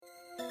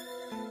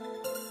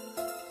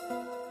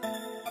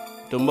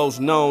The most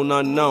known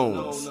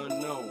unknowns.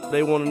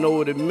 They want to know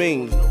what it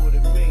means.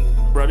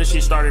 Bro, this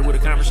shit started with a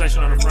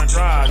conversation on the front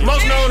drive.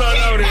 Most known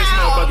unknown in this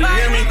motherfucker, you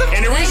hear me?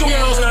 And the reason we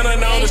most known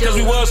unknown is because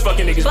we was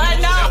fucking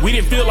niggas. We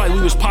didn't feel like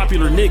we was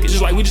popular niggas.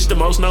 Just like we just the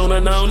most known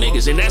unknown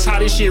niggas. And that's how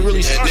this shit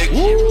really started.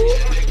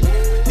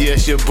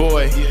 Yes, your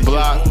boy,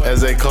 Block,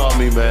 as they call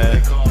me,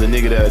 man. The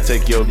nigga that'll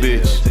take your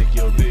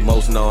bitch.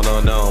 Most known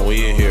unknown,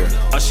 we in here.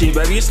 Oh shit,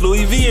 baby, it's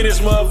Louis V in this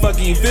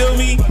motherfucker, you feel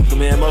me?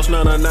 Man, most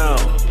known unknown.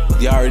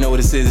 Y'all already know what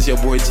it is. It's your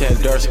boy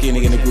Chad, dark skin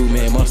nigga in the group,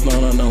 man. Most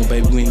known unknown,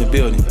 baby. We in the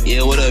building.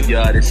 Yeah, what up,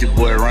 y'all? This your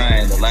boy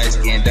Ryan, the light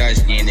skin, dark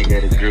skin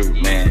nigga of the group,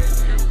 man.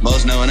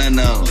 Most known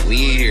unknown,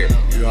 we in here.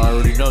 You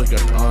already know, you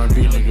got the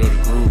R&B nigga of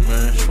the group,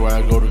 man. That's why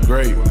I go to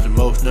great. The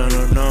most known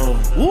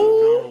unknown.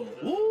 Woo!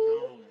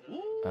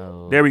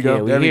 There we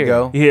go. Yeah, we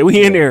go. Yeah,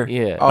 we in there.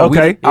 Yeah. Oh,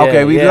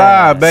 okay. We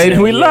live, baby.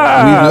 We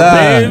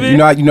live, baby. You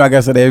know I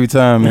gotta say that every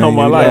time, man. On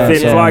my life,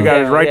 Fit and Fly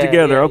got us right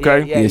together.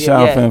 Okay. Yeah,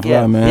 shout out Fit and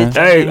Fly, man.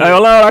 Hey,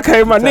 hold on. I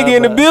came my nigga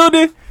in the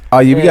building. Oh,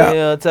 yeah, we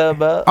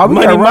got.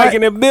 Money Mike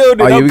in the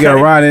building. Oh, yeah, we got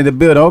Ryan in the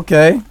building.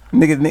 Okay.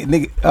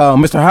 Nigga,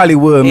 Mr.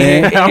 Hollywood,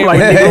 man. I'm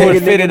like,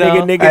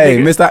 nigga. Hey,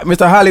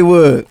 Mr.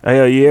 Hollywood.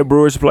 Hell yeah,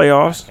 Brewers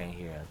playoffs.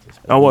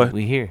 On what?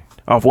 We here.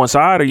 Off one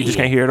side, or you just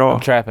can't hear it all? I'm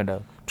trapping,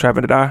 though.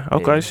 Trapping to die?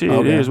 Okay, shit,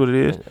 it is what it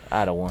is.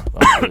 I don't want.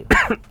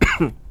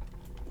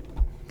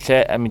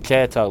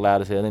 Chad talk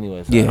loud as hell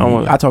anyway. So.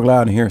 Yeah, I talk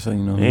loud in here, so you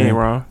know. You ain't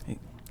wrong. You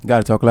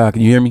gotta talk loud.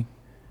 Can you hear me?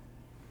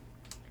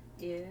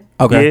 Yeah.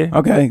 Okay. Yeah.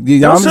 Okay.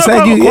 I'm just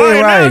saying you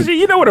right.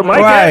 You know what a mic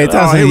right. is.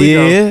 Oh, here we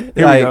go. Here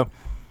we go.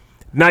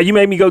 Now you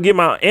made me go get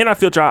my, and I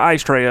filter our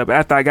ice tray up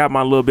after I got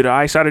my little bit of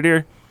ice out of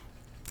there.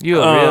 You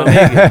a real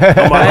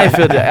nigga. I ain't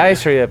filled the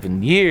ice tray up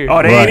in years.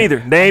 Oh, they ain't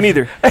either.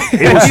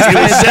 It was 7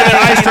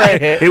 ice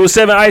trays. It was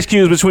 7 ice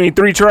cubes between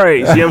 3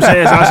 trays. You know what I'm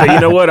saying? So I said, you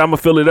know what? I'm gonna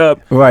fill it up.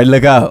 Right,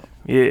 look out.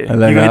 Yeah. You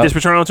gonna hit this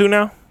Patron too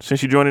now?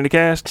 Since you joining the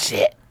cast?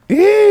 Shit.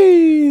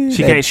 She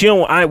can't. She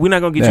don't. We're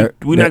not gonna get you.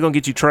 We're not gonna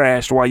get you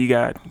trashed while you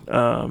got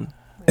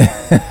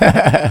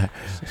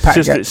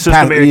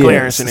Sister Mary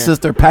Clarence in there.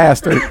 Sister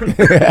Pastor.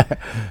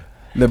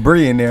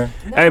 LeBrie in there.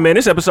 Hey man,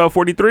 this episode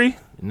 43.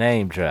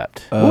 Name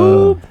dropped.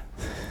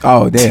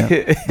 Oh damn,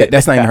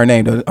 that's not even her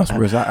name though. I'm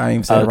sorry, I ain't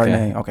even said her right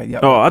name. Okay, yeah.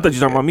 Oh, I thought you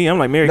were talking about me. I'm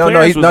like Mary. No,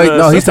 Clarence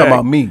he's talking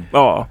about me.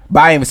 Oh, but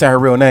I ain't even said her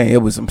real name. It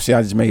was some shit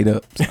I just made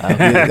up.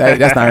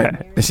 That's not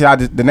her. The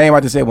shit the name I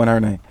just said wasn't her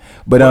name.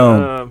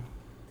 But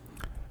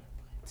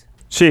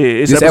shit,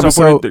 it's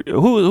episode 43.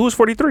 Who's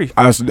 43?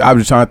 I was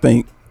just trying to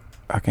think.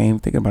 I can't even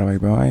think about it,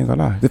 bro. I ain't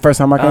gonna lie. The first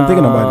time I can't think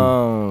of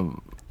nobody.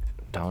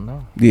 Don't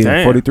know. Yeah,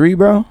 Damn. 43,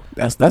 bro.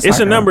 That's it's like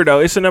a number though.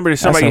 It's a number that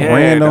somebody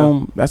had.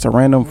 That's a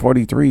random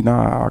 43.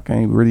 Nah, I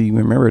can't really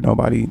remember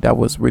nobody that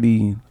was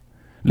really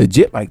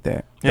legit like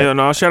that. Hell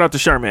no! Shout out to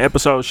Sherman.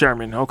 Episode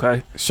Sherman.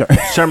 Okay.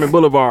 Sherman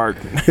Boulevard.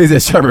 He's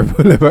at Sherman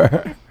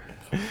Boulevard.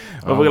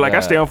 I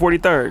stay on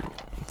 43rd.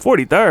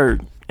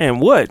 43rd. And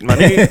what? My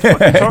nigga,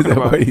 what you talking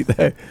about?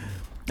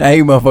 I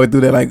hate motherfucker do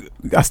that. Like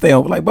I stay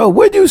on. Like, bro,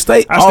 where'd you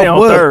stay? I stay on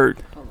what? 3rd.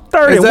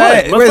 3rd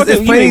and what? It's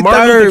You mean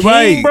Martin Luther King,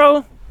 right,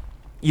 bro?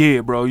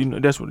 Yeah, bro. You know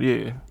that's what.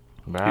 Yeah.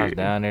 Bro, I was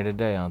down there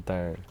today on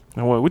 3rd.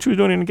 And what you was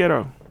doing in the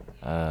ghetto?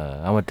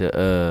 I went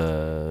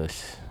to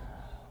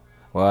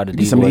where all the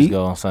D boys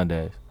go on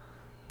Sundays.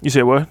 You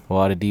said what? Where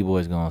all the D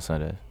boys go on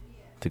Sundays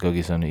to go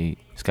get something to eat.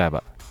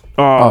 Skybox.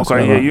 Oh,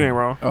 okay. Yeah, you ain't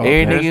wrong.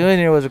 Every nigga in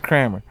there was a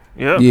Kramer.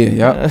 Yep. Yeah. You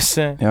know what I'm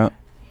saying? Yeah.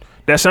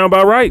 That sound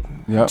about right.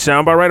 Yep.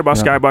 Sound about right about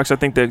Skybox. I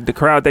think the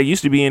crowd that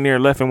used to be in there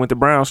left and went to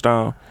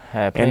Brownstone.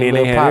 And then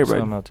they had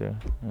everybody. Out there.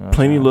 You know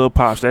plenty little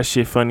pops. That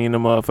shit funny in the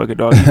motherfucker,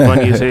 dog. He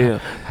funny as hell.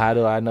 How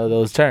do I know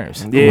those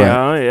terms?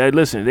 Yeah,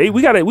 listen.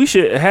 We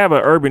should have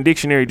an urban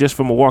dictionary just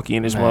for Milwaukee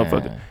in this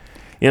motherfucker. You know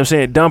what I'm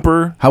saying?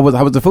 Dumper. How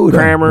was the food?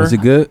 Kramer. Was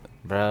it good?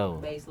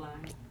 Bro.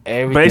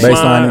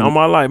 Baseline on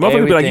my life.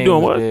 Motherfucker be like, you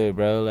doing what? Good,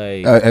 bro.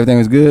 Like everything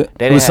was good.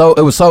 It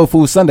was soul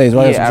food Sundays,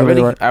 right? Yeah,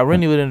 I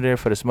really went in there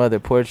for the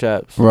smothered pork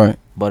chops. Right.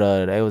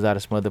 But they was out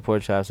of smothered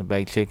pork chops and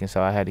baked chicken,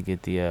 so I had to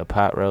get the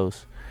pot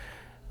roast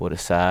with a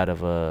side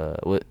of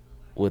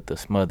with the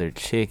smothered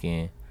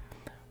chicken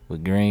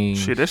with greens.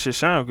 Shit, that shit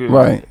sound good.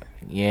 Right.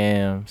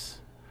 Yams.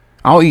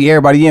 I don't eat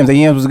everybody yams. The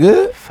yams was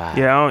good.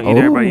 Yeah, I don't eat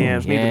everybody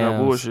yams. Neither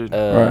no bullshit.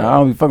 Right, I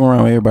don't be fucking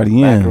around with everybody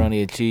yams.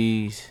 Macaroni and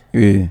cheese.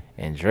 Yeah.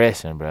 And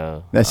dressing,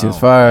 bro. That shit's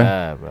fire.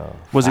 God, bro.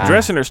 Was it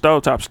dressing or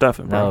stovetop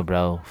stuffing, bro? No,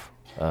 bro.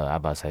 I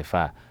about to say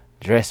fire.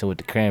 Dressing with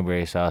the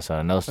cranberry sauce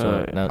on no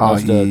stovetop.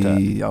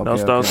 No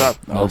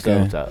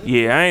stovetop.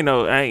 Yeah, I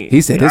ain't.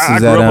 He said this I is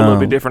grew at up a little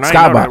bit different.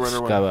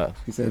 Skybox.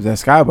 He said it was at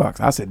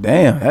Skybox. I said,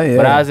 damn. Yeah.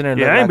 But I was in there.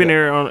 Yeah, I ain't been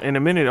there in a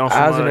minute. On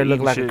I was in there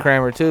looking like a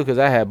Kramer too, because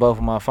I had both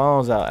of my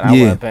phones out and I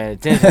wasn't paying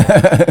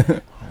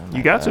attention.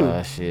 You got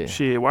to.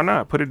 Shit, why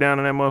not? Put it down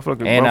in that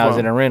motherfucker. And I was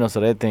in a rental, so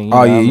that thing.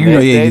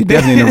 You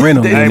definitely in a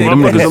rental. Hey,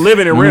 motherfuckers are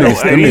living in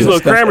rentals. These little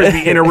Krammers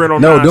be in a rental.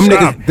 No, them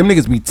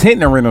niggas be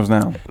tinting rentals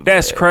now.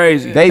 That's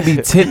crazy. They be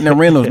tinting the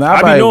rentals now.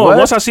 I be knowing.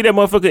 Once I see that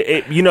motherfucker,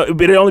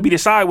 it only be the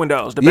side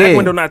windows. The back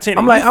window not tinted.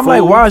 I'm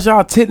like, why is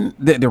y'all tinting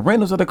the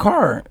rentals of the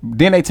car?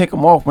 Then they take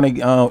them off when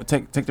they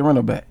take the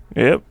rental back.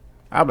 Yep.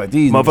 I'm like,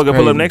 these Motherfucker pull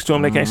crazy. up next to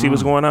him, they can't see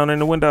what's going on in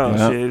the window.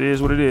 Yeah. Shit, it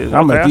is what it is.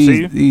 I'm Okay, like, I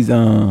see you. these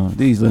little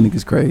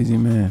niggas crazy,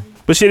 man.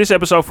 But shit, it's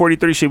episode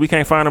 43. Shit, we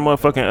can't find a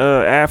motherfucking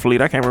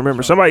athlete. I can't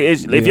remember. Somebody,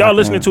 if Yeah, y'all I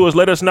listening can't. to us,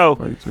 let us know,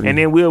 43. and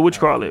then we'll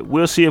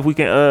We'll see if we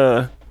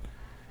can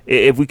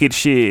if we could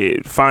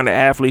find an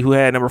athlete who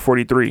had number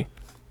 43.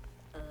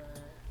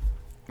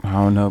 I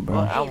don't know, bro.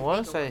 I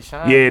want to say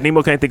Sean. Yeah,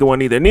 Nemo can't think of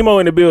one either. Nemo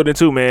in the building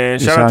too, man.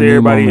 Shout out Shout to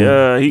Nemo, everybody.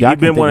 man. He Y'all can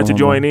been think wanting of to one,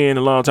 join man. in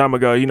a long time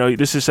ago. You know,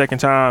 this is his second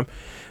time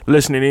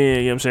listening in. You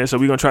know what I'm saying? So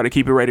we're gonna try to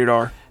keep it rated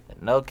R.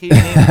 No,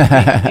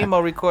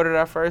 Nemo recorded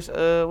our first,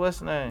 what's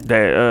the name?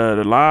 That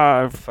the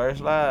live,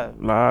 First live.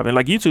 and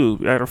like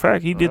YouTube. Matter of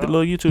fact, he did the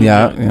little YouTube.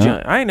 Yeah, joint.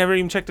 yeah. I ain't never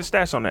even checked the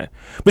stats on that.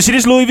 But see,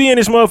 this Louis V in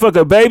this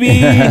motherfucker, baby.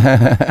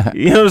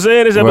 You know what I'm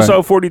saying? This episode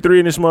Right. 43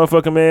 in this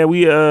motherfucker, man.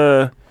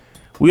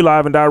 We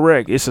live and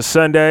direct. It's a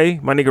Sunday.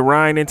 My nigga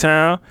Ryan in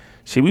town.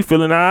 Shit, we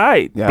feeling all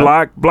right.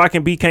 Yeah. Block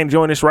and B can't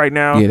join us right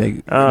now. Yeah, they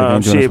can't join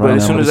us shit, but right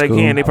as now, soon but as they it's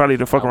can, cool. they probably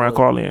the fuck around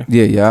call in.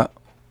 Yeah.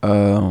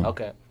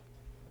 Okay.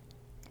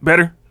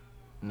 Better?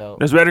 No.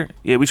 That's better?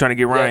 Yeah, we trying to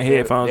get Ryan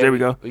headphones. There we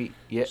go. We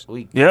Yep,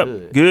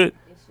 good.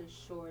 It's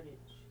a shortage.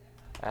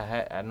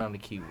 I normally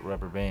keep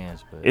rubber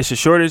bands, but It's a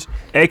shortage,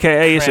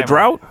 aka it's a Crammer.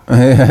 drought.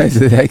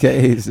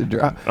 it's a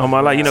drop. Oh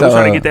my life, you know, So, we're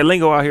trying to get that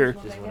lingo out here.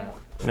 You know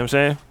what I'm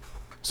saying?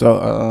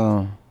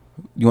 So,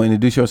 you want to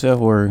introduce yourself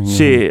or?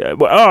 Shit.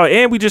 Well,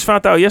 and we just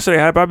found out yesterday.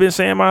 Have I been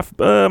saying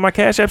my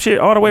Cash App shit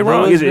all the way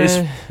wrong? Lewis, Is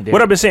it? man.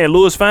 What I've been saying?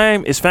 Lewis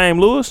Fame is Fame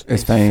Lewis.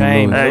 It's Fame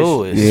Fame Lewis.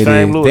 Lewis. Hey, Yeah, it's it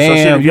Fame is. Lewis. So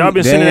shit, if y'all Damn,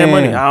 been sending that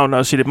money, damn. I don't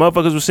know. Shit, if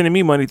motherfuckers was sending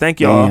me money, thank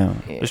y'all.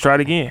 Damn. Let's try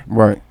it again.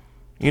 Right.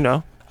 You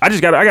know, I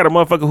got a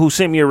motherfucker who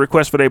sent me a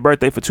request for their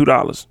birthday for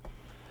 $2.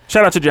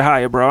 Shout out to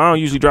Jahia, bro. I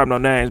don't usually drop no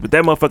names, but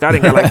that motherfucker, I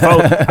didn't got like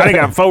I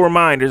didn't got 4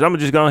 reminders. I'm gonna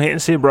just go ahead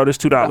and say, bro, this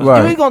 $2.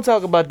 Right. we gonna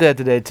talk about that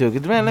today too.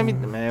 Cause man,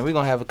 we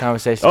gonna have a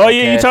conversation. Oh on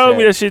yeah, you Cash told App.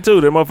 me that shit too.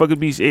 That motherfucker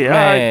be yeah. All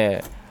right.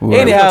 Man. Right.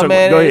 Anyhow,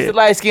 man, Go it's ahead. the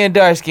light skinned,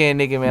 dark skinned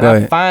nigga, man. Go I'm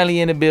ahead. finally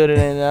in the building,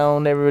 and I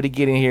don't never really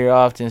get in here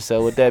often.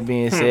 So with that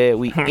being said,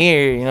 we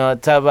here. You know,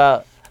 talk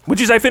about. Would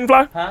you say Fit and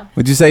Fly?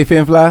 Would you say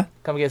Fin Fly?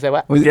 Come again, say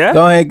what? Yeah?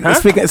 Go ahead. Huh?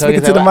 Speak it Go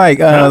ahead, to the say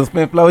mic.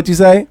 Fin Fly, what you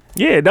say?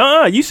 Yeah,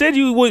 duh. You said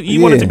you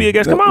wanted to be a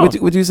guest. Come on.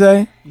 What you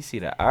say? You see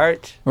the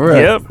arch?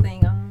 Right. Yep.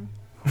 Thing on.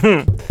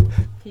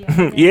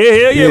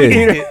 Yeah. We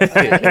can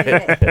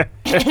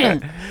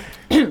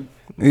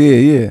hear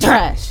Yeah.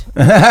 Trash.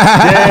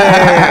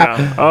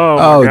 Damn. Oh,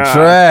 my Oh, God.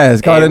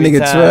 trash. Call that Every nigga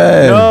time.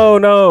 trash.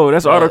 No,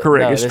 that's autocorrect.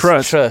 No, It's that's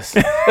trust. Trust.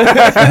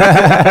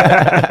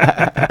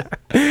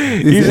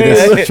 You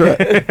said that's trash.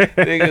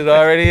 Niggas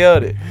already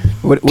on it.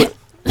 What?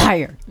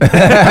 Liar.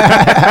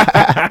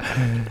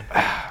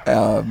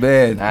 Oh,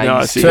 man. Nah, No,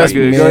 you see, Trust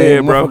me, good. man. Go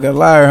ahead, bro. Motherfucker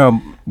liar, huh?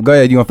 Go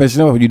ahead. You want to finish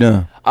it up or you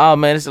done? Oh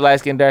man, it's a light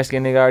skinned, dark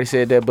skinned nigga. I already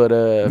said that, but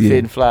Fit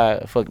and Fly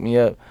fucked me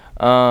up.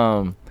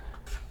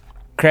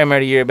 Kramer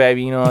of the year,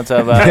 baby. You know what I'm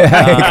talking about.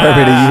 Kramer of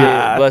the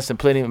year. Shit, busting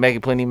plenty,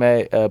 making plenty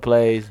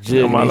plays, Oh,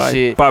 jugging my and life.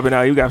 shit. Popping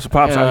out. You got some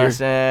pops You know out what I'm here.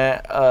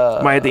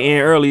 saying? Might at the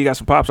end early. You got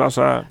some pops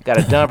outside. Got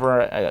a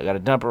dumper. I got a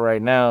dumper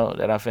right now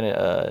that I'm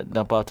finna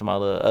dump off to my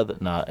little other.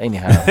 Nah,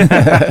 anyhow.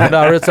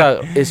 No, real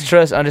talk. It's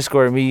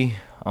trust_me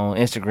on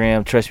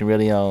Instagram. Trust me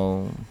really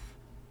on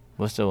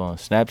what's the one?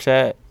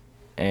 Snapchat.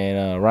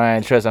 And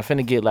Ryan Trust. I'm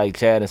finna get like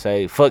Chad and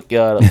say fuck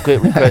y'all. Quit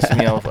requesting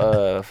me on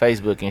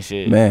Facebook and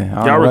shit. Man, I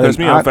Y'all don't request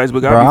know. me on Facebook.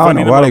 Bro, I be I don't funny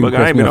know in the why they motherfucker.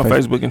 I ain't request been me on on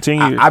Facebook in 10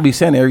 years. I be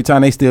saying it every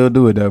time they still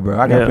do it though, bro.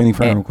 I got Yeah. plenty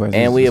friend requests.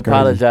 And we It's crazy.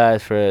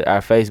 apologize for our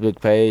Facebook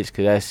page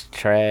because that's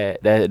Chad.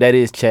 That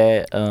is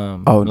Chad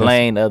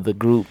Lane of the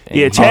group.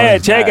 Yeah, And Chad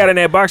he's got not. in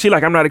that box. He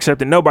like, I'm not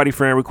accepting nobody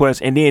friend requests,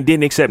 and then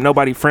didn't accept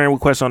nobody friend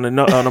requests on the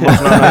most known unknown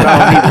either.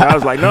 I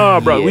was like, no,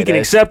 bro, Yeah, we can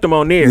that's- accept them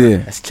on there. Yeah,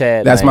 That's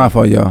Chad. that's Lane. my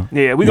fault, y'all.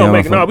 Yeah, we Yeah, gonna my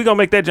make fault. we gonna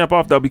make that jump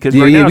off though because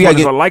Yeah, right yeah, now we it's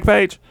gotta on a like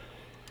page.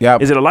 Yeah,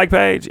 Is it a like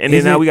page? And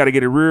Is then now it? we got to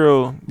get a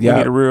real. Yeah. We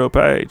get a real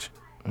page.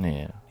 Yeah.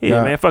 Yeah,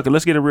 Yeah. man, fuck it.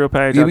 Let's get a real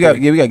page. yeah, out we got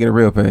there. we gotta get a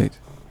real page.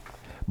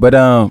 But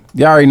y'all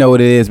already know what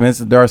it is, man.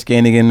 It's a dark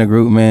skinned nigga in the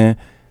group, man.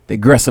 The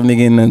aggressive nigga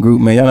in the group,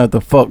 man. Y'all know what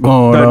the fuck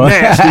going The on.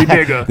 nasty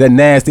nigga. The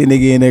nasty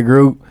nigga in the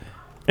group.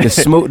 The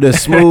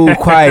smooth,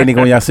 quiet nigga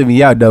when y'all see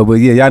me out though. But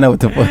yeah, y'all know what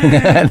the fuck.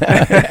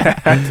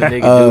 The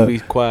nigga do be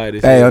quiet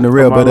as Hey, shit. on the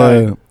real, On my but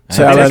life.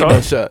 shout That's out,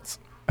 all. shots.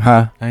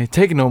 huh? I ain't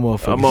taking no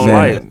motherfuckers. I'm on Man,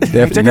 light.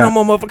 definitely Taking not.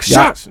 no more motherfucking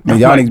Y'all- shots. Man,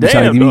 y'all I'm niggas be like,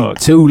 trying to damn, give me dog.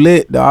 too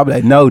lit though. I'm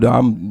like, no, though.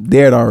 I'm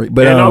there already.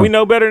 But Yeah, no, we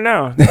know better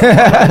now.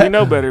 We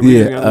know better. We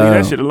Yeah, just gonna leave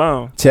that shit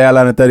alone.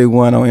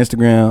 Chadliner31 on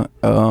Instagram.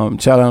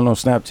 Chadliner on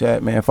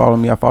Snapchat, man. Follow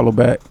me. I follow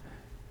back.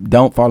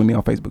 Don't follow me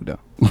on Facebook though.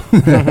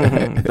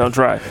 Don't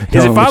try. Is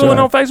Don't it following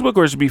try. on Facebook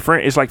or is it be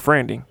friend? It's like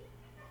friending.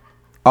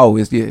 Oh,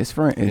 it's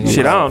friend. It's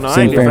Shit, I don't know. I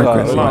Same ain't been friend following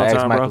request. a long Ask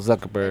time, Michael bro.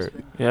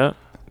 Zuckerberg.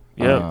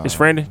 Yeah. It's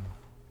friending.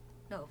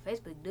 No,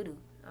 Facebook doo-doo.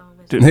 I don't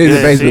know. Dude, He's a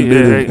yeah, Facebook see,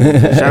 dude.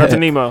 yeah. Shout out to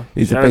Nemo.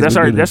 He's a Shout out- that's Facebook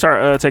our dude. that's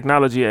our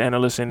technology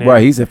analyst in there.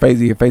 Right, he's a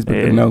Facebook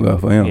Yeah. no go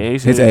for him. Yeah,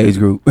 he's His a- age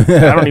group. I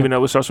don't even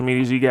know what social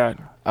medias he got.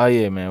 Oh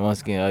yeah, man.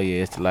 Once again,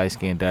 it's the light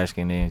skin, dark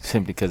skin name.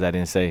 Simply because I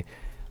didn't say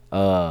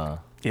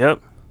Yep.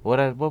 what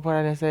part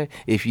I didn't say.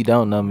 If you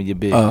don't know me, your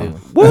bitch Oh. do.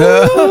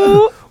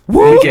 Woo!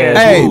 Whoop. Weak ass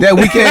Hey, whoop. that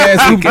weak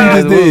ass whoop you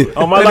just did.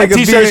 Oh, my That like nigga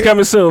t-shirts big.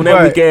 coming soon. That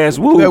Right. weak ass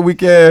woo. That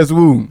weak ass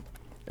whoop.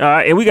 All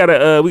right, and we got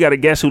a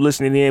guest who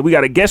listening in. We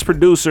got a guest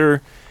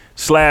producer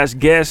 /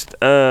 guest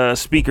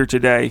speaker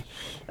today.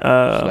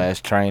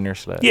 / trainer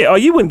 / Yeah, oh,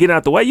 you wouldn't get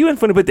out the way. You ain't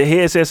finna put the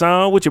headsets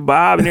on with your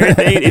bob and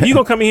everything. If you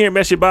gonna come in here and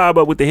mess your bob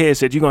up with the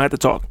headset, you gonna have to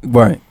talk.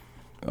 Right.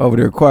 Over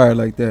there quiet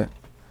like that.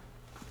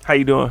 How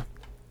you doing?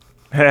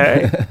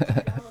 Hey.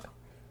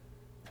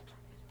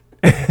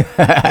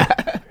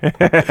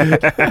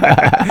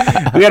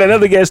 We got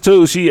another guest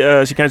too. She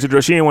came to the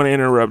door. She didn't want to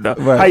interrupt though.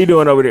 Right. How you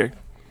doing over there?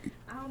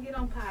 I don't get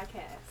on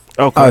podcasts.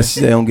 Okay. Oh,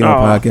 shit, don't get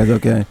on podcast.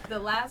 Okay. The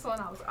last one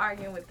I was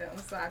arguing with them,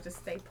 so I just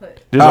stay put.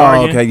 Just Oh,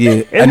 arguing? okay,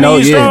 yeah. I I know,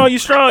 you yeah. strong. You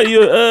strong.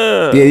 You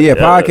Yeah.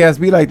 Podcasts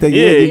be like that.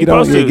 yeah, Yeah, you you get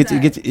on. supposed Yeah,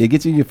 to.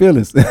 get you in your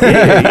feelings.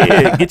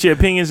 yeah. Get your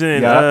opinions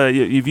and Yeah.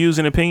 your views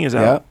and opinions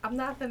Yeah. out. I'm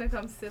not finna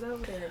come sit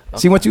over there.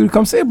 She want you to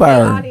come sit by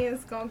The her.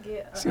 audience gonna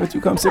get. She want you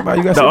to come sit by.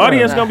 You got The sit by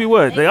audience her. gonna be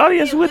what? The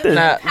audience with this.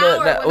 Nah,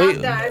 When we-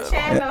 I'm done,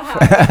 Chad know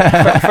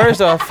how.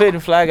 First off, Fit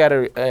and Fly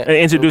gotta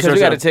Introduce because we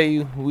gotta herself. tell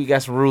you we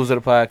got some rules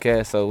of the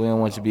podcast, so we don't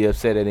want you to be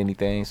upset at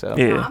anything. So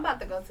Yeah. I'm about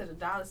to go to the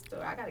dollar store.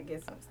 I gotta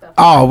get some stuff.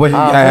 Oh, well,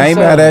 I ain't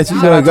mad at you.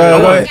 Shout out Go to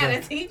you. ahead. gotta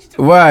teach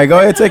you. Right, go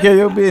ahead, take care of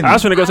your I was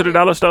business. gonna go to the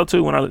dollar store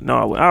too. I'm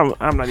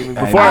not even.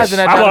 Before I was in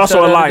that I'm dollar also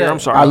store a the other liar. day. I'm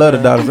sorry. I love the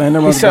dollars. Ain't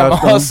no he's wrong with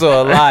dollars.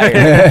 also a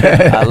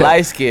liar, a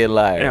light skinned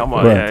liar. Yeah,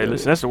 Right. yeah,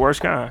 listen, that's the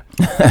worst kind.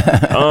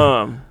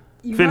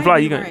 You Fit and might Fly,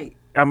 be you gonna? right.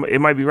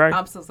 It might be right.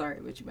 I'm so sorry,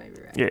 but you might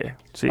be right. Yeah.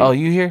 See. Oh,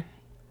 you here?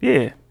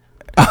 yeah.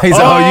 He's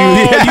on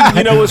you.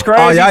 You know what's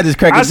crazy? Oh, y'all just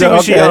cracking I see jokes.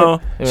 what she Okay. on.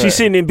 Right. She's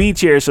sitting in B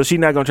chair, so she's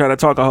not gonna try to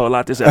talk a whole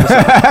lot this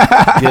episode.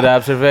 Good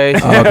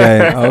observation.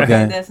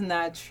 Okay. That's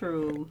not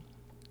true.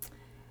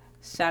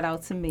 Shout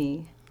out to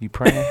me. You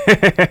praying?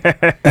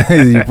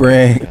 You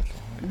praying?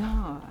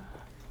 No.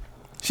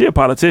 She a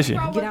politician.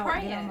 Get out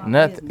my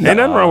Nothing. business. Ain't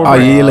nothing wrong with Oh,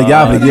 praying. yeah, look,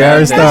 y'all finna get her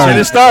Shit started.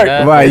 is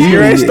started. Right, you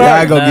ain't y'all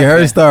started. gonna get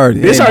her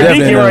started. This Yeah, our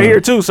definitely deacon right not. here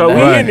too, so we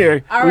Right. in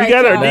there. All We right,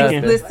 got our y'all.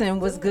 deacon. Listen,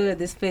 what's good?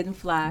 This Fit and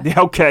Fly.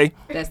 Yeah, okay.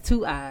 That's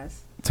 2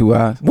 eyes. 2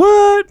 eyes.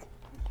 What?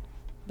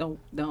 Don't.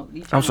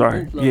 You I'm tryna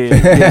sorry. boot look.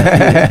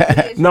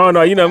 Yeah.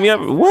 No, you know me.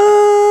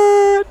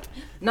 What?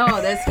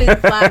 No, that's Fit and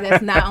Fly.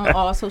 That's not on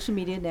all social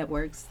media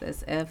networks.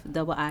 That's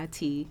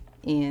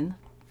FIITN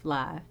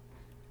Fly.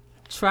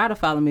 Try to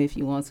follow me if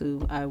you want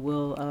to. I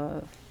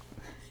will.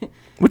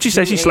 What you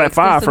say? She do a slapped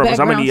 5 from us.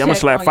 I'm background gonna check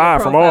slap on 5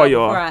 your from all profile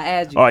y'all. before I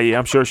add you. Oh yeah,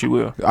 I'm sure she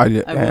will. Oh,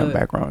 yeah, I damn, would.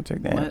 background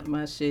check that.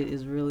 My shit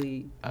is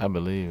really I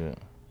believe it.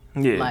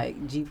 Yeah. like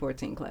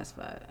G14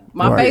 classified.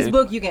 My Right.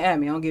 Facebook, you can add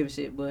me. I don't give a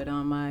shit. But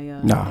on my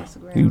Nah,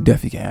 Instagram, you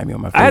definitely can't have me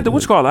on my Facebook. I had to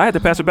I had to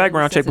pass a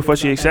background check before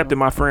she accepted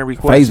my friend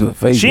request.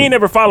 Facebook. She ain't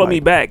never followed me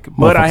Like, back,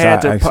 but I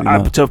had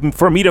motherfuckers to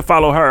for me to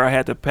follow her. I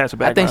had to pass a I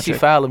background think she check.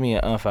 followed me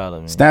and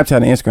unfollowed me. Snapchat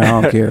and Instagram,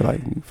 I don't care.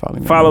 Like, you follow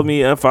me. Follow me,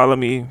 unfollow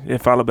me, and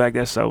follow back.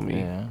 That's so me.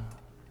 Yeah.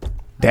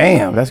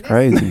 Damn, that's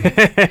crazy. I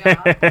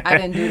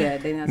didn't do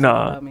that. They not talking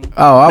Nah. about me.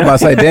 Oh, I was about to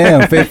say,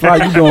 damn, Fit Fly,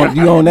 you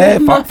on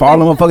that?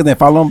 Follow motherfuckers and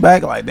follow them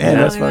back? Like, damn,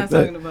 No, that's they not fucked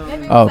talking up. about Maybe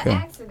me. it was Okay. an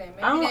accident.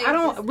 Maybe I don't- they I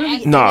don't was just really-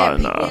 acting Nah, that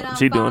people didn't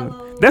she doing.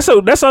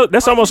 unfollow.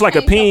 That's almost like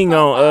a ping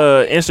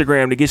on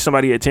Instagram to get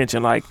somebody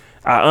attention. Like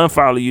I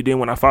unfollow you, then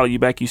when I follow you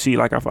back, you see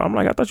like I'm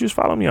like I thought you was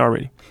following me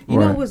already. You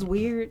know Right. what's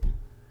weird?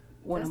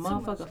 When That's a too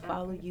much motherfucker effort.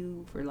 follow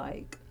you for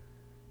like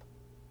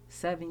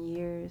 7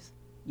 years,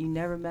 you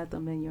never met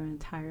them in your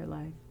entire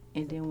life,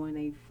 and then when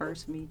they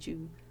first meet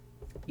you,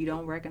 you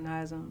don't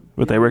recognize them.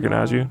 But they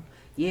recognize you.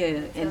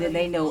 Yeah, and then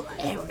they know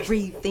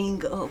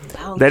everything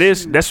about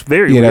That's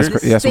very Yeah, weird.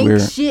 that's Stink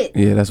weird. shit.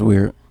 Yeah, that's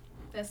weird.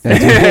 That's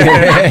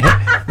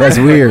That's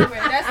weird.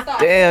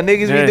 Damn,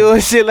 niggas Yeah. be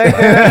doing shit like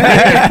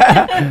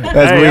that.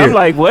 That's Hey, weird. I'm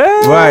like, what?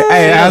 Right.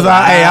 Hey,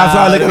 I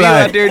saw looking You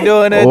out like, there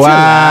doing that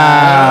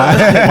wow.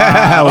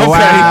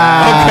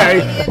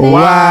 Okay.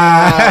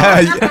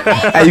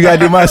 Wow. Hey, you gotta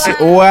do my shit.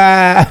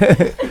 Wow.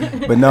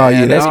 But no,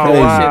 yeah, that's no, crazy.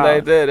 too. wow. Shit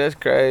like that. That's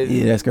crazy.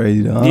 Yeah, that's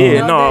crazy though.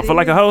 Yeah, Oh, no, that for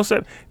like a is. whole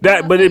set.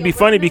 That, but it'd be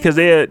funny because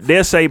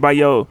they'll say by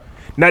yo.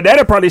 Now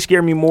that'll probably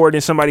scare me more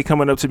than somebody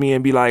coming up to me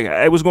and be like,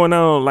 "Hey, what's going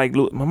on?" Like,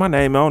 look, my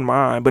name on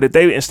mine. But if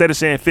they instead of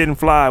saying Fit and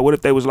Fly, what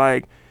if they was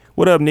like,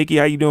 "What up, Nikki?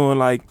 How you doing?"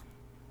 Like,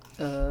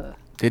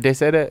 Did they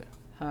say that?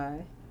 Hi.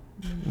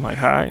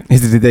 hi.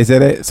 Did they say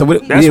that? So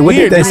what, That's yeah, what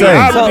weird. did they say?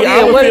 I would be-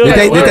 I would feel Did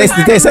they, like, did they, what?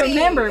 did they say?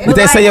 Remember, Did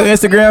they say your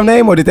Instagram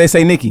name or did they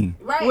say Nikki?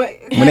 right.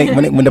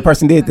 When the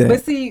person did But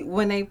that? see,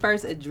 when they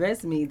first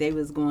addressed me, they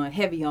was going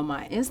heavy on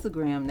my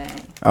Instagram name.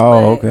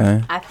 Oh, But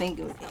okay. I think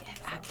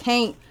I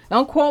can't.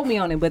 Don't quote me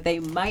on it, but they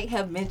might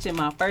have mentioned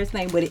my first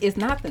name, but it's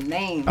not the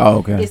name. Oh,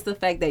 okay. It's the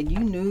fact that you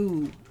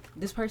knew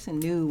this person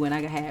knew when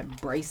I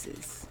had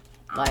braces.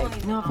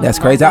 Like, no, That's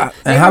crazy. They And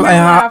how- remember and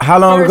how- when I how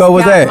long first ago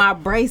was got that? My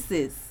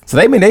braces. So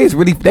they was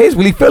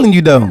really feeling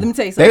you though. Let me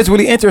tell you They was something.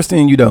 really interested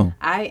in you though.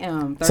 I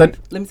am 30. So-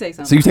 Let me tell you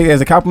something. So you take it as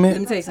a Let me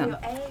compliment? tell you something.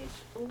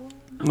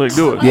 Look,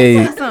 do it.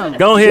 Yeah. Something.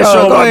 Go ahead, Yo,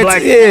 show go my ahead,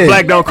 black yeah.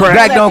 black don't crack.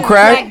 Black don't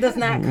crack. Black does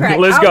not crack.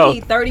 Let's I'll go. be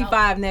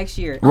 35 next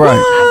year. Right.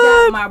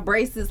 I got my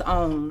braces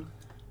on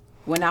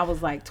when I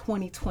was like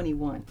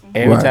 2021.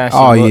 Every Right. time she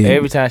Oh, move, yeah.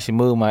 every time she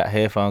move, my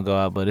headphone go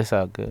out, but it's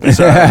all good. It's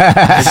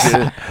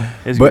good.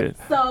 It's But- good.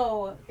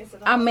 So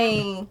I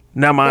mean,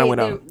 Now mine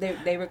went out.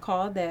 They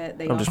recalled that.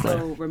 They I'm just also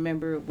playing.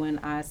 remembered when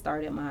I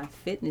started my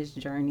fitness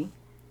journey.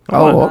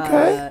 Oh,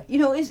 okay. You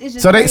know, it's just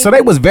So they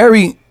crazy. was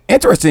very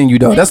interested in you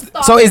though. That's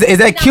so is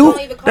that cute?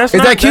 That's Is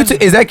not- that cute?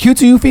 Is that cute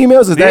to you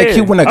females? Is that Yeah.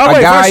 cute when a, oh, a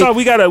wait, guy? First off,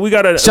 we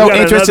got show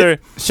interest- another.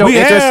 show we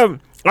interest- have.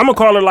 I'm gonna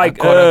call her like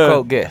Quote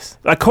unquote guess.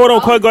 like quote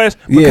unquote guys,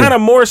 but Yeah. kind of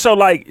more so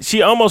like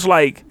she almost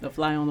like the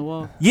fly on the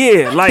wall.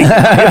 yeah, like it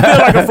feel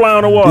like a fly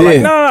on the wall. Like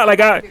Yeah. nah, like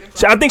I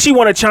think she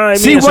want to chime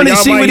She in. wanna-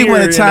 so she y'all might really hear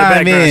wanna her the chime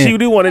background. in. She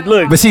do want to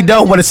look. But she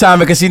don't want to chime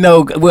because she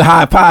know we're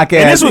high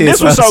podcast. And this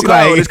was so she cold.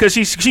 like- It's because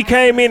she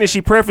came in and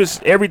she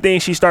prefaced everything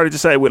she started to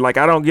say with like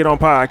I don't get on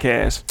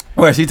podcasts,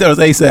 Well, she told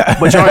us ASAP.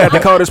 but y'all got the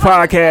coldest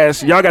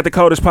podcast. Y'all got the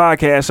coldest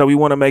podcast, so we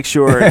want to make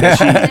sure that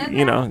she,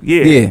 you know,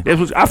 Yeah. It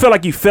was, I feel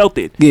like you felt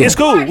it. Yeah. It's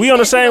cool. We on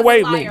the same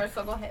wavelength.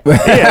 So go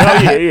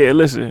ahead. Yeah.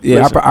 Listen.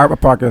 Yeah, listen. our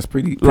podcast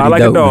pretty Lie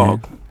like a dope, dog.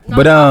 man. No,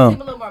 But a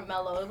little more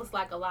mellow. It was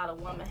like a lot of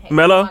woman hate.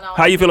 Mello, going on.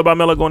 how you feel about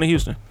Mello going to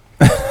Houston?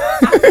 I'm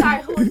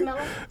sorry, who is Mello?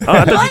 Oh,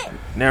 I thought you,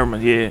 never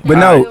mind. Yeah. But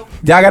no,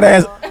 y'all gotta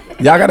answer.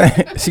 Y'all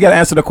gotta. She gotta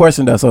answer the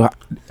question though. So,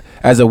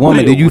 as a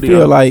woman, do you- did you what do you-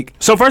 feel like?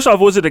 So first off,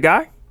 was it a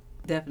guy?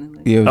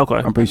 Definitely. Yeah, Okay.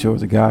 I'm pretty sure it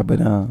was a guy, but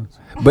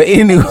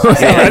anyway.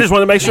 I just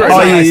want to make sure.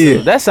 Oh yeah,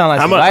 yeah. That sound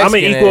like I'm some an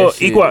light-skinned equal. ass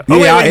shit. Oh,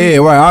 Yeah, yeah,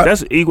 right.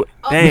 That's equal.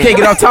 We Damn. can't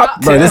get off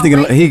top, bro. This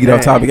nigga, he get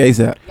off topic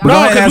ASAP. But go No,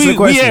 ahead and answer the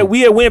because question.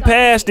 we had went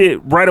past it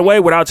right away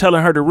without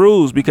telling her the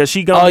rules because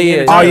she gonna Oh, be yeah.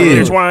 in the Oh, yeah.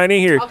 That's why I ain't in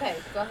here. Okay,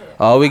 go ahead.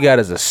 All we got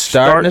is a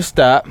start and a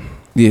stop.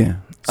 Yeah.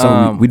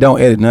 So we don't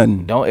edit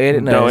nothing. Don't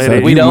edit Don't nothing.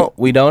 edit.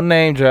 We don't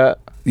name drop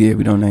Yeah,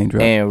 we don't name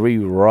drop. Mm. and we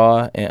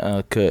raw and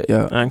uncut.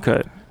 Yeah.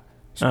 Uncut,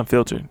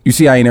 unfiltered. You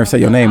see, I ain't never say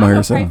your name on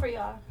here, so Pray for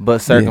y'all. But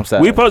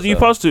circumcised. You supposed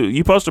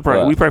to pray.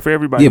 Right. We pray for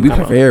everybody. yeah, we Come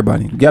pray on. for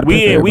everybody. You gotta pray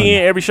for We everybody.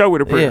 in every show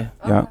with a prayer.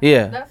 Yeah.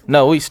 Yeah. Yeah.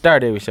 No, we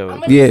started every show.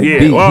 with it. Yeah, Yeah,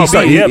 B, well, he, B,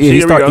 started, yep, he, see, he,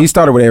 here we start, go. he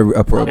started with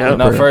a prayer. Yeah.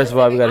 No, first of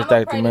all, we got to I'ma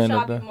thank the pray man that up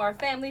y'all there. be more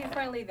family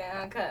friendly than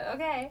uncut.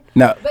 Okay.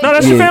 No, No,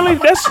 that's Yeah. a family.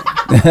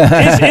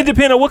 It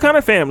depends on what kind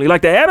of family.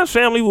 Like the Addams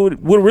family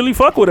would really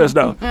fuck with us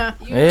though.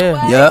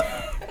 Yeah. Yep.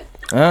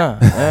 Yeah.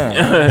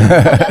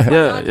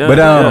 But,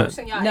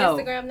 Y'all No.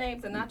 Instagram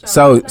names and not y'all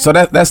So names.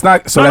 that's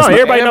not No, that's not,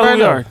 everybody know who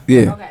we are.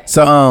 yeah. Okay.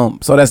 So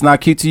that's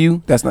not cute to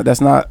you. That's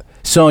not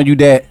showing you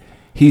that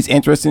he's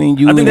interested in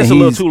you. I think and that's a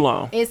little he's- too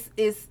long.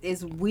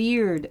 It's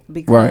weird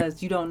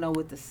because you don't know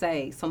what to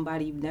say.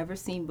 Somebody you've never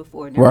seen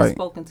before, never Right.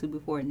 spoken to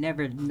before,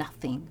 never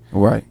nothing.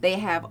 Right. They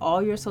have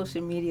all your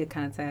social media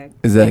contact.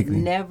 Exactly.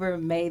 They've never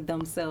made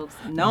themselves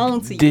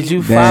known to you. Did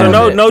you Damn.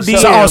 follow So no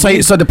that?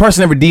 DM. So the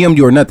person never DM'd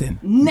you or nothing.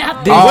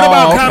 Nothing. What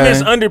about okay.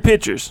 comments under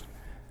pictures?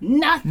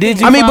 Nothing.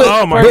 Did you I mean, but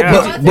Oh my but,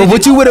 God. but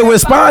what you would have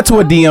respond to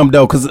a DM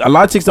though, because a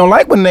lot of chicks don't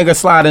like when niggas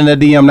slide in the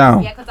DM now.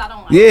 Yeah, because I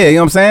don't like Yeah, you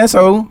know what I'm saying.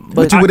 So,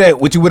 what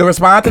you would have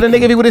responded to the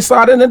nigga if he would have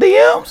slid in the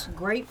DMs?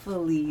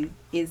 Gratefully,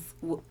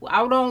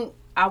 I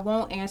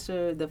won't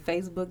answer the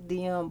Facebook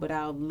DM, but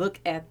I'll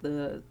look at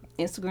the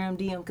Instagram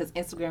DM because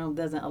Instagram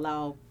doesn't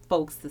allow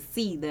folks to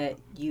see that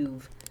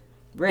you've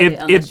read it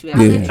unless you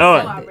actually Yeah.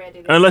 accept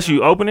it. Unless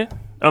you open it.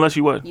 Unless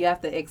you what? You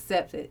have to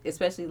accept it,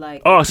 especially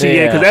like. Oh, see,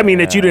 yeah, because Yeah. that means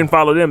that you didn't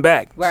follow them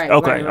back. Right,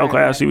 Okay, right, okay,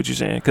 I right. see what you're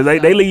saying. Because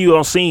they leave you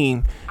on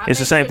scene. I It's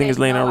the make same sure thing they as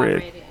laying know on I red.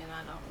 read it and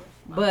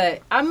I don't.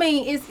 But I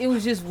mean, it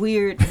was just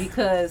weird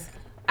because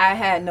I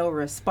had no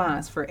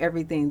response for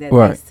everything that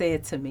Right. they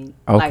said to me.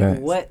 Okay. Like,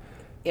 what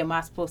am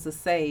I supposed to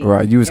say?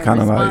 Right, you was in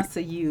kinda response like-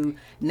 to you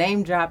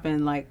name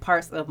dropping like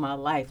parts of my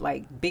life,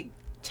 like big.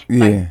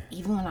 Yeah. Like,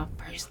 even when I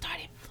first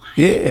started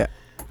flying, Yeah.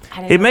 I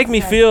didn't It know make what me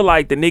to say. feel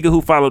like the nigga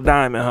who followed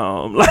Diamond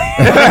home. Like,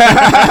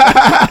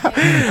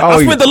 Oh,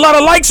 I spent a lot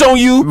of likes on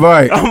you.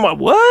 right. I'm like,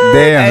 what?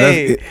 Damn,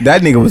 Hey.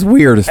 that nigga was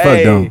weird as fuck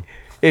though. Hey,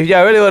 if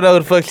y'all really want to know what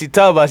the fuck she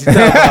talking about, she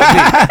talking about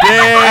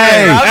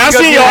Yeah, I I'm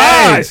see your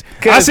gonna- eyes.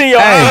 I see your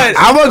Hey, eyes.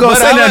 I wasn't gonna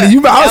say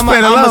nothing. I was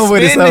playing along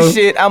with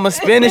it. I'm gonna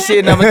So spin the shit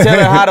and I'm gonna tell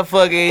her how the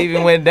fuck it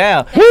even went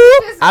down.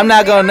 I'm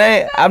not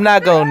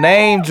gonna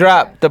name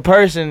drop the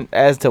person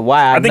as to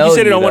why I I think know you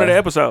said it on one of though. the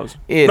episodes.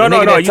 Yeah, no, the no,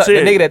 nigga no. that You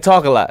said the nigga that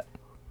talk a lot.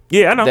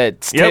 Yeah, I know.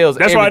 That Yep, tells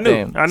that's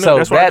everything. what I knew. So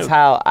That's what I knew.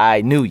 how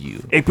I knew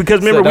you. Because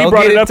So remember, we don't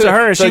brought get it up to into-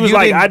 her, and so she was you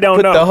like, didn't "I don't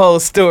put know." the whole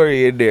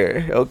story in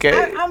there,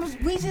 okay?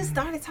 We just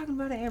started talking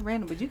about it at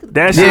random, but you could.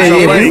 That Yeah, shit's so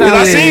yeah, funny. yeah, 'Cause I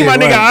yeah, seen my yeah,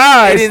 nigga right.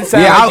 It eyes. didn't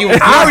sound yeah, like you was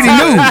I already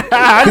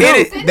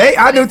knew.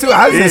 I knew too.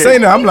 I was just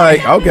saying that. I'm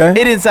like, okay. It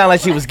didn't sound like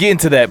she was getting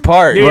to that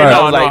part. Yeah, Right. no,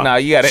 I was no. like, nah,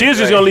 you gotta. She was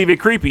just gonna leave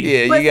it creepy.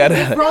 Yeah, But you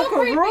gotta. you broke a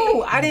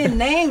rule. I didn't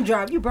name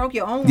drop. You broke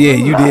your own. Yeah, rule.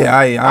 you did.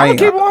 I I'm ain't.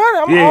 keep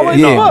 100. I'm Yeah, always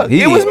yeah, the fuck.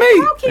 he- It was me.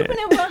 I'm keeping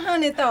it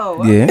 100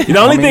 though. Yeah. The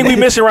only thing we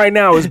missing right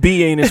now is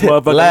B in this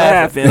motherfucker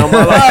laughing on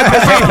my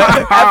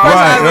life.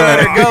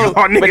 Right, Go,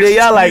 but then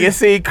y'all like it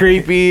seemed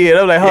creepy, and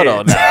I'm like, hold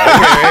on, now.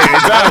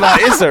 I'm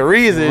like, it's a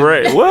reason,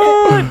 Right.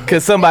 What?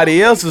 Because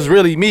somebody else was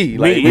really me.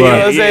 Like, Me, you know yeah,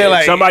 what I'm saying? yeah.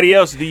 Like Somebody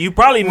else. You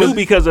probably knew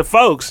because of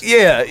folks.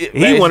 Yeah,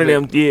 He one of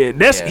them. Yeah,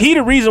 that's Yeah. he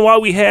the reason why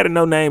we had a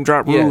no name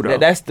drop Yeah, rule though.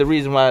 that's the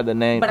reason why the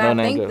name. But no I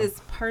name think go. this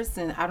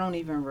person, I don't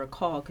even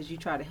recall because you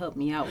tried to help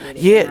me out with it.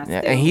 Yeah, I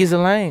and he's a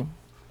lame.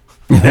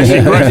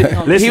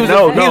 Listen, he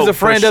was a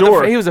friend of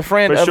a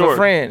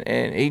friend,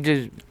 and he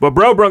just. But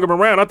bro brung him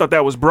around. I thought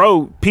that was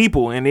bro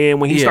people, and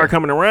then when he started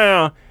coming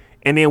around,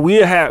 and then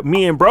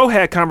me and bro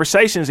had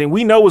conversations, and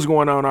we know what's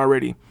going on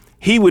already.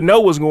 He would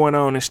know what's going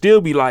on and still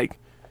be like,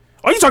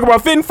 "Oh, you talking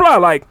about fit and fly?"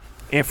 Like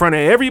in front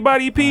of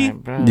everybody, P.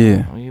 Right, bro,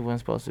 yeah, you wasn't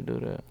supposed to do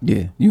that.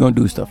 Yeah, you gonna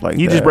do stuff like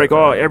that. You just break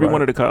every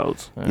one of the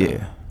codes.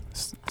 Yeah.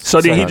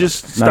 So then he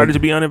just started to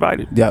be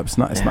uninvited. Yeah, it's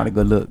not a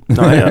good look.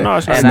 No,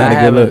 it's not. And not I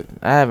a good look.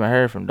 haven't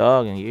heard from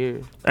Dog in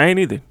years. I ain't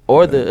either.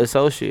 Or the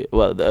associate.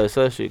 Well, the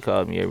associate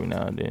called me every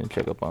now and then,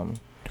 check up on me,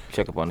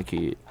 check up on the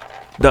kid.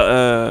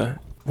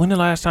 When the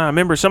last time?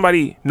 Remember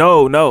somebody?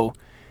 No.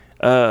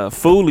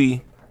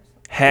 Foolie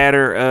had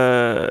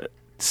her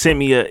sent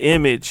me an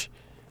image.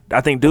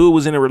 I think dude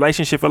was in a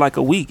relationship for like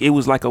a week. It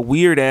was like a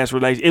weird ass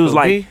relationship. It was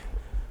like, B?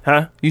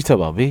 Huh? You talk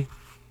about B?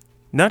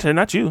 Not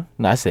you.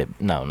 No, I said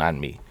no, not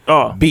me.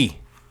 Oh, B.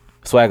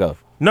 Swaggo.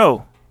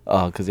 No.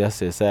 Oh, because y'all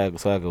said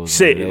Swaggo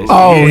was.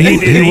 Oh, he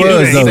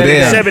was though.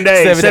 7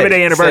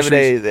 day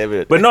anniversary. 7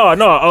 days. But no.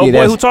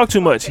 Boy who talked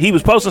too much. He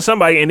was posting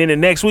somebody, and then the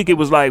next week it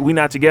was like we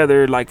not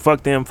together. Like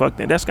fuck them.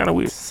 That's kind of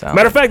weird.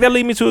 Matter of fact, that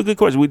lead me to a good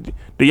question.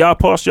 Do y'all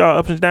post y'all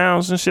ups and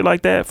downs and shit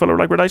like that for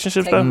like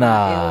relationship stuff?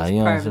 Nah,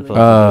 you don't supposed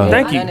to.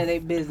 Thank you. None of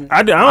their business.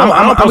 I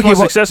don't post my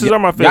successes or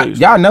my failures.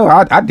 Y'all know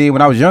I did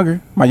when I was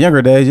younger. My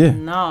younger days, yeah.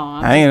 No,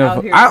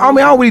 I mean I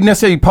don't really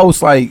necessarily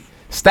post like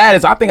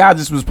status. I think I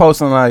just was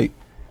posting like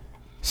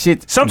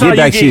shit. Sometimes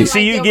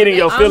you get in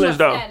your feelings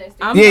though.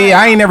 Yeah,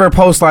 I ain't never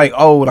post like I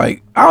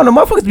don't know,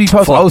 motherfuckers be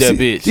posting Fuck that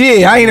bitch.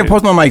 Yeah, I ain't never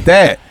post nothing like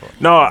that.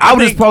 No, I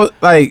would just post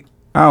like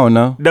I don't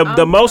know.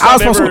 The most I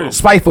was posting some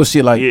spiteful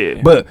shit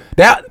like but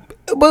I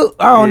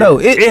don't know.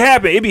 It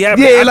happened. It be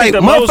happening. Yeah, like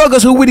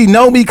motherfuckers who really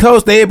know me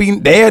close,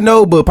 they'll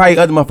know, but probably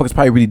other motherfuckers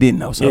probably really didn't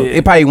know. So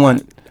it probably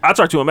wasn't. I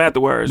talked to him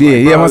afterwards. Yeah,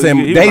 like, yeah. bro, I'm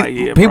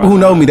saying people who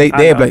know me, they'd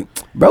be like,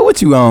 bro, what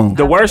you on?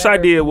 The worst I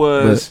did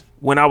was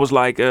when I was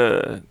like,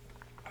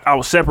 I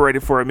was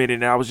separated for a minute,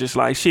 and I was just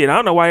like, shit, I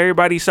don't know why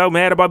everybody's so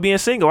mad about being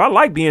single. I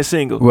like being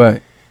single.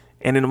 Right.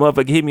 And then the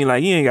motherfucker hit me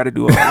like, you ain't got to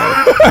do all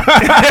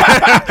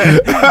that.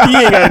 You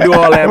ain't got to do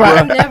all that,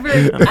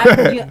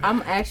 bro.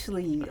 I'm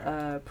actually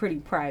pretty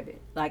private.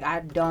 Like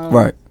I don't.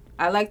 Right.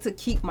 I like to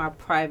keep my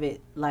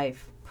private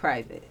life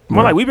private.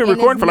 Well, like we've been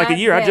recording for like a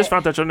year. That. I just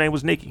found out your name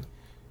was Nikki.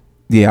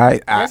 Yeah, I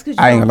ain't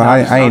gonna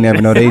lie. I ain't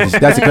never know they just.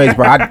 That's the crazy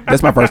part.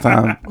 That's my first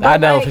time. I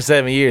know for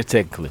 7 years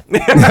technically.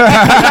 That's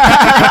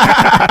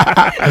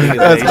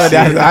funny.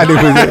 I do.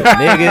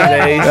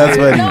 That's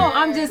funny. No,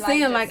 I'm just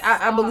saying, like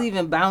I believe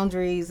in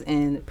boundaries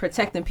and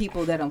protecting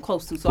people that I'm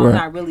close to. So I'm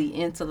not really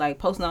into like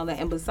posting all that.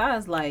 And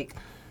besides, like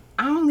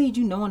I don't need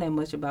you knowing that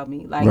much about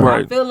me. Like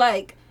I feel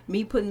like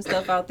me putting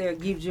stuff out there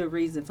gives you a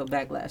reason for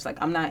backlash. Like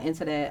I'm not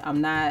into that.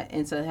 I'm not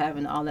into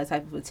having all that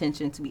type of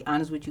attention. To be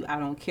honest with you, I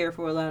don't care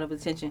for a lot of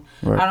attention.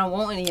 I don't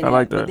want any of that.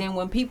 Like that. But then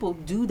when people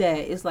do that,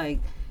 it's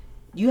like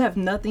you have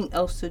nothing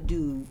else to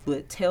do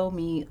but tell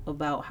me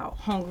about how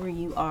hungry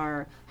you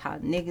are, how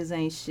niggas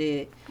ain't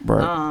shit,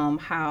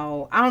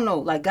 how I don't know,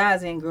 like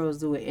guys and girls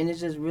do it, and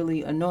it's just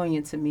really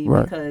annoying to me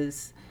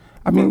because.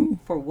 I mean,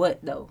 for what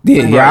though?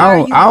 Yeah,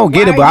 like, I don't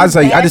get it, but I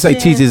just say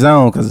teach his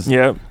own because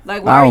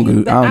like I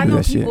don't do I know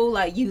that shit. People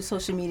like use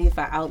social media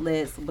for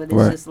outlets, but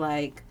it's just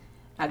like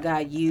I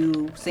got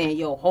you saying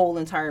your whole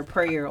entire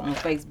prayer on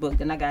Facebook,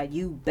 then I got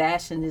you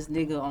bashing this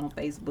nigga on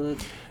Facebook.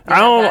 Then I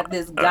got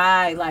this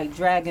guy like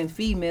dragging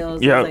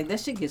females. Yeah, like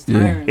that shit gets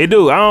tiring. It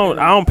do. I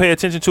don't pay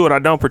attention to it. I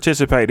don't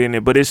participate in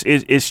it, but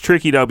it's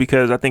tricky though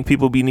because I think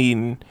people they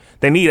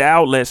need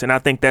outlets, and I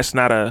think that's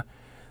not a.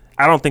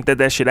 I don't think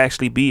that should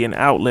actually be an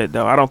outlet,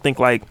 though. I don't think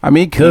like. I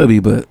mean, it could be,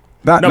 but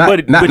not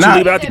everything.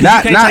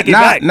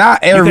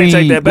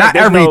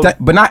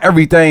 But not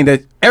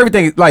everything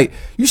everything like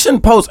you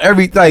shouldn't post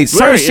everything.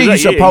 Certain shit you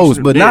should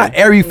post, but not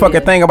every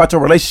fucking thing about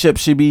your relationship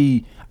should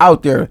be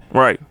out there.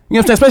 Right. You know what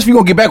I'm saying? Especially if you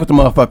gonna get back with the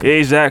motherfucker.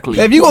 Exactly.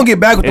 If you gonna get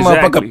back with the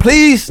motherfucker,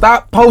 please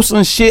stop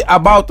posting shit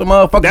about the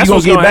motherfucker you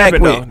gonna get back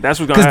with.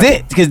 That's what's gonna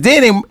happen. Because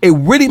then it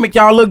really make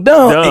y'all look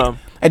dumb.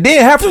 And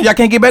then half of y'all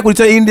can't get back with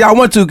each other anything y'all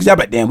want to because y'all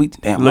like, damn,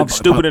 look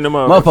stupid in the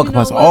motherfucker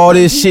post all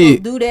this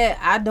shit. Do that?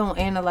 I don't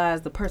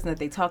analyze the person that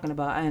they talking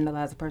about. I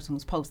analyze the person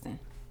who's posting.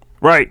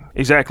 Right,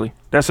 exactly.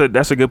 That's a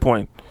good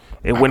point.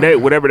 And when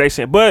whatever they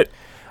send, but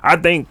I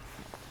think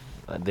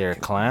they're a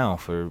clown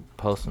for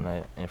posting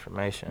that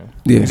information.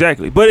 Yeah,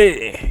 exactly. But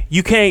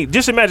you can't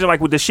just imagine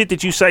like with the shit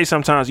that you say.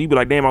 Sometimes you be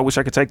like, damn, I wish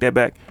I could take that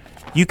back.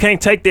 You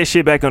can't take that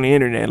shit back on the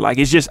internet. Like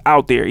it's just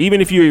out there.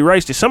 Even if you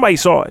erased it, somebody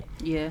saw it.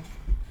 Yeah.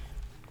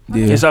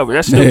 Yeah. It's over.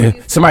 That's stupid.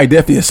 Yeah. Somebody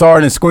definitely saw it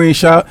in a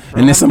screenshot,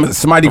 and then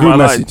somebody group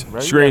message.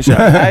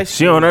 Screenshot.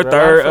 She on her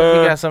third.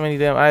 You got so many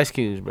damn ice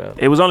cubes, bro.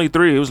 It was only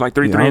 3. It was like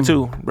 3 and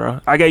 2, bro.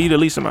 I gave you the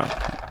least amount.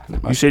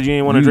 You said you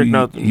didn't want to drink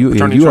nothing. You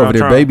over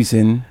there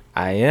babysitting.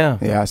 I am.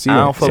 Yeah, I see. I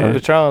don't fuck with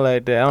Patron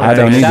like that. I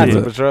don't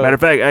either. Matter of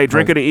fact, hey,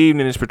 drink of the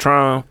evening is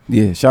Patron.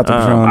 Yeah, shout out to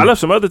Patron. I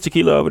left some other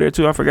tequila over there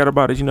too. I forgot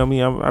about it. You know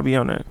me, I be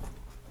on that.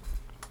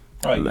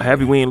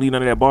 Happy we ain't leave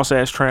none of that boss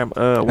ass tramp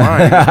wine. Bro,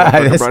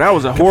 that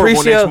was a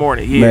horrible next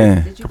morning. Yeah,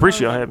 Man.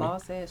 Capriccio had me.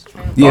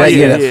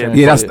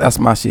 Yeah, that's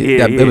my shit.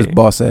 Yeah, It was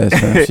boss ass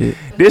tramp shit.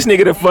 This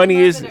nigga the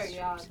funniest.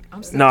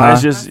 No,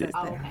 it's just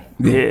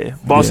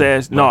boss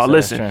ass. No, Boss ass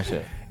listen. tramp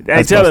shit.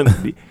 Hey, tell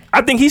him.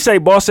 I think he say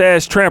boss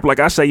ass tramp like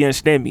I say Young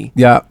Stemmy.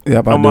 Yeah.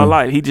 On my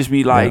life, he just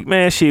be like,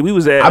 man, shit. We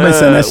was at. I've been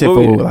saying that shit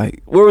for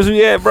like. Where was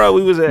we at, bro?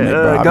 We was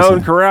at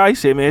Golden Corral. He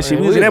said, man, shit.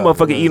 We was in that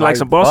motherfucker eating like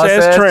some boss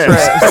ass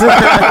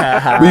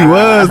tramps. We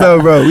was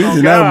though, bro. We was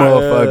in that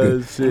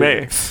motherfucker.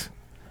 Man.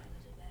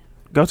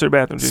 Go to the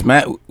bathroom,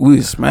 dude. We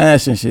was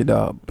smashing shit,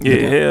 dog. Yeah,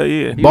 hell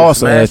yeah.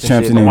 Boss ass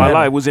champs in there. My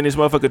life was in this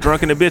motherfucker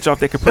drunk in the bitch off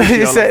that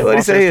Capriccio. What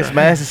he say? He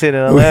smashing shit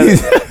in Atlanta.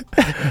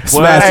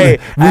 Smashing.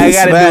 I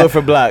gotta do it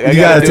for Block. I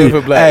gotta do it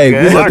for Block. Hey,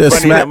 we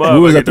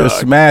was up there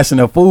smashing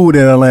the food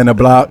in Atlanta,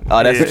 Block.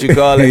 Oh, that's what you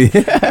call it? Oh,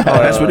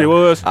 that's what it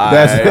was?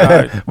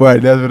 That's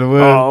right. That's what it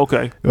was. Oh,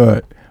 okay.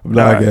 Right.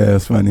 Block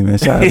ass funny, man.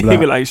 Shout out He Block.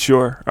 be like,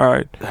 sure. All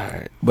right.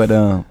 But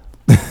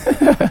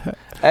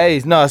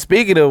Hey, no,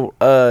 speaking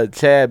of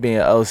Chad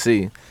being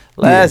OC,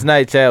 last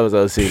night Chad was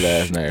OC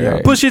last night,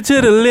 right? Push it to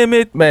the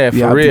limit. Man,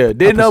 for real.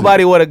 Didn't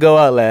nobody want to go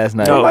out last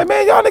night. No. like,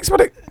 man, y'all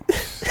expect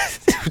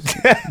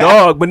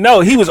Dog, but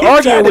no, he was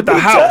arguing with the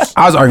house.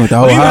 I was arguing with the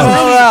whole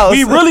house.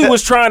 We really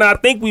was trying. I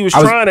think we was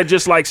trying to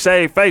just like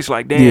save face.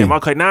 Like, damn,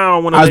 okay, now I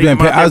don't want to. I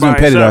was being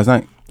petty last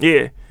night.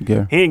 Yeah.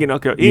 Yeah. He ain't get no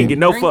care. He ain't get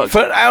no fucks.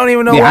 I don't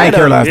even know Yeah, why. I ain't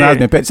care last night. I was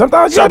being petty.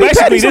 Sometimes you So gotta be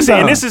petty. basically,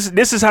 Sometimes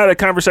this is how the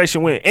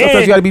conversation went. Sometimes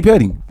And you gotta be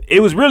petty. it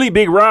was really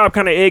Big Rob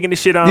kind of egging the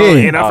shit on,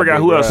 Yeah. and I forgot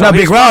who else. No, So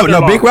Big his Rob. No,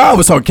 father-in-law- Big Rob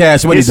was so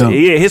cash. What he done?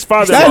 Yeah, his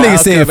father. That nigga I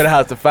was said. coming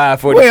out to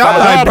 5:45. Wait, I'm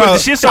like, but bro. the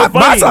shit's so I was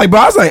funny.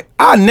 like,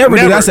 I never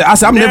do that. I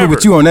said, I'm never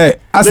with you on that.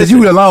 I said,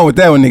 you alone with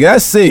that one, nigga.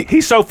 That's sick.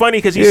 He's so funny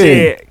because he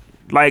said,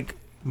 like,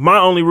 my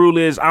only rule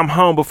is I'm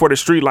home before the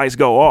street lights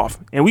go off.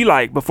 And we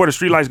like, before the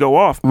street lights go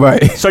off.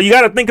 Right. So you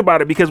got to think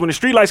about it because when the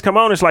street lights come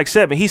on, it's like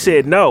 7. He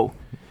said, no.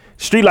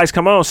 Street lights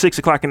come on 6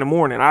 o'clock in the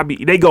morning.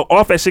 They go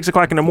off at 6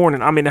 o'clock in the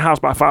morning. I'm in the house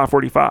by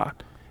 5:45.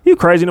 You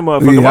crazy the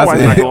motherfucker. Yeah, My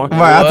wife's not going.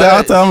 Right,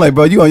 I tell him like,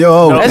 bro, you on your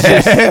own. No,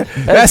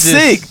 that's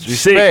sick.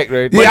 Respect,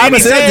 right? Yeah, I'm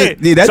saying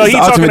that's so just he ultimate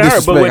talking to her,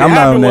 disrespect. but what I'm not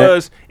on happened that.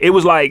 was, it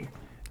was like,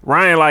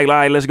 Ryan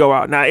like, let's go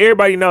out. Now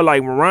everybody know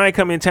like when Ryan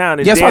come in town,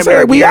 it's Yes, I damn said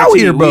near we out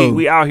guaranteed here, bro.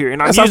 We out here,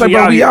 and I'm That's what I usually said,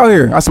 bro. out We here.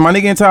 out here. I said, my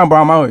nigga in town,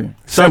 bro. I'm out here.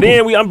 So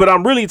then but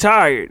I'm really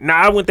tired.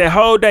 Now I went that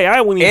whole day.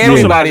 I wouldn't even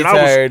Everybody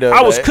socialize. tired,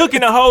 I was though,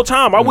 cooking the whole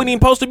time. I wasn't even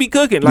supposed to be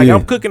cooking. Like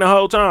I'm cooking the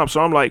whole time. So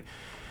I'm like,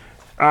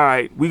 all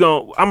right,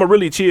 I'ma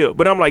really chill.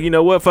 But I'm like, you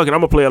know what? Fuck it. I'm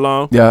gonna play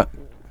along. Yeah.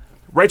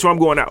 Rachel, I'm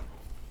going out.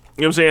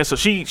 You know what I'm saying? So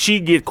she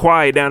get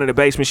quiet down in the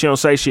basement. She don't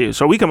say shit.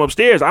 So we come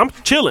upstairs. I'm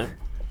chilling.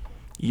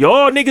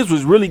 Y'all niggas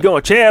was really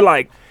going. Chad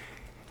like,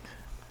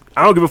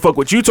 I don't give a fuck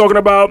what you talking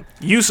about.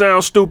 You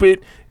sound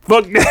stupid.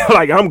 Fuck that.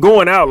 Like, I'm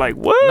going out. Like,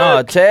 what?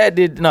 No, Chad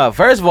did. No,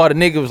 first of all, the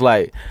nigga was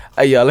like,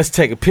 hey, y'all, let's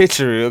take a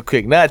picture real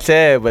quick. Not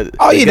Chad, but.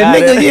 Oh, yeah, the guy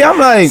nigga, yeah, I'm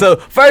like. So,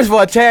 first of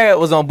all, Chad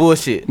was on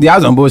bullshit. Yeah, I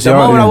was on bullshit. The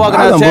moment I walk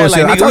out, Chad,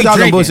 like, I nigga, told we you I was on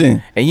drinking.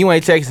 bullshit. And you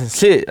ain't texting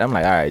shit. I'm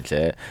like, all right,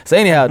 Chad. So,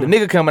 anyhow, the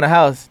nigga come in the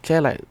house.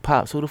 Chad, like,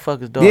 Pops, who the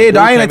fuck is dog? Yeah, Dude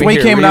I ain't like the way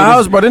he came in the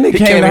house, bro. The nigga He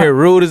came came in in here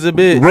rude as a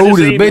bitch. Rude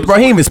as a bitch, bro.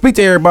 He didn't even speak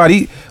to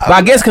everybody. But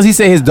I guess because he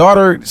said his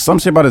daughter, some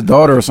shit about his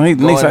daughter or something.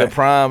 Going to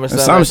prom or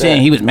something Some like shit, that.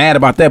 and he was mad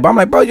about that. But I'm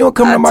like, bro, you don't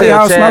come I to my tell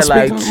house Chad, not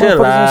like, speaking to chill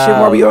motherfuckers and shit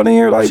while we on in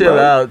here. Like, Chill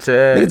bro, out,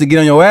 Chad. niggas to get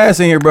on your ass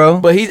in here, bro.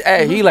 But he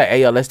like,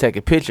 hey, yo, let's take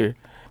a picture.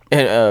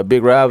 And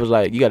Big Rob was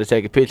like, you got to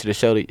take a picture to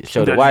show the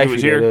That wife you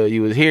was that here?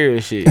 you was here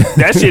and shit.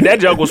 That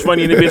joke was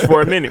funny in the bitch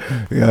for a minute.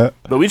 Yeah.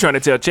 But we trying to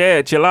tell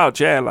Chad, chill out.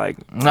 Chad, like,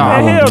 No,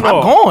 man, hell no.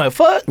 I'm going.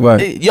 Fuck.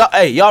 What?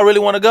 Y'all really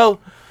want to go?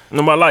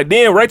 No, my like,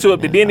 then Rachel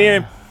up there,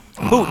 then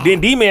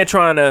D-Man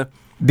trying to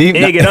Deep,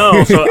 egg it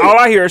on. So all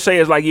I hear her say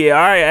is like, yeah,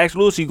 all right, ask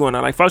Lucy going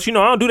on. Like, folks, you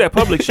know, I don't do that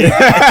public shit.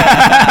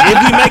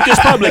 If we make this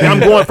public, I'm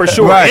going for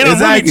sure. Right, and I'm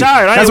exactly. really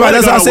tired. That's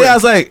why I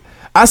said,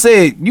 I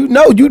said, you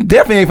know, you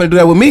definitely ain't finna do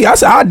that with me. I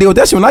said, I'll deal with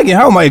that shit when I get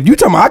home. Like, if you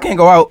tell me I can't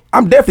go out,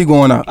 I'm definitely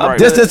going out. Right.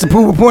 Just to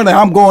prove a point that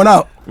I'm going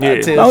out. Yeah.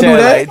 Don't do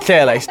that. Like,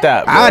 Chad, like,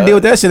 stop. Bro. I'll deal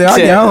with that shit when I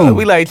get home.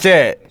 We like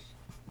Chad.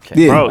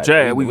 Yeah. Bro,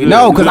 Chad, we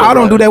No, because I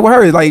don't do that with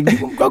her. It's like,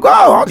 you go.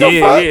 I don't give a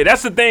fuck. Yeah,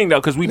 that's the thing though,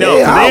 because we don't.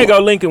 Yeah, Because they I ain't go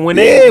Lincoln when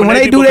Yeah, they when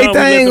they do their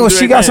thing or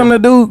she got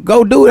something to do,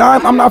 go do it.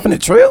 I'm not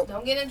finna trill.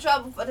 Don't get in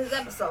trouble for this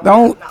episode.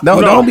 Don't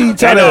be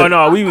trying to.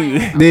 No, we.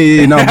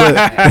 Yeah, no,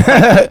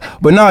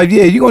 but no,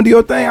 yeah, you gonna do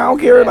your thing. I don't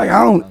care. Like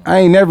I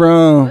ain't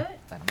never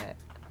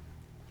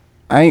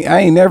I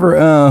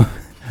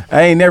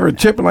ain't never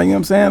tripping. Like, you know what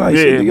I'm saying? Like,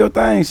 shit, do your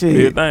thing, shit.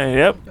 Do your thing,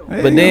 yep. Hey, But you know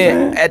what I'm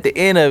then saying? at the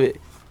end of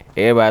it,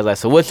 everybody's like,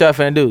 so what y'all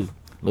finna do?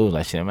 Lou was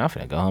like, shit, man, I'm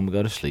finna go home and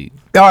go to sleep.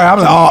 All right, I'm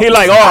like, oh. He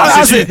like,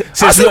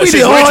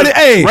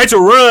 Rachel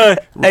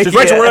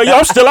run, yo,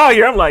 I'm still out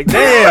here. I'm like,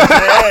 damn,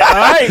 man,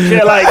 all right,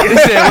 Chad, like, He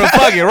said, well,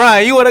 fuck it,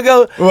 Ryan, you wanna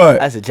go?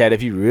 What? I said, Chad,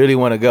 if you really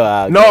wanna go,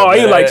 I'll no, go.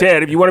 he like,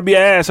 Chad, if you want to be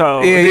an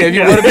asshole. Yeah, if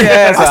you wanna be an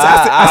asshole,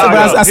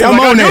 I said, I'm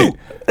on that.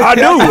 I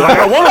do. Like,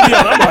 I want to be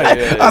on. I'm like,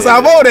 I said,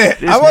 I'm on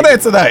that. I'm on that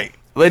tonight.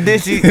 But then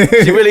she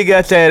really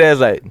got Chad ass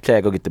like,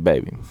 Chad, go get the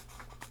baby.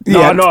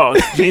 No,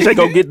 she didn't say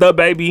go get the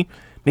baby.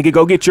 Nigga,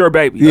 go get your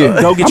baby.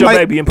 Yeah. Go get your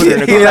baby and put her in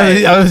the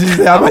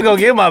car. I'm gonna go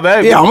get my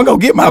baby. Yeah, I'm gonna go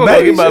get my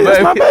baby.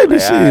 That's my baby.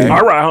 Shit.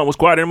 Our ride home was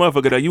quiet in the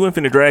motherfucker though. You ain't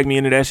finna drag me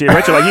into that shit.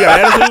 Rachel like, you got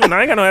attitude? And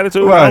I ain't got no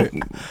attitude. Right.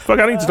 Fuck,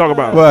 I need to talk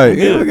about. Right.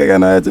 Yeah, I got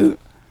no attitude.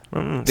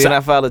 Then I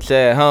followed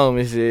Chad home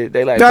and shit.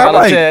 They like That follow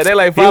like- Chad. They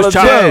like He was follow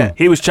chopped. Chad.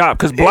 He was chopped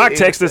because Block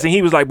texted us and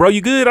he was like, "Bro,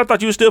 you good? I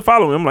thought you was still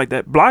following." I'm like,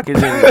 "That Block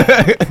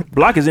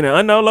is in an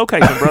unknown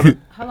location, brother."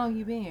 How long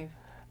you been here?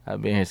 I've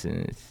been here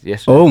since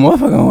yesterday. Oh,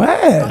 motherfucker, on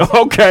ass.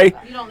 Okay.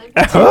 You don't live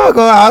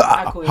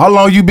How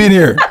long you been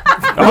here?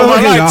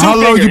 How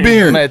long you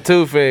been I'm here? at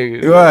 2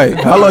 figures. Right.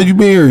 How long you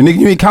been here? Nigga,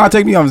 you ain't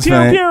contact me. I'm just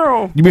saying.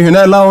 You been here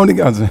that long,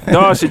 nigga? I'm just saying.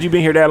 Dog said you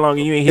been here that long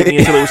and you ain't hit me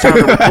until it was time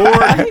to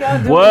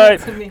record.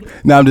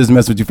 What? Nah, I'm just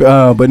messing with you.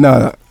 But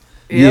no.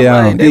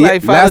 Yeah, they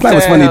like follow last night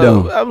was Chad funny Ho.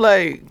 though. I'm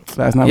like,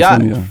 Last night was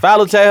funny though.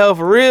 follow Chad Ho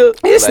for real?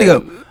 This Like,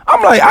 nigga,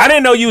 I'm like, I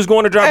didn't know you was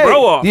going to drop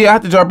bro off. yeah, I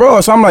have to drop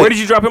bro. So I'm like, Where did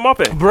you drop him off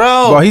at?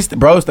 bro.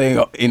 bro staying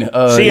in.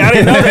 See, I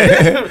didn't know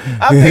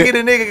that. I'm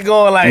thinking the nigga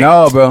going like,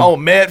 No, bro. oh,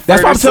 Medford.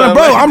 That's what I'm or telling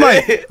bro. something I'm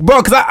like,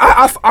 bro, cause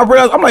I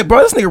realized, I'm like, bro,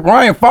 this nigga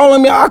Ryan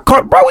following me. I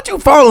caught, bro, what you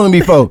following me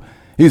for?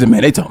 He said,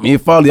 man, they told me to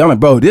follow you. I'm like,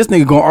 bro, this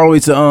nigga going all the way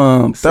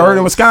to Third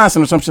in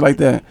Wisconsin or some shit like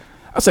that.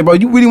 I said, bro,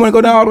 you really want to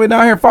go down all the way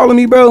down here and follow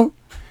me, bro?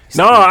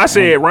 No, I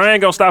said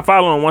Ryan gonna stop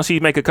following once he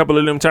make a couple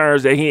of them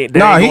turns that he ain't.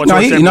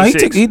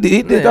 He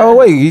did the whole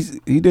way.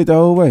 He did the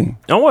whole way.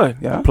 On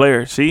what? Yeah.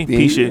 Player. See,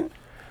 P shit.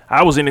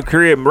 I was in the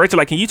crib. Rachel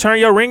like, can you turn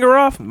your ringer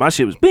off? My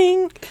shit was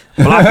bing.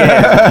 Block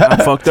ass.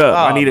 I'm fucked up.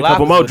 I need a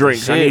couple more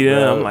drinks. I need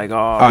them. I'm like,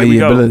 here we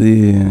go.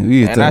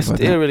 And I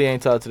still really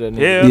ain't talked to that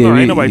nigga. Yeah,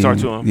 ain't nobody talk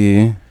to him.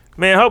 Yeah.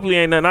 Man, hopefully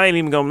ain't nothing. I ain't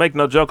even gonna make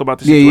no joke about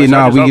this. Yeah, situation.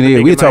 nah, I just hope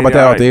the we nigga talk about made it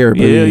that all out there. right.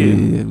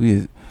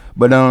 Yeah.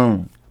 But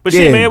But yeah.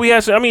 shit, man, we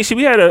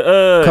had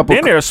a Couple-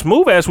 been there a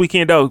smooth ass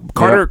weekend though.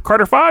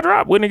 Carter 5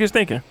 drop. What niggas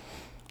thinking?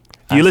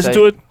 Do you listen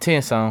to it?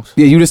 10 songs.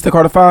 Yeah, you just took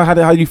Carter 5.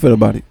 How you feel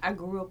about it? I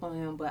grew up on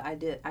him, but I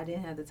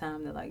didn't have the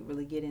time to like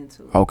really get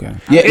into it. Okay.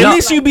 Yeah, at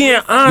least you being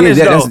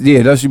honest though.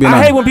 That's you being I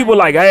honest. hate when people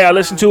like, hey, I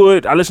listened to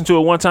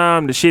it one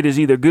time. The shit is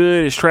either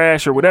good, it's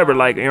trash, or whatever.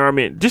 Like, you know what I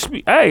mean? Just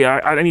be, hey,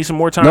 I need some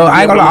more time. No,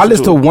 I ain't gonna lie. I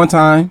listened to it one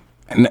time,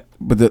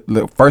 but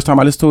the first time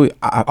I listened to it,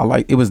 I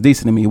like it was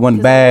decent to me. It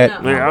wasn't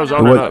bad. Yeah, I was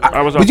on it.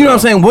 But you know what I'm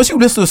saying? Once you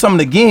listen to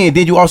something again,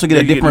 then you also get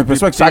a different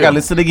perspective. So I gotta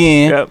listen to it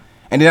again. Yep.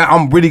 And then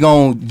I'm really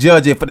gonna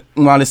judge it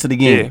when I listen to it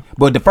again. Yeah.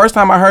 But the first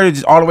time I heard it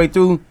just all the way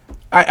through,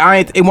 I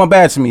ain't. It wasn't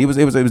bad to me. It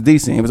was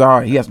decent. It was all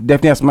right. He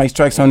definitely has some nice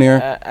tracks on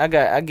there.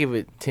 I give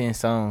it 10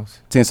 songs.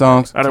 10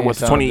 songs. I don't know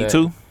what's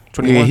 22,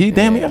 21. Yeah, he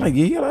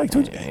like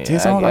 20, 10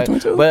 songs, like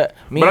 22. But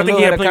I think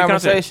he had a plenty of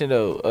conversation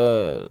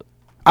though.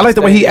 I like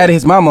the way he added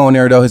his mama on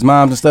there though. His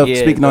moms and stuff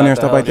speaking on there and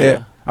stuff like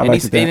that. I and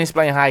like he that.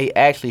 explained how he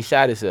actually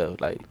shot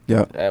himself. Like,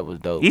 that was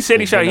dope. He said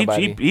he shot.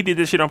 He did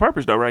this shit on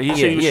purpose though, right? He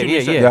said he was shooting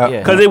himself.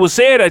 Because it was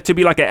said to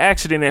be like an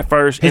accident at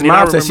first. His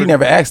mom said she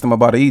never asked him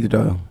about it either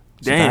though.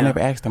 Damn. I never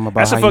asked him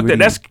about. That's a how fuck. he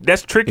really,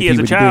 That's tricky if as he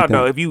a really child did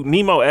that. though. If you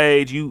Nemo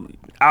age, you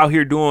out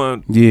here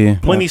doing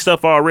plenty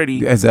stuff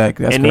already.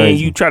 Exactly. That's and crazy.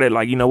 then you try to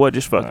like, you know what?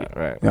 Just fuck it.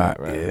 Right.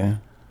 Yeah.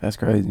 That's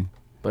crazy.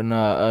 But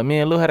me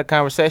and Lou had a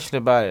conversation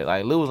about it.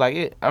 Like Lou was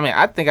like,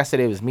 I think I said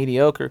it was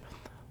mediocre,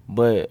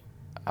 but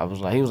he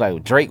was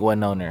like Drake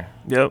wasn't on there.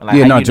 Yep.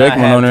 Like, Drake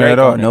wasn't on there at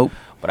all. Nope.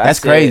 But that's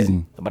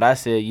crazy. But I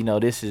said,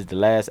 this is the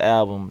last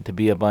album to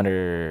be up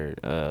under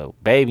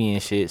Baby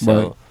and shit.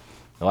 So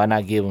why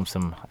not give him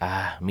some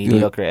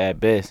mediocre at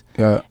best?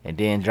 Yeah. And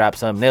then drop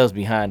something else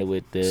behind it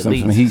with the Some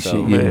leads. heat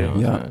So, shit.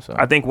 Yeah. So.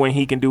 I think when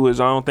he can do his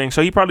own thing,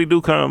 so he probably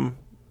do come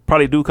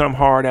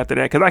hard after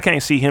that. Because I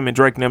can't see him and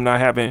Drake and them not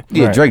having.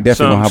 Yeah, Drake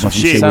definitely gonna have some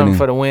shit. Something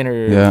for the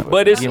winter. Yeah.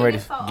 But it's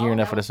gearing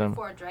up for the summer.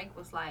 Before Drake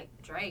was like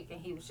Drake,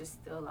 and he was just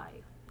still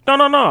like.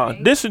 No.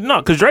 This is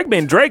because Drake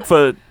been Drake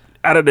for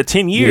out of the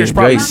 10 years, Yeah,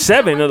 probably Drake.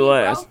 7 of the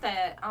last. Wrote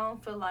that, I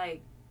don't feel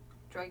like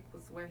Drake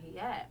was where he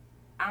at.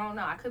 I don't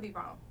know. I could be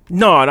wrong.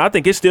 No, and I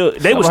think it's still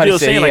they were Somebody still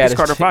said saying he like had it's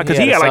Carter a- 5 because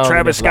he he had had a like song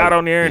Travis that's Scott like-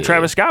 on there, and yeah.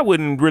 Travis Scott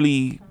wasn't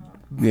really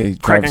Yeah,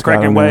 Travis Scott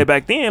cracking on way there.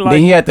 back then. Like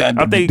Then he had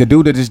I think the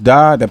dude that just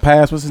died, that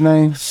passed. What's his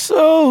name?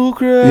 So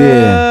crazy.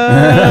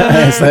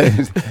 Yeah. It's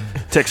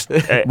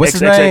like- what's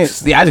his name?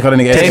 Yeah, I just call the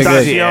nigga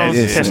Testacion.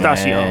 Yes.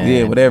 Testacion.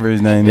 Yeah, whatever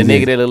his name The is.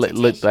 nigga that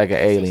looked like an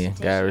alien.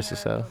 God rest his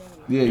soul.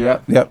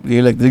 Yep.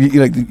 You like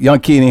the young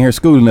kid in here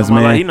schooling us, I'm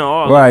man. like, he know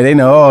all of right, they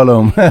know all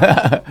of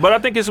them. But I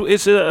think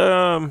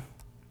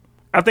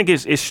I think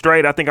it's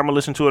straight. I think I'm gonna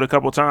listen to it a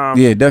couple times.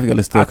 Yeah, definitely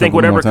listen to it I a think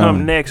couple more whatever times.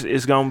 come next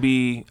is gonna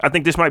be. I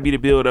think this might be the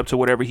build up to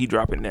whatever he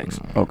dropping next.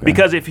 Okay.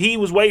 Because if he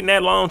was waiting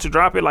that long to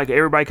drop it, like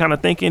everybody kind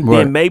of thinking, Right.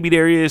 then maybe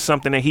there is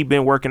something that he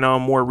been working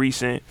on more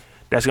recent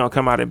that's gonna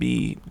come out and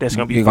be It's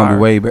fire. gonna be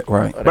way back,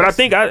 right? But I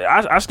think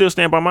I still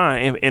stand by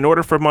mine. In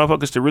order for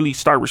motherfuckers to really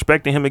start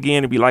respecting him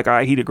again and be like, all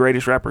right, he the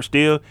greatest rapper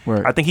still,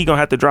 Right. I think he gonna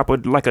have to drop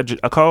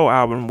a Cole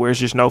album where it's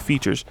just no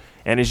features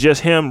and it's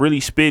just him really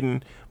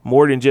spitting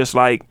more than just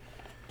like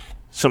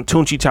some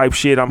Tunchi type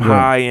shit. I'm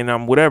high and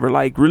I'm whatever.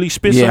 Like really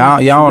spit. Yeah,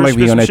 I don't like spit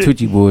be on some that shit.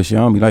 Tucci bullshit.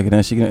 I don't be liking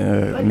that shit.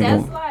 But nigga.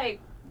 that's like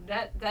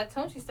that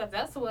Tunchi stuff.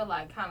 That's what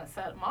like kind of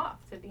set him off.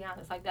 To be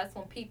honest, like that's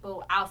when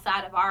people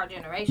outside of our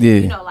generation, Yeah.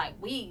 you know, like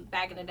we back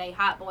back in the day,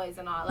 Hot Boys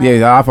and all that.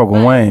 Yeah, I fuck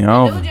with Wayne.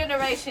 I The don't. new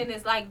generation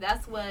is like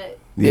that's what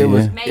Yeah, It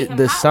was made him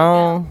the hot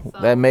song with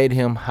them, so. that made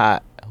him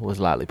hot was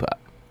Lollipop.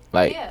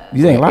 Like Yeah.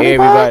 You think Lollipop?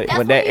 everybody That's when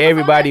when that he was on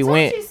everybody that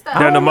went. Tunechi stuff.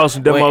 They're the most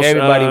When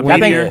everybody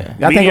went, meteor. Y'all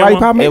think meteor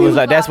Lollipop one? made It was it?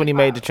 like that's when he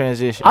made the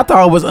transition. I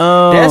thought it was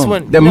That's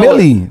when the you know what?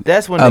 Millie.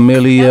 That's when a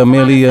Millie.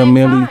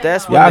 time.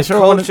 That's when Y'all the sure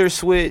wanna- culture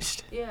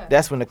switched. Yeah.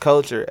 That's when the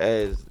culture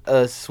as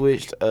us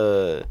switched.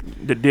 The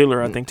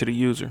dealer, I think, to the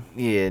user.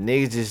 Yeah,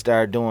 niggas just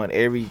started doing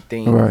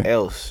everything Right.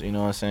 else. You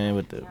know what I'm saying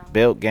with the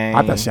belt game.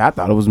 I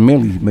thought it was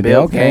Millie, but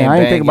Belt okay, game I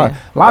ain't think about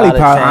banging, Lollipop.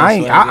 lot of I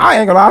chain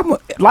ain't gonna lie.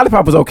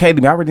 Lollipop was okay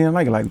to me. I really didn't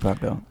like Lollipop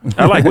though.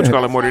 I like what you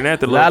call it more than that.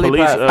 The little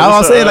Lollipop. police. I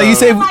was saying like you I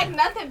said. didn't like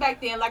nothing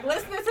back then. Like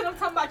listening to them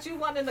talking about you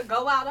wanting to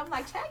go out. I'm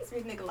like, Chad's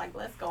big nigga. Like,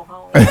 let's go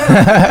home.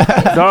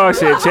 Dog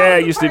said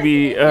Chad used to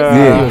be. He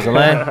was a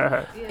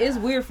lame. It's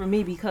weird for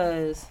me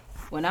because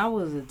when I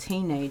was a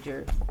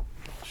teenager,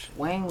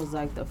 Wayne was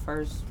like the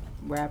first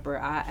rapper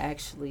I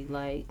actually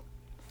like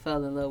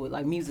fell in love with,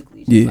 like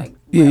musically, just like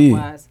rap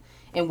wise.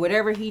 And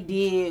whatever he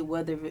did,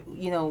 whether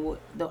you know,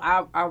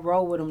 I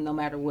roll with him no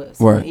matter what.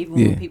 So Right, even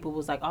when people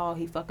was like, "Oh,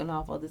 he fucking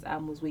off. Oh, this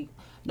album was weak."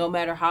 No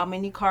matter how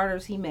many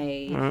Carters he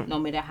made, no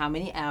matter how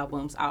many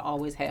albums, I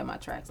always had my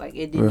tracks. Like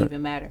it didn't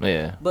even matter.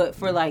 Yeah. But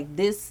for like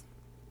this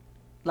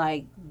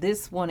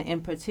one in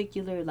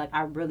particular, like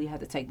I really had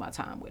to take my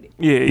time with it.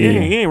 Yeah,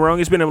 he ain't wrong.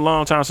 It's been a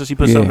long time since he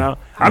put something out.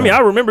 I mean, I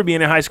remember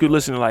being in high school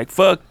listening like,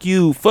 fuck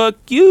you,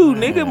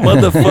 nigga,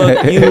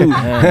 motherfuck you.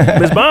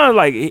 Miss Bond,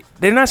 like,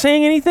 they're not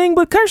saying anything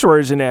but curse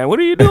words in that. What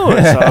are you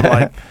doing? So I'm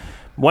like,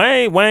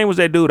 Wayne was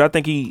that dude. I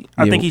think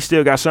he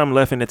still got something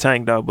left in the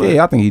tank, though. But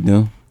Yeah, I think he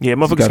do. yeah,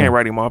 motherfuckers can't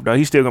write him off, though.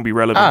 He's still going to be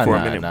relevant for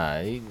a minute.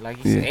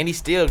 Said, and he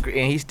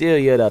still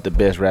yelled out the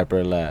best rapper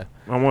alive.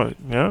 I want it,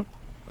 yeah.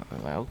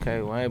 I'm like,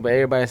 okay, Wayne, but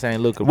everybody saying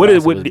Luca.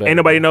 Ain't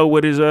nobody know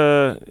what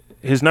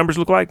his numbers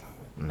look like?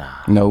 Nah.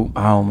 No,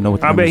 I don't know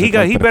what. I bet he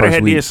better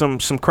had did some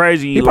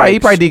crazy. He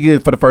probably did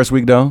good for the first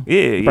week though.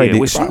 Yeah,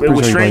 with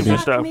streams and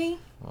stuff.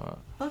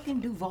 Fucking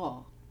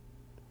Duval.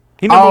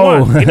 He number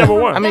one. He number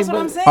one. I mean, that's what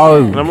I'm saying.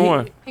 Oh, number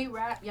one. He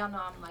rap, y'all know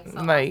I'm like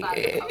so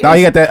no,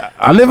 he got that.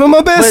 I live in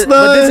my best life.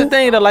 But this is the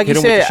thing though, like you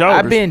Hit him with the said, I've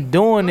shoulders. been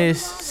doing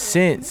this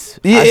since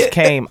I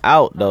came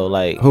out though.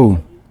 Like Who?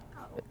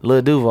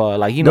 Lil Duval,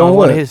 like you know, Doing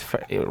one of what?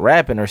 his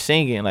rapping or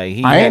singing, like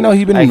I ain't know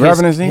he been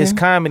rapping and singing. His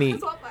comedy,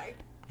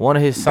 one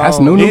of his songs. That's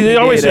new. He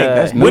always did, say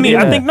that's when he, new.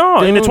 I think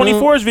in the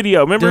 24's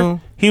video, remember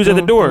he was at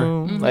the door.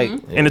 Like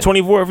In the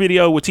 24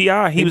 video with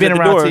T.I., he was been at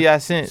the around door. T.I.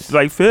 since.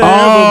 Like, forever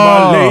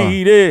my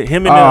lady.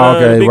 Him and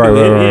okay, Big right, Dude.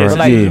 right, Yeah, right. But so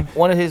like Yeah.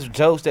 one of his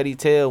jokes that he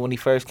tell when he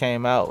first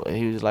came out,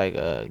 he was like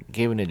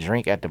giving a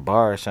drink at the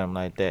bar or something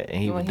like that, and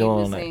he was When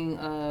doing he like,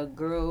 sing,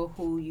 girl,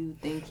 who you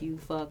think you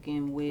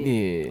fucking with?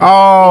 yeah.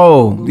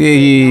 Oh,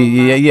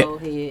 yeah.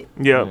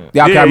 Yeah.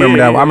 Yeah, I can't remember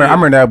that one. I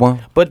remember that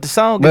one. But the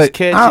song But is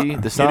catchy.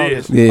 The song It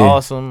is. is Yeah.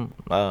 awesome.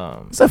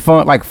 It's a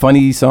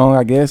funny song,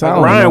 I guess. I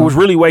don't Ryan know. was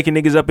really waking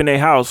niggas up in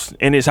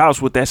his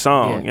house with that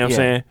song. You know what I'm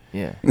saying?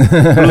 Yeah.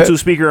 Bluetooth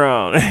speaker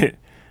on.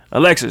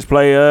 Alexis,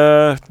 play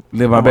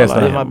Live my best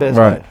life. Live my best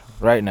Right. life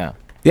right now.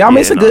 Yeah, I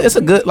mean, Yeah, it's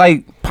a good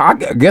like I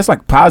guess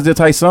like positive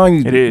type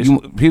song. It is.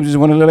 People just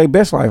want to live their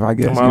best life, I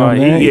guess. Come You on, know what I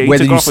he- mean? yeah, he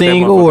Whether took you off with that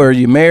single motherfucker. or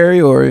you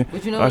married or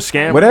But you know, A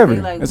scam. whatever.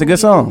 like, It's a who good you-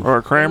 song. or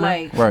a Kramer.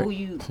 Like, Right. who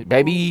you,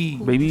 Baby.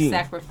 who Baby. you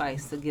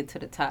sacrifice to get to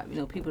the top. You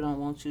know, people don't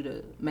want you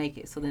to make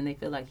it, so then they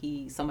feel like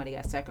somebody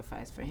got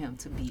sacrificed for him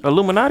to be.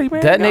 Illuminati, man.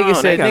 That nigga No,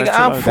 said, they gotta "Nigga,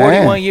 chill I'm out.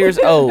 41 years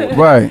old,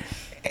 Right.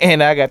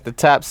 and I got the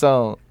top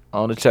song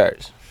on the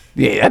charts."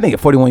 Yeah, that nigga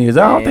 41 years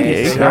old. I don't think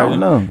it's, Yeah, I don't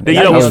know. You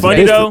know what's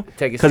funny though?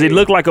 Take it Because he serious.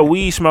 looked like a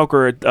weed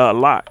smoker a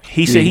lot.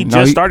 He said Yeah, he no,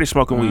 just he- started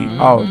smoking weed.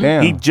 Oh,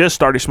 damn. He just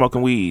started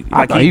smoking weed.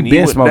 I thought he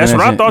been was- smoking That's that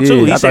what I shit. thought Yeah, too. I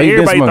He thought said he been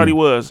everybody thought smoking. he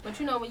was. But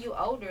you know, when you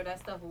older, that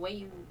stuff weigh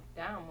you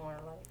down more.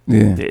 Like,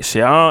 Yeah. Yeah,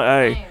 shit,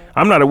 hey,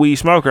 I'm not a weed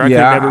smoker. I could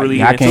Yeah, never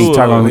really I get can't into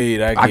talk it. on.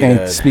 weed, I I can't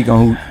get- speak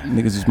on who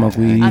niggas who smoke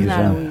weed I'm either. not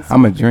a so weed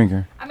I'm a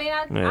drinker. I mean,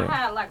 I Yeah.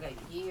 had like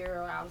a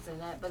year where I was in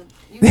that, but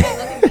you can't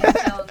look at me and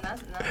tell none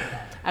of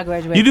that. I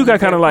graduated. You do from got the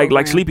kind of program.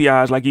 like sleepy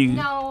eyes, like you.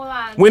 No,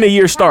 When the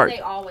year start? They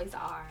always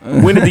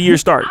are. When did the year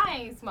start? I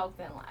ain't smoked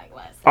in like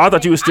what? Oh, I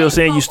thought you was still I ain't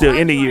saying you smoked still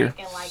one in the year. joint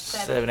in like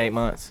 7-8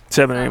 months.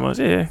 7-8 months.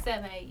 Yeah.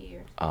 7-8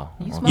 years. Oh,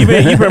 You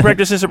been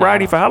practicing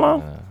sobriety for how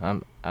long?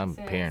 I'm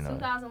Since paranoid.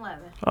 2011.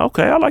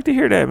 Okay, I like to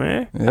hear that,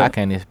 man. I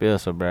can't even spell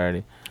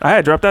sobriety. I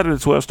had dropped out of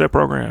the 12-step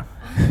program.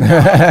 He's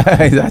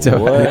out your-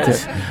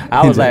 What?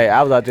 I was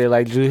out there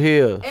like Drew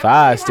Hill,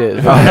 5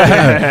 steps.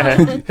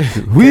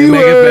 We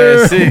Make it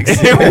were. past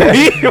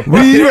 6.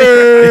 We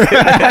were.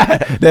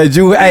 That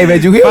Drew. Hey man,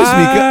 Drew Hill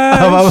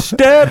Five speak.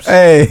 steps.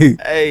 Hey.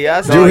 Hey,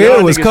 y'all Drew saw Hill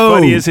Y'all was niggas cold.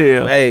 funny as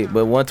hell. Hey,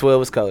 but 112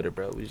 was colder,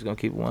 bro. We just gonna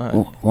keep it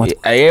 100. One-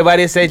 Hey,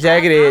 everybody say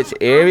Jagged Edge.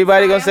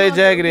 Everybody gonna say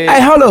Jagged Edge.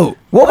 Hey, hold on.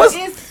 What was?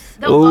 It's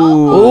the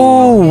Ooh,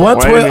 vocals.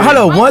 112. Wait a Hold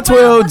on,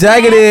 112.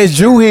 Jagged Edge.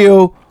 Drew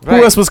Hill. Who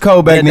Right. else was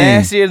cold back The then?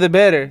 nastier, the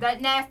better.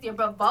 That nastier,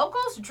 but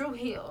vocals, Drew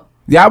Hill.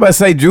 Yeah, I about to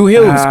say Drew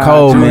Hill was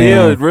cold, Drew man.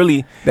 Hill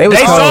really. They was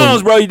cold.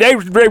 songs, bro. They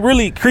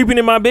really creeping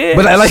in my bed.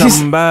 But like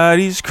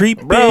somebody's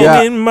creeping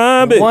Yeah. in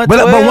my bed. But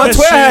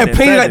 112 had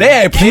plenty. Like, they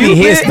had plenty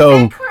hits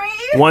though.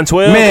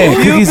 112. Man,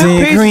 cookies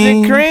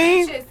and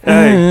cream.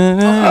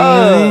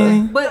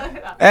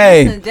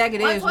 Hey,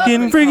 Jagged Edge.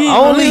 Getting freaky.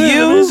 Only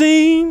you.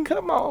 Limousine.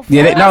 Come on.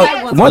 yeah, they, no.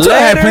 112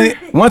 had plenty.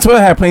 112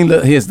 had plenty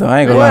of hits though.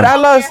 I ain't gonna What?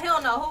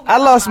 lie. I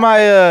lost my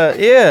yeah.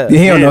 Yeah,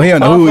 he don't know. He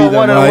don't know who he's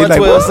one of the He's like,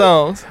 112 what?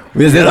 songs.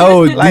 These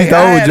old, Like, these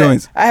I old had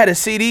joints. I had a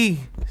CD.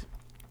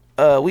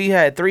 We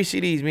had 3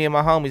 CDs, me and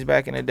my homies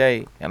back in the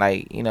day, and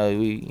like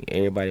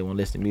everybody want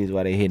to listen to music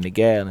while they hitting the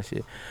gal and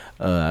shit.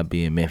 I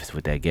be in Memphis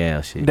with that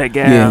gal shit. That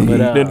gal.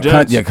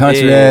 Yeah, your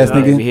country ass be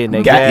nigga. hitting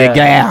that Got your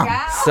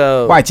gal.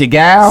 So White your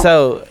gal.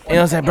 So you know what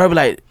I'm saying, bro? Be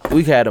like,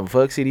 we had them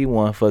fuck CD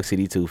 1, fuck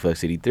CD 2, fuck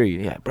CD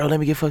 3. Yeah, bro, let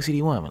me get fuck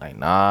CD 1. I'm like,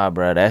 nah,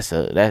 bro, that's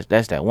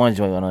that one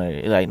joint on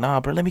there. He's like,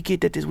 nah, bro, let me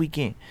get that this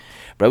weekend.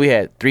 Bro, we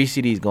had 3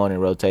 CDs going in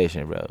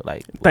rotation, bro.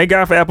 Like, thank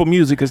God for Apple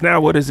Music, because now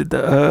what is it?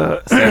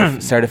 The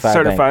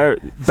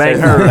certified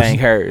Bang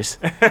Hers.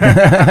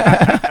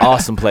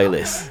 Awesome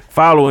playlist.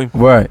 Following.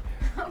 Right.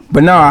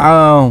 But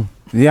no,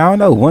 yeah, I don't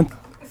know.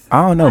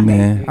 I don't know,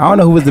 man. I don't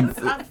know who was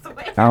the.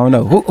 I don't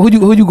know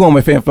who you going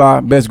with,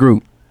 Fanfly? Best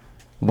group.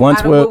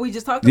 112. What we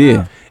just talked Yeah.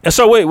 about? And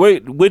so wait,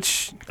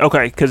 which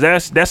because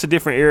that's a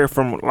different era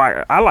from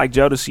like I like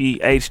Jodeci,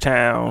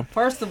 H-Town,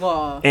 First of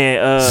all,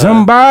 and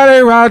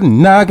Somebody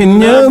riding,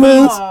 knocking your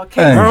boots.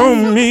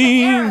 on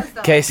me.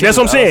 Casey That's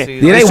what I'm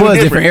saying. Yeah, they It's too was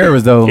different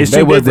eras though. It's They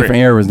too was different.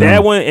 different eras though.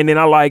 That one, and then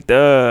I liked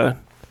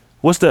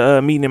what's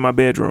the meeting in my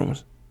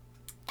bedrooms?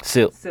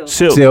 Silk.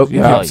 Silk,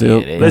 yeah, Oh,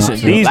 Silk. yeah, Listen,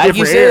 yeah. these Like you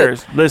different said,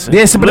 eras. Listen,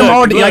 Yeah, but them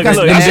all like I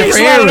said, them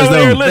different eras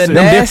though. The Listen,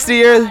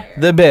 nastier,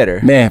 the better.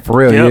 Man, for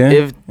real, Yep. yeah.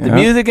 If the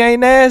music ain't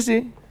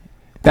nasty,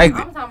 That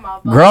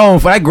grown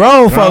folk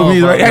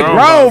music, right? That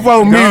grown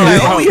folk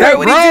music. You That heard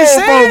what he just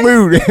grown folk said?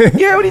 music.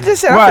 You heard what he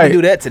just said? I'm Right. gonna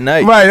do that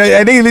tonight. Right,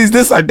 and these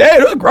this like that.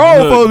 That's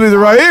grown folk music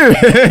right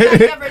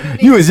here.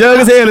 You was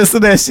young as hell to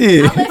listen to that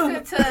shit. I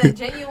listened to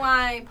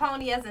Genuine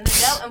Pony as an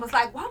adult and was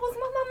like, why was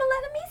my mama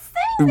letting me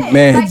sing that?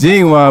 Man, Like,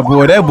 Genuine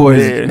boy, that boy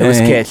is It was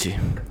catchy.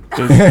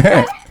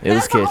 It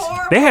was catchy.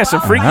 They had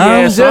some freaky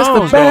I'm ass just a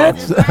songs.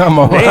 bad. I'm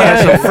all They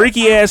had right. some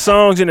freaky ass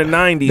songs in the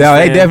 90s. No,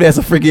 they man. definitely had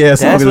some freaky ass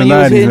songs That's in the when you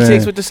was 90s, hitting man.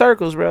 chicks with the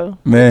circles, bro.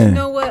 You Man.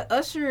 know what?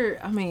 Usher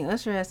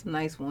has some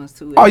nice ones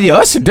too. Oh yeah,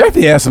 Usher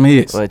definitely had some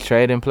hits. But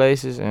trading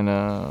places and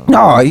No,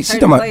 she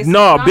talking about. Places.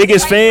 No,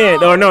 biggest fan.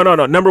 Oh, no.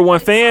 Number one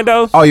fan,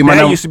 though. Oh, you might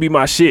That know- used to be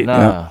my shit.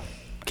 nah.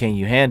 Can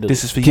you handle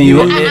This it? is for Can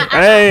you. you-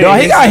 Hey. No,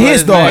 he got This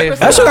hits, is what dog. his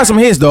name Usher got some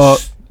hits, dog.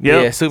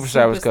 Yep. Yeah,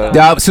 Superstar was cold.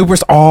 Yeah,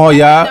 Superstar. Oh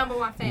yeah. Number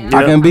one fan.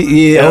 I can be.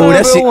 Yeah. Oh,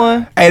 that Number shit.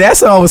 one. Hey, that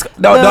song was.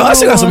 No,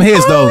 Usher got some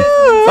hits though.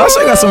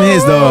 Usher got some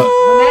hits, dog.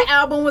 When that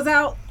album was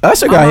out,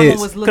 Usher my got mama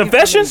hits. was looking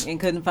Confessions? for me and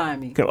couldn't find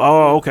me.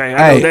 Oh, okay. I know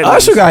Hey, that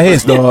Usher is. got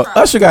hits, dog.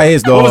 Usher got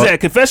hits, dog. What was that?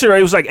 Confession?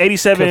 It was like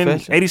 87.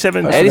 Confession.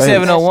 87. Usher.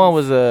 8701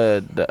 was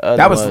the other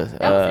That was-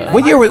 one.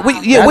 What year was?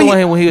 What year That's the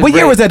one when he was what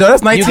year great. was that though?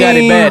 That's 19. You got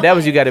it bad. That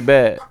was You Got It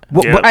Bad.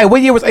 Yeah. Hey,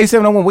 what year was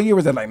 8701? What year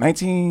was that? Like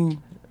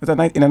 19? Was that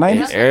in the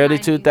 90s? Early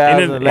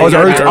 2000s, In the- Oh, it was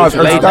early- oh, it was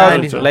early late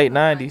 2000s. 90s, late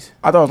 90s.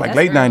 I thought it was like That's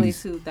late early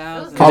 90s.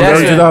 2000s. Oh, That's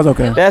early when- 2000s.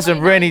 Okay.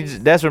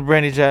 That's when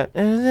Brandy dropped.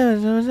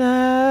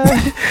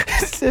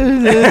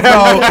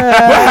 No,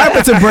 what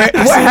happened to Brandy?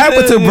 What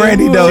happened to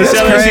Brandy though? She's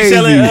That's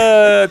selling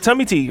crazy.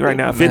 tummy tea right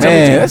now. Fit Man,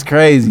 tummy tea. that's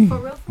crazy.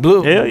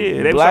 Blue. Hell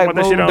yeah. They was Black talking about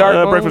that shit Moon, on Dark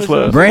Moon, Breakfast or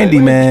Club. Brandy,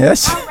 man.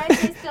 That's Ray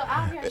J's still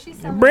out here. She's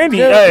selling Brandy.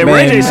 Yeah. Hey,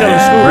 Ray J Man, selling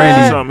scooters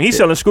Brandy. or something. He's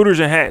selling scooters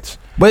and hats.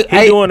 but He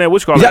hey, doing that.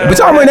 What's called? yeah, but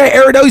y'all remember that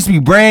era though? Used to be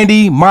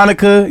Brandy,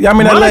 Monica. Y'all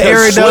remember that little era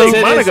Monica's though?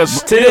 slick. Monica's To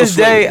still this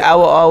day, slick. I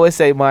will always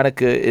say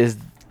Monica is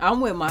I'm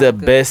with Monica. the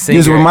best You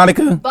was singer. with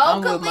Monica?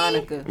 I'm with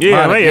Monica.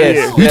 Yeah, Monica, yeah,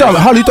 yes. yeah. You thought?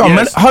 Hold on, you thought?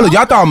 Yes. Hold on,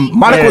 y'all thought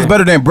Monica Yeah. was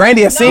better than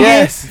Brandy at singing?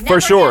 Yes. For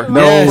sure. No,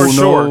 Yes. For no,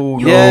 sure. no.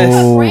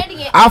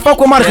 Yes. I fuck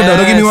with Monica though.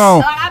 Don't get me Yes.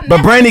 wrong. I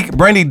But met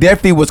Brandy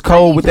definitely was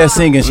cold with that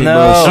singing shit, bro.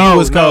 No. She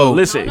was cold.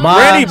 Listen, Ma-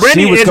 Brandy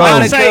she was is not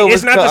cold. to say Monica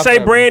it's not was to say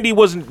cold. Brandy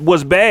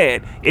was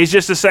bad. It's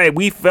just to say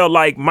we felt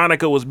like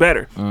Monica was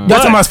better. Y'all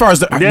talking about as far as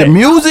the Yeah.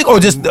 music or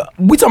just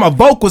we talking about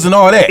vocals and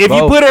all that? If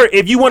you put her,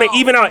 if you want to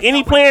even out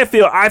any playing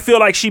field, I feel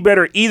like she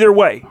better either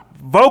way.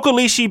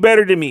 Vocally, she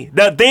better than me.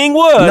 The thing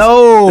was,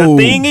 No. The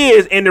thing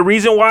is, and the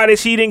reason why that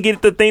she didn't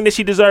get the thing that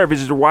she deserved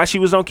is why she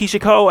was on Keisha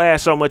Cole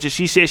ass so much. Is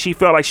she said she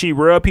felt like she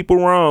rubbed people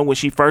wrong when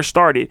she first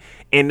started,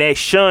 and they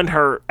shunned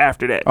her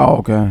after that. Oh,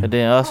 okay. And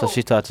then also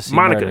she talked to C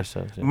Monica. Murder,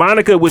 so-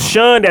 Monica was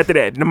shunned after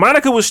that. Now,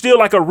 Monica was still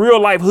like a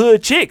real life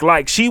hood chick.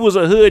 Like she was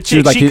a hood She chick.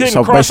 was like She couldn't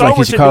so cross basically like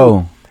over Keisha to Cole.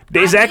 do.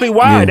 Exactly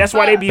why. Yeah. That's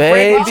why they be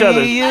afraid of each other.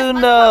 Baby, you Let's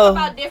know talk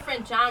about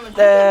different genres. that.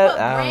 You I put don't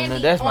know.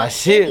 Brandy That's my on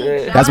shit. any Right?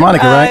 genre. That's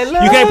Monica, right?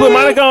 You can't put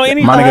Monica on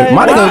any.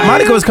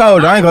 Monica was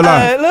cold. I ain't gonna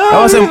lie. I I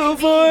love was saying, you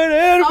for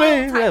that,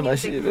 baby. That's my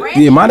shit. Right?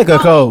 Brandy Yeah, Monica was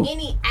on Cole.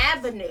 Any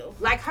avenue,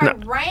 like her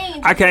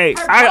range. I can't.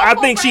 her I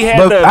vocal think she range- had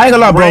but the. I ain't gonna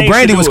lie, bro. range to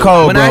Brandy do was it.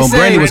 cold, When bro. I say-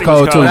 Brandy was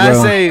cold too, When I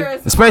bro. say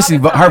Especially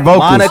her vocals.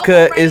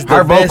 Monica is the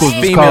Her best vocals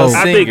was female cold.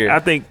 I singer.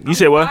 think. You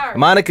said what?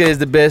 Monica is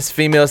the best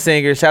female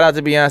singer. Shout out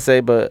to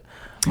Beyonce, but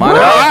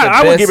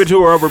I would give it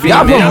to her over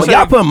Beyonce.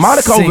 Y'all put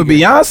Monica over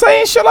Beyonce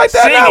and shit like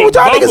that. Now, what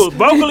y'all niggas?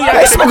 Vocally,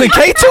 they smoking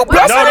K2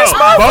 plus in this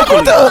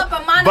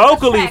motherfucker.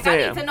 Vocally, I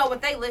fam. need to know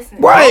what they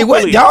listening. Wait,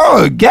 what?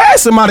 Y'all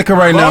gassing Monica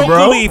right now,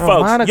 bro. Vocally,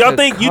 folks. Y'all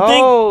think?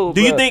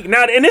 Do you think?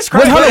 Now, and it's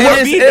crazy. Hold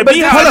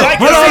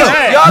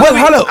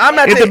up. I'm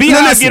not. If the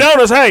Beehive get on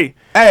us, hey,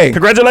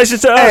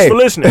 congratulations to us for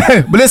listening.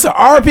 But listen,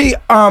 RP,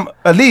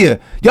 Aaliyah.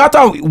 Y'all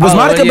thought was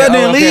Monica better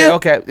than Aaliyah?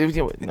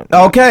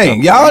 Okay,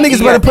 y'all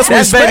niggas better put some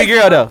respect. Baby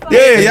girl though.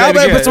 Yeah, y'all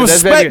better put some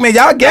respect, man.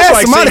 Y'all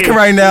gassing Monica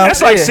right now.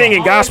 That's like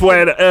singing gospel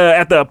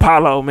at the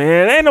Apollo,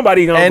 man. Ain't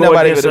nobody gonna go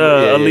against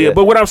Aaliyah.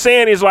 But what I'm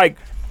saying is like,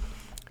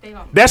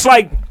 that's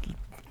like.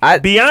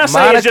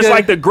 Beyonce is just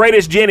like the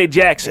greatest Janet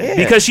Jackson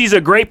because she's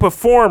a great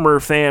performer,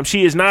 fam.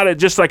 She is not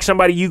just like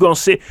somebody you gonna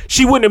sit.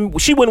 She wouldn't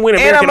win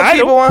American Idol. And I'm gonna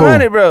keep it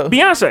 100, bro.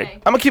 Beyonce. I'm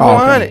gonna keep it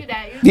 100.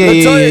 Yeah.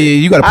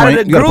 You got a point. Out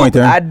of the group,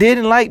 I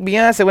didn't like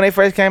Beyonce when they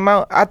first came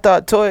out. I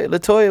thought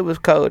LaToya was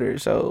colder,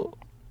 so.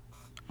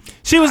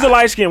 She was the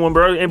light skinned one,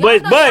 bro.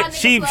 But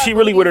she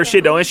really with her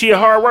shit though, and she a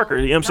hard worker.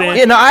 You know what I'm saying?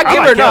 Yeah, no, I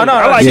give her Kelly. no.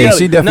 I like yeah, Kelly.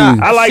 she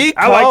definitely. I like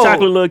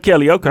chocolate little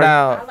Kelly. Okay.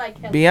 Now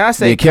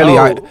Beyonce, yeah,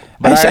 Kelly.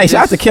 Shout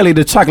out to Kelly,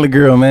 the chocolate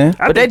girl, man.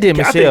 But they did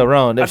Michelle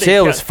wrong.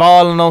 Michelle was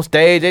falling on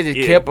stage. They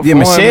just kept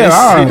performing.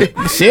 Yeah,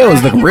 Michelle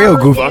was looking real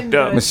goofy.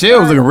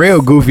 Michelle was looking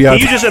real goofy out there.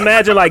 Can you just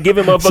imagine like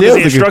giving motherfuckers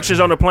the instructions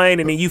on the plane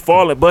and then you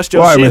fall and bust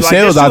your shit?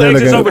 Michelle's out there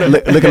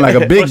looking like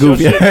a big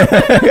goofy.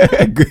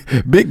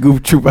 Big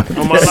goof trooper.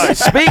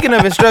 Speaking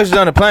of instructions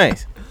on the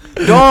planes.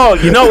 Dog,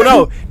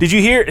 did you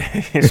hear?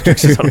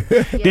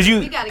 Did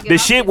you the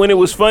shit when it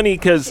was funny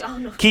because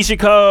Keisha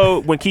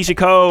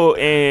Cole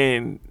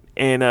and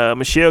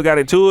Michelle got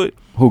into it?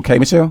 Who, K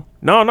Michelle?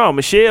 No,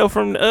 Michelle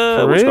from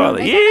what's called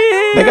it?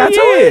 Yeah, they got to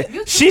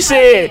it. She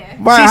said,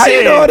 how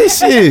you know all this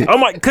shit? Oh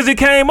my, because it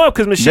came up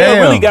because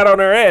Michelle really got on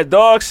her ass.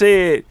 Dog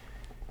said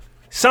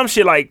some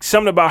shit like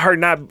something about her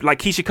not like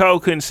Keisha Cole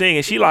couldn't sing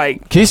and she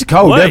like Keisha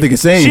Cole definitely can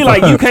sing. She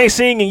like you can't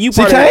sing and you.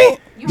 She can't.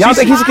 Y'all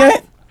think Keisha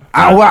can't?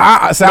 I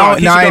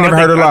ain't never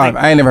heard her live.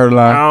 I ain't never heard her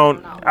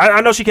live.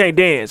 I know she can't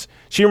dance.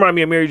 She remind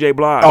me of Mary J.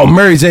 Blige. Oh,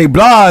 Mary J.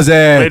 Blige,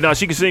 no,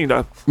 she can sing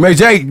though. Mary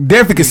J.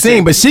 definitely can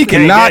sing, but she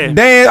cannot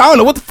dance. I don't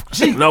know what the fuck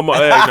she. No more.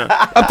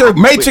 Up there,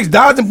 Matrix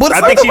dodging bullets.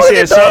 I think she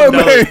said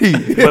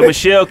something though. But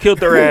Michelle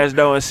killed her ass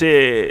though and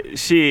said,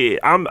 "Shit,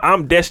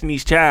 I'm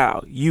Destiny's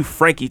Child. You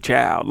Frankie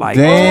Child." Like,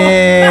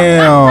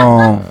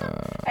 damn.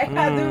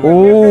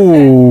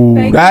 Ooh,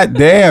 that's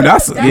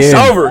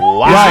over.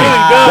 Wow.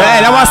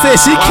 Right. That's why I said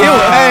she killed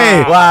her.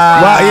 Hey,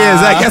 wow. Yeah,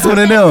 Zach, that's one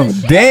of them.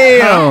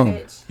 Damn.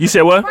 You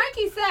said what?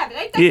 Frankie Savage.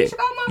 Ain't that Keisha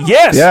Cole?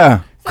 Yes.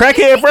 Yeah.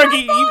 Crackhead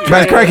Frankie.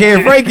 That's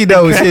Crackhead Frankie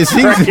though. Shit,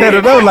 she let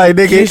her know like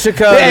nigga. Keisha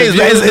Cole.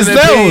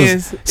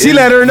 It's those. She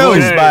let her know.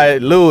 It's by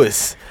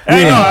Lewis.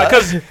 Yeah,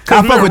 because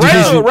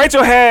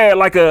Rachel had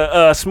like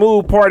a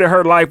smooth part of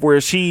her life where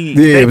they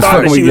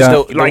thought that she was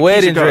the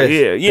wedding dress.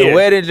 Yeah, the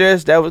wedding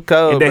dress that was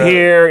cold. And the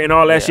hair and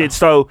all that shit.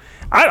 So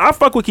I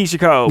fuck with Keisha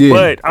Cole,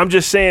 but I'm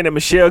just saying that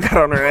Michelle got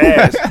on her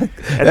ass.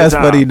 That's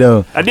funny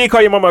though. I did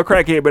call your mama a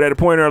crackhead, but at a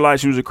point in her life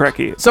she was a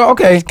crackhead. So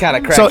okay, kind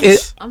of crackhead.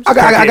 So I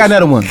got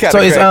another one.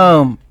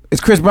 So it's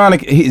Chris Brown.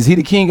 Is he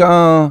the king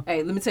of?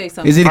 Hey, let me tell you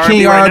something. Is he the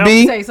king of R&B? Let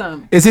me tell you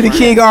something. Is he the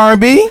king of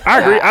R&B?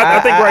 I agree. I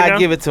think right now. I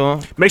give it to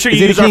him. Make sure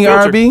you use our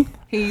filter. Is he the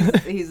king of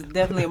R&B? He's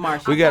definitely a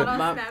Martian. We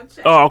got.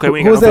 Oh, okay. We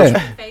ain't Who's got no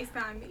that?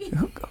 FaceTime me.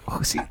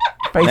 Oh, see,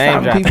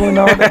 FaceTime people and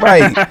all that.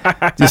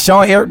 Right. Just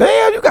showing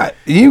damn, you got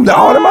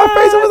all in my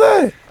face. What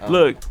was that?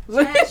 Look.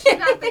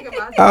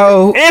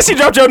 Oh. And she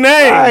dropped your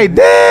name. Right,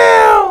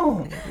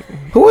 damn.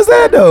 Who was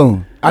that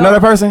though? I know that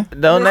person.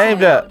 Don't name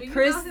drop.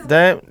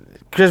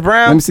 Chris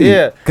Brown? Let me see.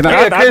 Yeah.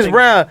 Chris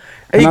Brown.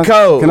 He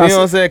cold. You know what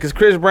I'm saying? Because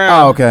Chris Brown.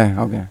 Oh,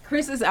 okay.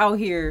 Chris is out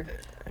here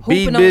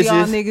hooping on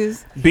y'all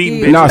niggas.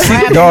 Beating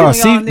bitches.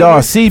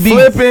 No, CB.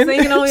 Flipping.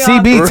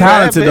 CB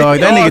talented, dog.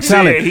 That nigga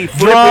talented. He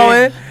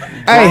drawing.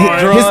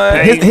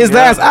 Hey, his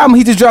last album,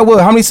 he just dropped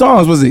what? How many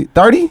songs was it?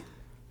 30?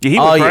 Yeah, he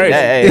was crazy.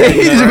 Yeah,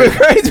 he just went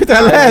crazy with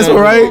that last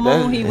one, right?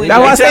 That's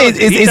why I say,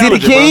 is he the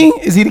king?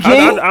 Is he the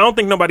king? I don't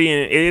think nobody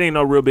it ain't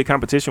no real big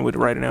competition with it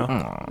right now.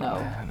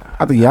 No.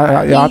 I think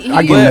I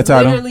give him that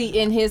title. Literally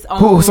in his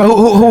own. So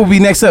who will be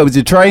next up? Is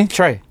it Trey?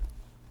 Trey.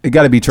 It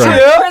got to be Trey.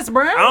 Chris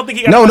Brown? I don't think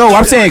he got No,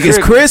 I'm saying it's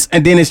Chris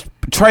and then it's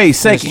Trey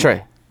second. It's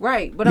Trey.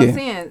 Right, but I'm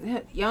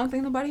saying, y'all don't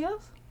think nobody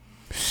else?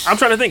 I'm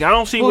trying to think. I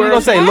don't see who where. You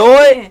gonna say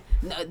Lloyd?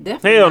 No,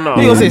 definitely. Hell no.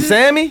 You gonna say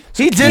Sammy?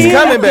 He just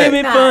coming back.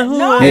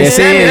 It's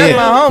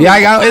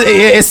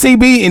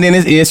CB and then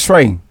it's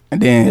Trey.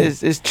 And then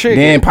it's tricky.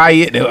 Then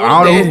probably I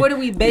don't know. What do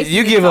we base?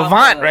 You give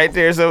Avant right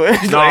there, so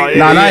it's no, he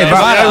don't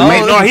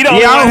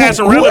have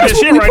some relevant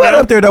shit right now.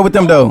 Up there though with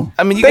them though.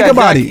 I mean, think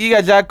about it. You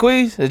got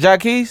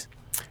Jacquees.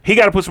 He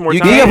got to put some more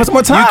time. He got to put some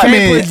more time. You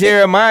can't put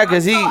Jeremiah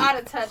because he. out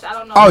of touch. I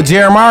don't know. Oh,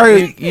 Jeremiah.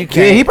 You can't.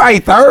 Yeah, he probably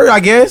third, I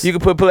guess. You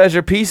could put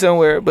Pleasure P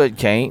somewhere, but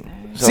can't.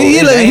 So See,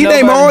 it ain't he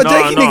named all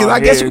nobody- Jakey No, niggas. I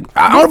no, guess yeah.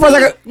 I don't know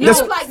if No,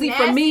 that's see,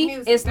 for me,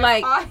 it's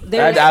like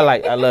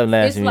I love it's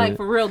nasty like music.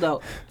 for real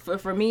though.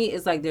 For me,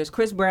 it's like there's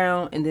Chris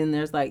Brown, and then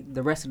there's like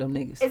the rest of them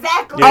niggas.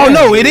 Exactly. Oh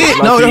no, it is.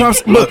 No, Low-key. that's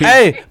what I'm- look.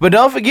 Hey, but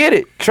don't forget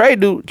it.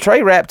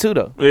 Trey rap too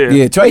though.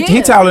 Yeah, Trey, he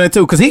Yeah. talented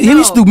too, cause he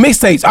used to do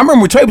mixtapes. I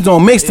remember when Trey was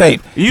on mixtape.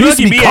 You He used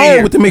to lucky be B ain't cold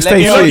here. with the Let mixtape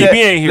me hold shit. that-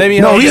 be in here. let me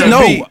No, hold he's that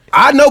no. beat.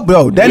 I know,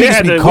 bro. That We needs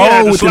had to be to- we had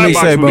cold to with the slap box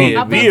mixtape, for bro. me.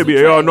 I Be fuck with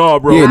y'all know,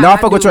 bro. Yeah, no, I I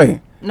fuck with do.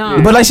 Trey.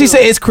 No, But like she I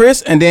said, do. it's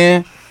Chris, and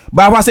then.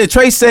 But I said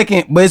Trey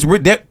second, but it's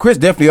Chris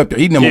definitely up there.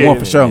 He number Yeah, one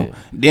for sure. yeah.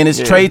 Then it's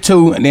Trey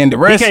 2, and then the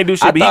He rest. can't do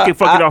shit, I but he thought- can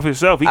fuck it I- off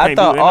himself. He I can't do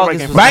thought it. Nobody August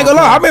can was But I ain't gonna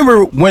lie. I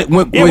remember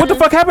when Yeah, what the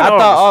fuck happened I to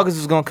thought August? August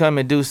was gonna come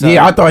and do something.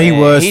 Yeah, I thought he and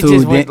was he too.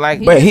 Just then- went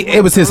like, but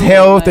it was his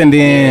health, and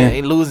then.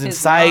 he losing His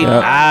sight,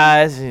 lung.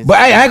 eyes. and- But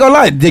hey, I ain't gonna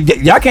lie,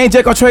 y'all can't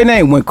check on Trey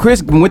name. When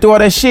Chris went through all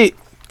that shit,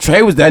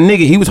 Trey was that nigga.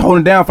 He was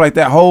holding down for like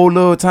that whole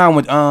little time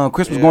when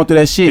Chris was going through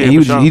that shit, Yeah, and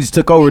for sure. he just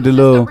took over the The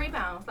little.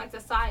 rebounds, like the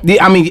side.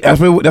 Yeah, I mean that's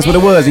what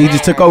it was. And he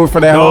just took over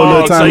for that whole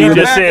little Oh, time. so He you was-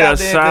 just said That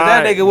a that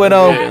side. nigga went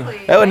on. Yeah.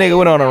 That nigga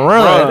went on a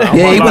run.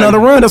 yeah, he went on the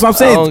run. That's what I'm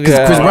saying. Oh, Because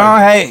Chris God. Brown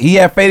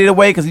had faded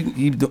away because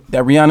he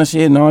that Rihanna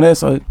shit and all that.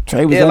 So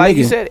Trey was Yeah, that like nigga.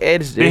 you said,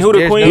 Ed's. Then who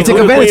the queen? He took Who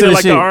the advantage queen of the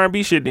like the shit.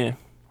 R&B shit then?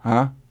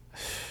 Huh?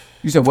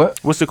 You said what?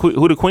 What's the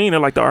who the queen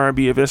in like the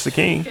R&B if that's the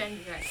king?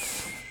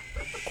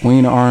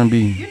 Queen of R&B.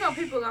 You know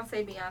people gonna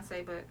say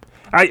Beyonce, but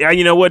I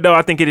you know what though?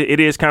 I think it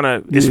is kind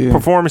of it's Yeah.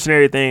 performance and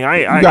everything.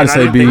 I You gotta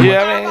say B.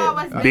 Yeah, I've I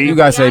always mean, been You a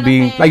gotta say Rihanna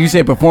B. fan. Like you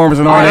said, performance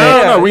and all I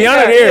that. don't know, Rihanna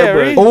Yeah,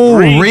 there, yeah, but Oh,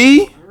 Ree.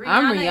 Ree.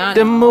 I'm Rihanna Rihanna.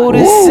 the mood Ooh.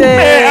 is Man,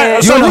 set.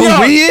 You so know who who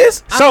y'all- Ree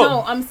is? So-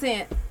 No, I'm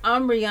saying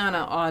I'm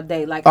Rihanna all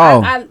day. Like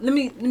Oh. I let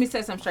me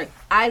say something straight.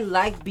 I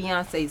like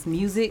Beyonce's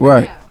music.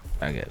 Right.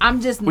 I get it. I'm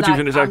just What you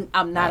not. finna say?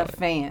 I'm not a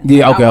fan.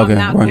 Yeah, Like, okay, I'm okay,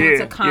 not right. going Yeah,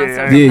 to concerts.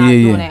 yeah, I'm yeah, not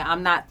yeah. doing that.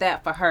 I'm not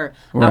that for her.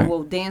 I Right.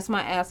 will dance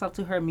my ass off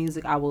to her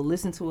music. I will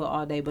listen to it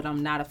all day, but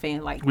I'm not a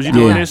fan. Like Was you I'm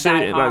doing not this die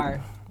shit, like- hard.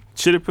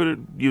 Should have put it.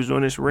 You was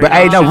doing this. But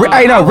hey, no,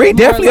 I Ree was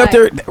definitely more up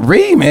there.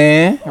 Ree,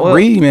 man. Well,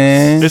 Ree,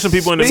 man. There's some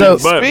people in the So-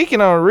 mix, but Speaking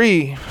on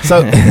Ree, So,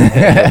 you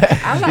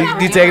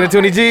taking the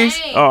 20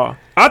 G's? oh,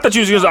 I thought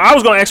you was gonna. I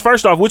was gonna ask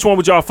first off, which one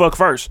would y'all fuck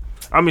first?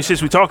 I mean,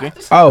 since we talking,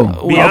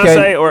 oh, Beyonce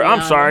okay. or I'm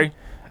Rihanna. sorry,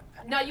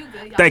 No, you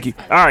good. Y'all thank you.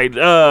 just All right,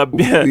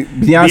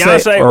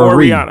 Beyonce or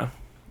Ree? Rihanna.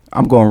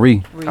 I'm going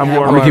Ree. I'm I'm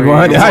gonna keep it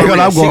 100. I ain't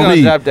gonna. I'm She going gonna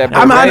Ree. drop that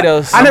I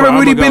Barbados. never I'm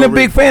really gonna been a go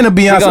big Ree. fan of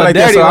She Beyonce gonna like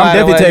that, dirty so I'm wine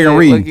definitely away. taking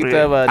Ree. Look, you talking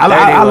about I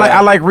dirty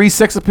wine. like Ree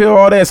sex appeal,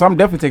 all that, so I'm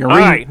definitely taking All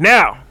Ree. right,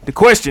 now the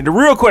question, the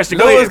real question.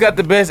 Go Lewis ahead. got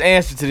the best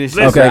answer to this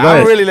shit. Listen, Okay, go I'm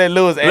ahead. really let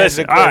Lewis answer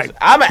Listen, the all right. question.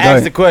 I'm gonna Go ask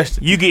ahead. the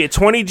question. You get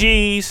 20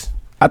 G's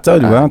I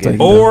told you, I'll take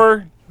it.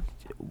 or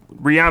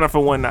Rihanna for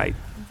one night.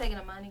 I'm taking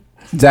the money.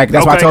 Exactly.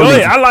 That's Okay, why I told go you.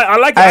 ahead. I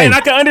like that, Hey. and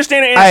I can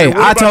understand the answer. Hey, What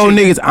I about told you?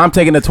 niggas I'm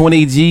taking the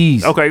 20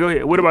 G's. Okay, go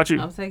ahead. What about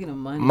you? I'm taking the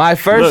money. My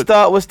first Look.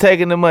 thought was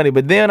taking the money,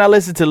 but then I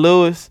listened to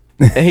Lewis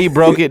and he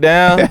broke it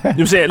down. You know what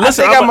I'm saying?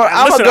 Listen, think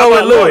I'ma go with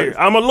a Lewis. lawyer.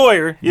 I'm a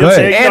lawyer. You know Go what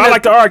I'm ahead. saying? You know, I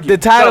like to argue. The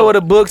title So, of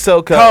the book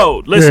so cold.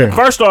 code. Listen, Yeah.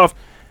 first off,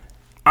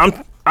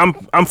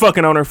 I'm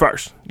fucking on her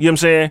first. You know what I'm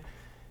saying?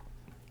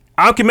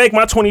 I can make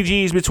my 20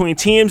 G's between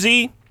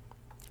TMZ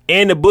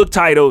and the book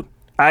titled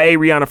I Ate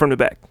Rihanna from the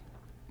Back.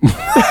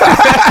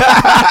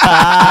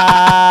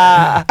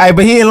 Hey,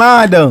 but he ain't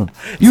lying though.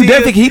 He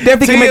definitely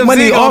can make TMZ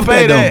money gonna off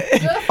pay that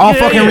that. though. Off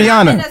fucking In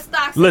Rihanna. the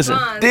stocks and Listen,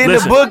 bonds. Then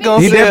Listen. the book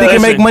gonna He sell. definitely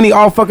can make Listen. money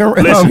off fucking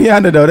Listen.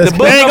 Rihanna though. That's The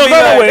book They ain't gonna go be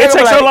like- nowhere. It they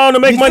takes so like, long to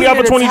make did money you off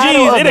of hear 20 the G's.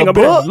 title It of ain't the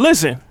gonna book? be.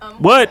 Listen,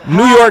 what?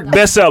 New York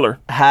bestseller.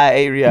 Hi,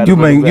 ate Rihanna. you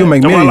from make the you back.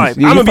 make Of my millions. life.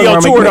 Yeah, I'm you gonna be on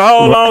fucking tour the around whole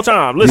making- long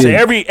time. Listen,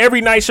 Yeah.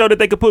 every night show that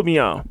they could put me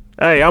on.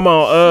 Hey, I'm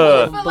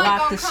on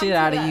Block the shit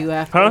out of you Who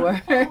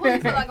afterward. you feel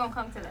like gonna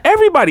come to that?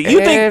 everybody. You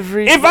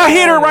think if I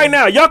hit her right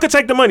now, y'all could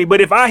take the money,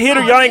 but if I hit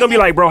her, y'all ain't gonna be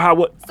like, bro, how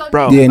what,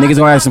 bro? Yeah, niggas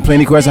gonna ask some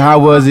plenty questions. How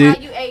was it?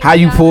 How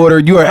you poured her?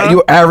 You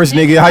average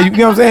nigga. How you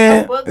know what I'm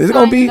saying? It's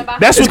gonna be.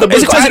 That's what the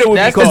book title would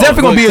be It's called.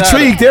 definitely gonna be Book title.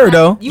 intrigued there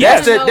though.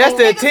 That's the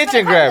Niggas attention finna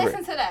come grabber.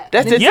 listen to that.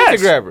 That's the Yes.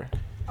 attention grabber.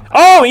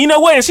 Oh, you know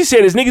what? And she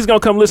said, "Is niggas gonna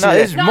come listen No,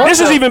 to it's this? more This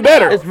is so- even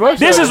better. it's more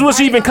This so- is what's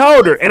even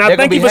colder." And I They're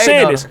thank gonna you for be saying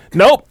hating this. on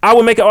Nope, I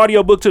will make an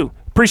audio book too.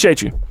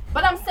 Appreciate you.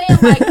 But I'm saying,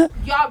 like,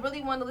 y'all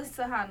really want to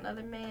listen to how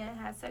another man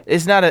has sex?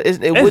 It's not a.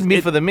 It wouldn't be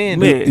for the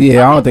men. Yeah.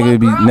 Yeah, I don't think it'd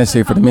be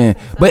necessary for the man.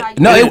 But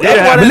no, They but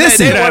wanna-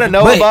 listen, They want to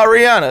know but about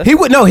Rihanna.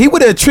 he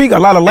would intrigue a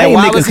lot of lame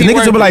why niggas. was 'Cause he niggas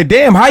will be working? like,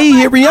 damn, how you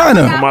hit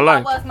Rihanna? my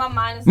life.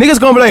 Niggas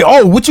gonna be like,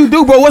 oh, what you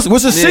do, bro? What's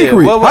the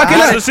secret? what- How can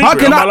what's I? the How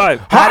secret can of I? my life?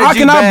 How How did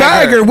can you I bag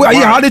bag her? her? Well,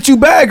 yeah, how did you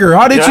bag her?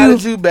 How did How you?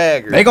 did you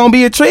bag her? They gonna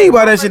be intrigued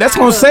by that shit. That's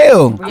gonna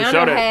sell. show Rihanna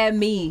that. had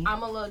me.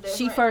 I'm a little different.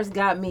 She first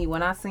got me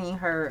when I seen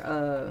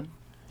her.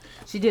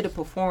 She did a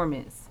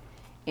performance,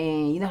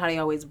 and you know how they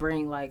always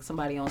bring like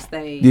somebody on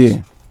stage. Yeah.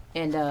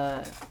 And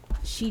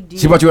she did.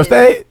 She brought you on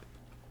this- stage?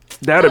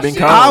 That would have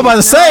been I was cold. about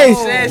to say.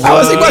 I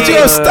was about you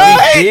on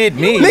stage. Did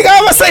me? Nigga,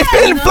 I was say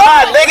feeling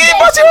fly. Nigga, he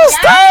brought you on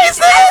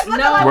stage, nigga.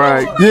 No,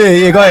 Right.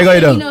 Yeah, go ahead You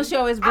though. know she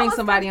always brings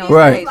somebody on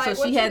Right. stage.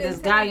 So she had this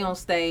guy on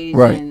stage,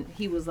 Right. and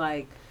he was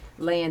like,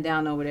 laying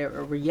down over there.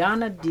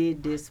 Rihanna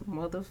did this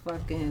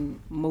motherfucking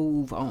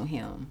move on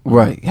him.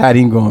 Right. Had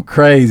him going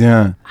crazy,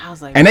 huh? I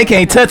was like, and they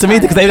can't touch him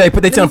either because they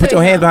tell him put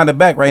your hands behind the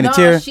back, right, in the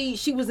chair.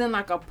 She was in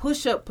like a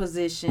push-up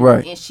position,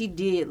 right? And she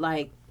did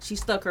like she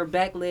stuck her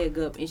back leg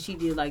up and she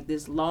did like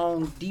this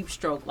long deep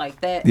stroke like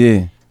that.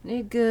 Yeah.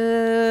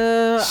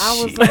 Nigga,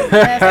 I was like,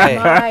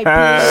 that's my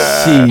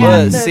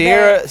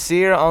bitch.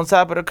 Sierra on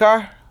top of the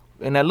car.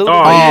 In that little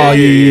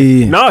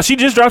yeah. No, she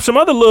just dropped some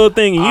other little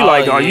thing,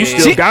 and you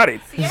still got it.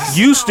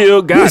 You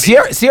still got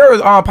it. Sierra's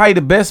probably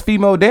the best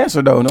female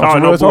dancer, though.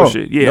 No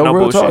bullshit. Yeah, no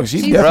bullshit. Talk.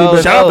 She's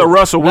definitely shout out to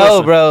Russell Wilson.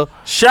 No, bro.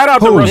 Shout out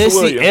to Russell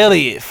Wilson. Missy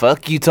Elliott.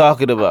 Fuck you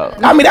talking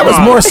about? I mean, that was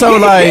more so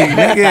like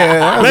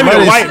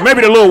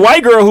maybe the little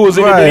white girl who was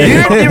in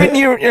it.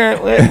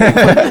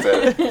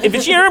 If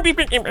it's your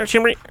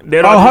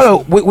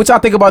hold on. What y'all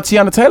think about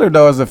Tiana Taylor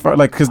though? As a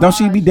like, cause don't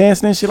she be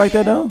dancing and shit like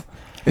that though?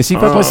 Is she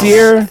fucking with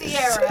Sierra?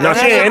 No,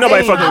 she ain't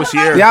nobody fucking with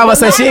Sierra. Yeah, I was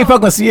gonna say she ain't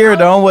fucking with Sierra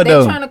though. What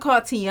though? They trying to call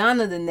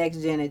Tiana the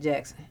next Janet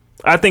Jackson.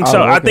 I think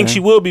so. Okay. I think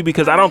she will be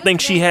because I don't think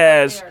she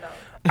has.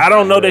 I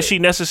don't know that she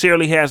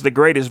necessarily has the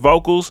greatest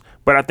vocals,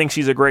 but I think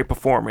she's a great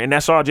performer, and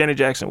that's all Janet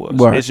Jackson was.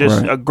 Right, it's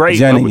just a great.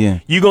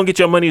 Janet, you gonna get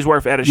your money's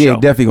worth at a show. Yeah,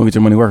 definitely gonna get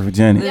your money worth for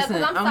Janet. Yeah,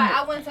 because I'm sorry,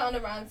 I went to On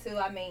the Run too.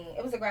 I mean,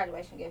 it was a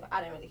graduation gift.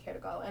 I didn't really care to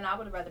go, and I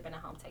would have rather been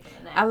at home taking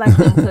a nap. I like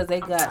them because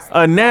they got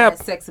a nap,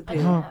 sex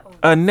appeal.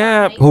 A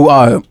nap. Who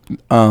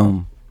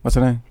what's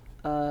her name?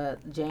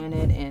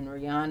 Janet and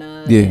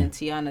Rihanna and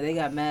Tiana, they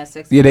got mad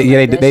sex appeal.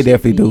 Yeah, they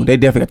definitely do. They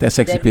definitely got that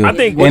sex appeal. I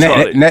think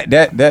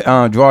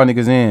that draw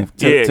niggas in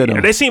to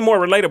them. They seem more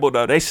relatable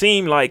though. They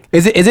seem like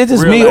is it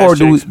just me or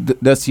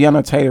does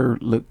Tiana Taylor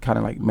look kind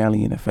of like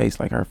manly in the face,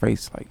 like her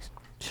face like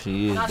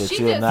she is? But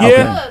she not.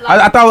 Yeah,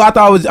 I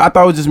thought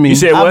it was just me. You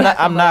said what?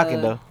 I'm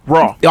knocking though.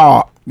 Raw.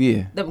 Oh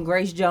yeah. Them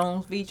Grace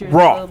Jones features.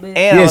 Raw. A little bit.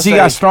 And she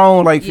got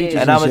strong like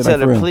features. And I'm gonna tell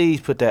her, like, please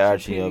put that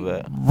Archie on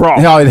back. Raw.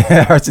 Oh,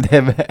 that Archie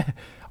that back.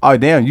 Oh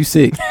damn, you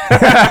sick. You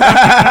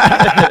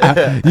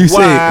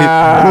sick.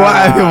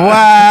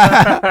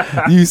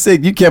 Why? You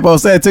sick. You kept on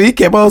saying too. He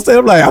kept on saying,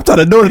 I'm like, I'm trying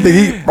to do the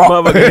thing.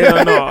 Hell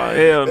no.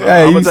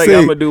 Hey, I'm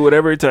gonna do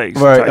whatever it takes.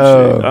 Right,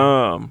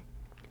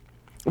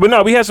 but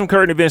no, we had some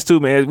current events too,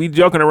 man. We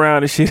joking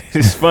around and shit.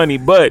 It's funny,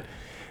 but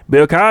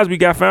Bill Cosby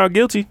got found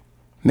guilty.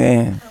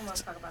 Man.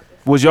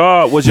 Was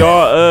y'all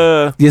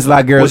yes, a lot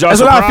of girls. There's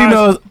a lot of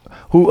females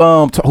who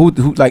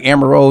like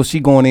Amber Rose,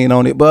 she going in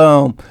on it,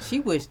 but she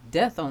wished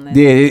death on that.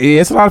 Yeah,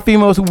 it's a lot of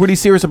females who really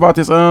serious about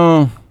this.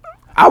 I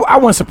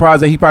wasn't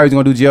surprised that he probably was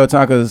gonna do jail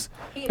time because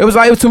it was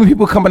too many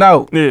people coming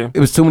out. Yeah, it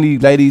was too many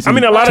ladies. I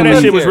mean, a lot of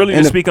that shit was really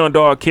to speak on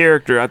dog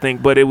character, I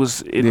think, but it was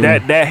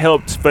that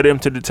helped for them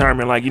to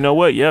determine, like, you know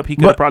what? Yep, he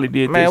could have probably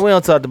did. Man, this. we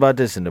don't talk about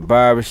this in the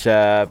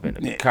barbershop and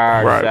the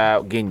car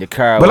shop, getting your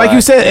car. But like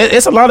you said,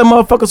 it's a lot of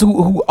motherfuckers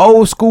who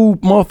old school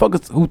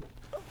motherfuckers who.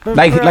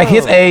 Like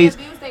his age,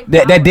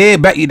 that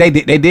did back they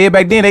did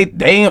back then.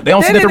 They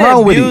don't see nothing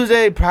wrong with it. Abuse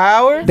their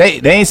power. They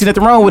ain't see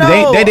nothing wrong with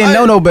it. They didn't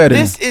know no better.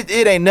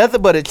 It ain't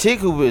nothing but a chick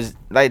who was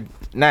like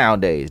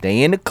nowadays.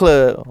 They in the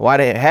club. Why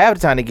they have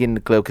the time to get in the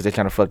club? Because they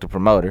trying to fuck the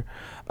promoter.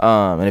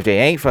 And if they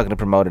ain't fucking the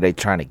promoter, they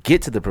trying to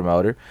get to the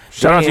promoter.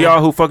 Shout out to y'all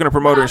who fucking the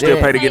promoter and still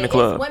pay to get in the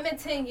club. Women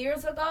 10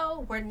 years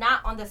ago were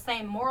not on the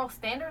same moral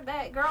standard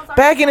that girls are.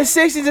 Back in the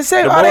 60s and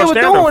 70s, all they were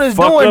doing is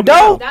That's doing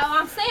dope. what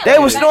I'm saying. They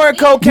was snoring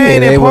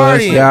cocaine and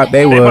partying. Yeah,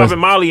 they was was. popping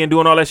Molly and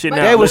doing all that shit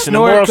now. They was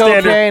snoring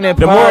cocaine and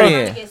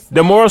partying.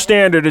 The moral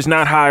standard is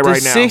not high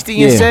right now. The 60s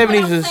and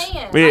 70s was.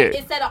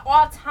 It's at an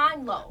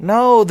all-time low.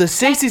 No, the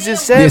 60s and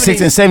 70s. Yeah,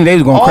 60s and 70s, they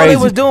was going all crazy. All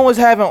they was doing was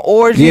having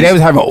orgies. Yeah, they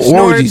was having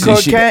orgies and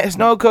shit.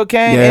 Snow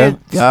cocaine and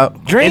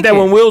drinking. Ain't that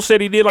when Will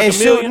said he did like and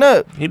 $1 million?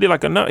 Up. He did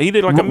like $1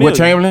 million. What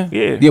Chamberlain?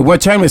 Yeah, what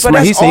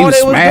Chamberlain? He said he was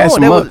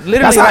smashing. They was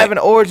literally having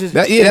orgies.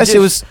 That shit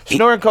was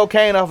snoring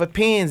cocaine off of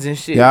pins and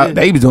shit. Yeah,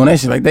 they was doing that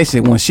shit like they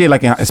said one shit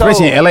like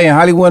especially in LA and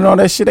Hollywood and all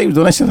that shit. They was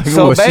doing that shit like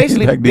so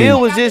basically,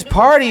 Bill was just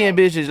partying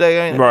bitches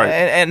like right.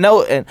 And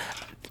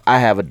I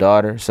have a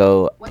daughter,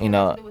 so you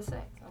know.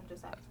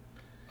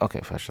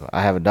 Okay, for sure.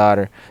 I have a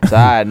daughter, so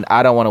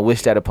I don't want to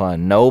wish that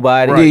upon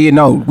nobody. Right. Yeah,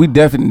 no, we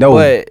definitely know.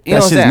 But you know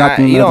what I'm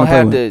saying? You don't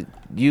have to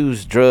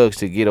use drugs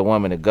to get a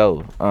woman to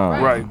go.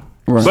 Right.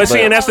 But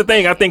see, and that's the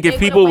thing. I think if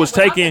people was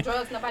taking,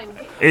 but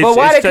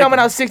why they coming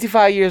out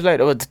 65 years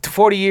later, or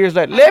 40 years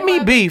later? Let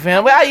me be,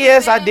 fam. Well,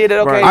 yes, I did it.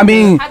 Okay. Right. I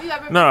mean, have you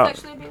ever been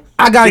sexually abused?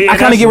 I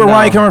kind of get where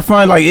Ryan coming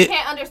from. Like you it,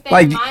 can't understand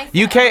like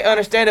you can't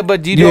understand it,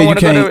 but you don't want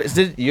to go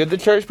to. You're the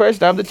church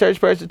person. I'm the church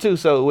person too.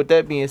 So with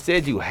that being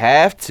said, you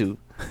have to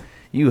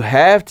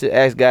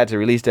ask God to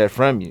release that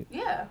from you.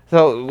 Yeah.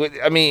 So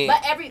I mean,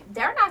 but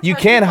they're not. You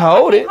can't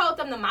hold it. Hold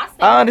them to my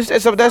I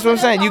understand. So that's what I'm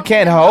saying. You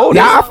can't hold it.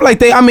 Yeah, I feel like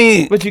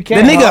but you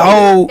can't. The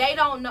nigga old. They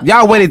don't know.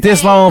 Y'all waited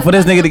this long for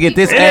this nigga to get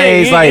this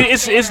age. Like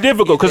it's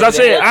difficult because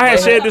I had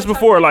said this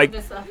before. Like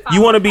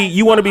you want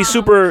to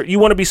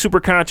be super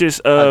conscious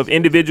of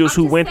individuals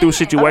who went through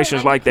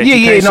situations like that.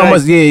 You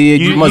must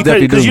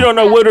definitely because you don't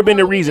know what would have been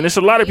the reason. It's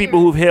a lot of people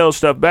who've held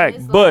stuff back,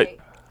 but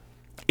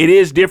it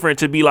is different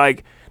to be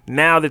like.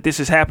 now that this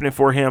is happening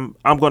for him,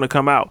 I'm going to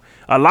come out.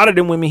 A lot of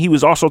them women he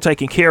was also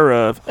taking care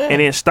of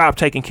and then stopped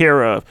taking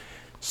care of.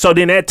 So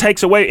then that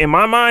takes away, in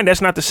my mind, that's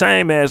not the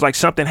same as like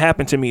something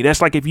happened to me.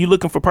 That's like if you're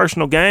looking for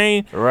personal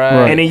gain,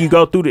 and then you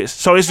go through this.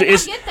 So it's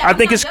I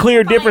think it's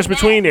clear difference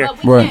between there.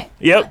 Right.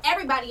 Yep.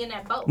 Everybody in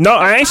that boat. No,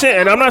 I ain't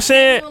saying, and I'm not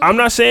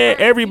saying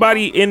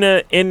everybody in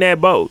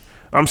that boat.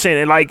 I'm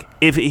saying like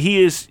if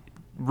he is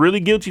really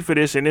guilty for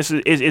this, and this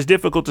is it's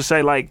difficult to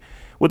say like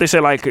what they say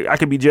like I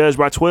could be judged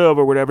by 12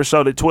 or whatever.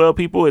 So the 12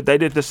 people, if they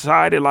did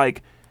decide that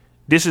like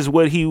this is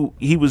what he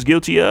was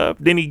guilty of,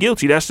 then he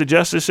guilty. That's the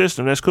justice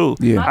system. That's cool.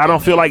 Yeah. I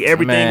don't feel like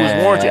everything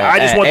was warranted. I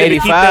just want them to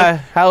keep them.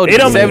 How old is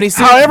he?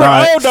 76? However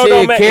old,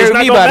 don't matter. It's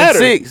not gonna matter.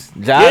 6.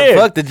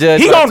 Fuck the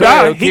judge. He gonna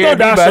die. He gonna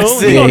die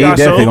soon. He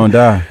definitely gonna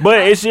die.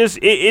 But it's just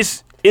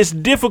it's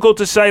difficult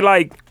to say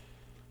like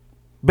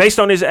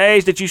based on his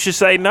age that you should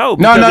say no.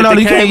 No.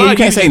 You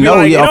can't say no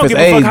off his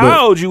age.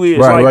 How old you is?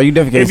 Right. You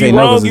definitely can't say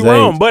no because his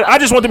age. But I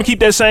just want them to keep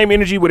that same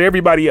energy with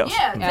everybody else.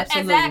 Yeah,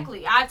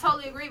 exactly. I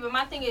totally agree. But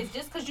my thing is,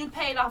 just because you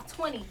paid off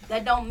 20,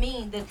 that don't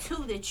mean the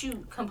 2 that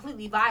you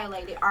completely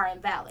violated are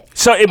invalid.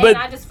 So, and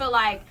I just feel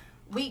like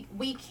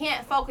we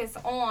can't focus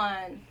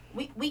on.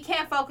 We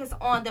can't focus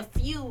on the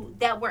few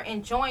that were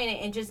enjoying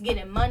it and just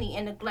getting money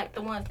and neglect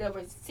the ones that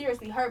were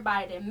seriously hurt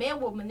by it. And men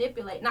will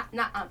manipulate, let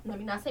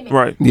me not say men.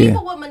 Right.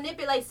 People will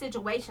manipulate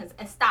situations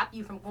and stop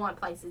you from going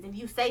places. If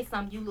you say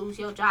something, you lose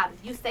your job.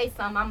 If you say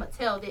something, I'm going to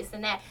tell this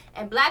and that.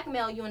 And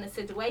blackmail you into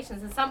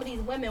situations. And some of these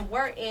women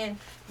were in,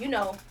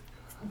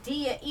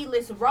 D and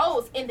E-list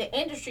roles in the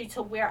industry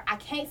to where I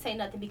can't say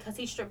nothing because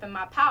he's stripping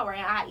my power.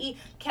 And i.e.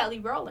 Kelly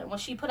Rowland, when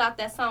she put out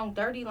that song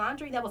Dirty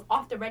Laundry, that was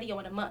off the radio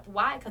in a month.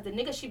 Why? Because the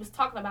nigga she was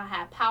talking about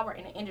had power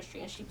in the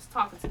industry and she was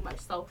talking too much.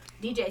 So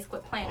DJs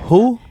quit playing her.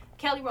 Who?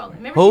 Kelly Rowland.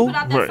 Remember she put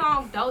out that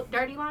song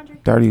Dirty Laundry?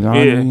 Dirty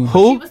Laundry. Yeah.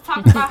 Who? She was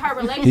talking about her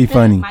relationship He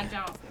funny. with Mike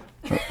Jones.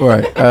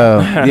 Right.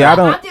 I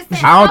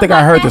don't think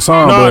I heard the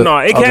song. No.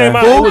 It came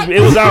out. It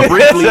was out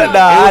briefly. It was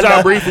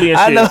out briefly and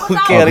shit. I know who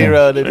Kelly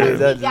Rowland is.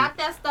 He got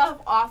that stuff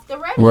off the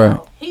radio. Right.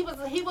 He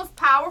was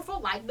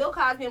powerful, like Bill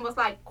Cosby, and was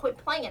like, quit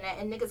playing that,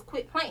 and niggas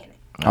quit playing it.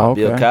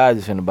 Bill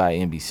Cosby's finna buy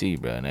NBC,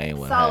 bro, and they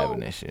ain't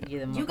having that shit.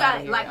 You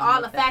got like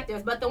all the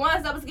factors, but the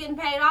ones that was getting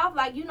paid off,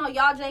 like y'all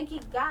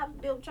janky,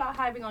 God built y'all,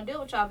 however you gonna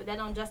deal with y'all, but that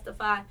don't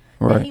justify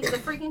that he was a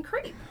freaking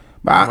creep.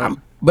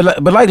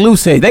 But like Lou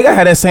said, they gotta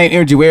have that same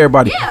energy with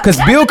everybody. Cause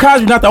Bill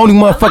Cosby's not the only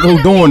motherfucker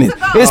who's doing it.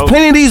 There's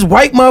plenty of these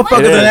white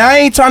motherfuckers, and I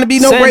ain't trying to be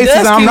no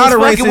racist. I'm not a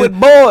racist. With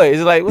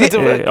boys, like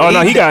oh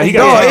no, he got.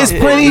 It's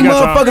plenty of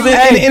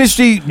motherfuckers in the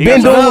industry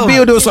been doing what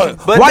Bill doing. So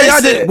why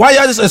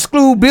y'all just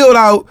exclude Bill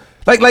out?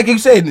 Like you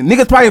said,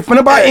 niggas probably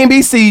finna buy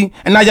NBC,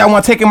 and now y'all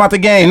want to take him out the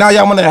game. Now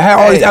y'all want to have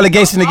all these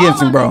allegations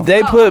against him, bro.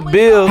 They put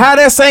Bill. Have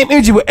that same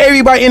energy with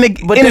everybody in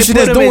the industry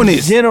that's doing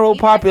this. General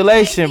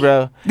population,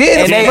 bro.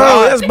 Yeah,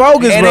 that's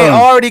bogus, and bro. they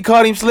already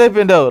caught him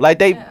slipping though. Like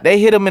they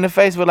hit him in the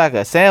face with like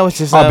a sandwich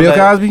or something. Bill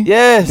Cosby?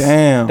 Yes.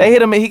 Damn. They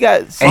hit him and he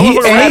got. And he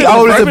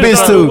old as a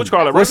bitch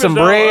too. With some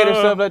bread or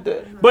something like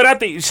that. But I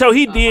think so.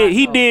 He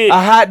did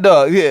a hot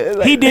dog.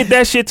 Yeah. He did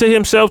that shit to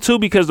himself too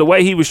because the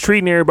way he was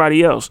treating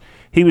everybody else.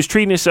 He was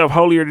treating himself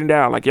holier than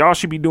thou. Like, y'all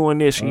should be doing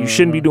this, and you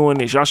shouldn't be doing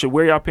this. Y'all should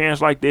wear your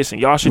pants like this, and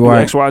y'all should do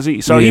X, Y,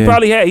 Z. So he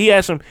probably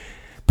had some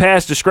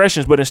past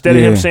discretions, but instead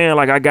of him saying,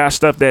 like, I got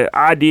stuff that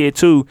I did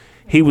too,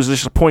 he was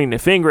just pointing the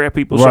finger at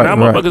people. So now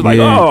motherfuckers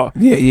like,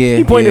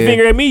 he pointing the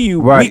finger at me,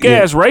 you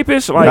weak-ass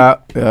rapist.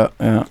 Like,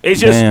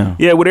 it's just,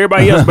 with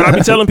everybody else. But I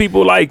be telling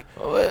people, like,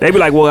 they be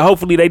like, well,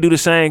 hopefully they do the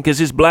same because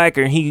it's black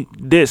and he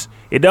this.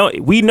 It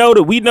don't. We know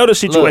the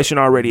situation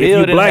already.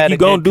 Bill if you black, you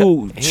gonna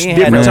do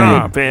different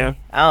time, fam.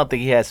 I don't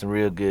think he had some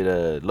real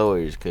good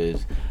lawyers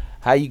because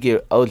how you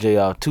get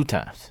OJ off 2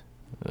 times?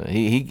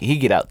 He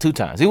get out 2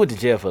 times. He went to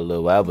jail for a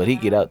little while, but he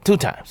get out 2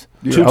 times.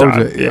 Yeah, 2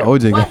 times.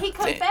 OJ. Well, he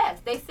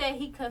confessed. They said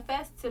he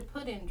confessed to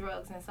putting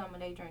drugs in some of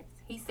their drinks.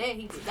 He said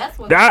he did. That's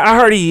what I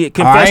heard. He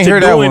confessed to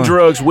doing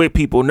drugs with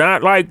people,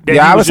 not like that.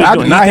 Yeah, I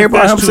did not hear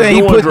about him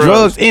saying he put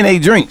drugs in a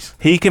drinks.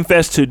 He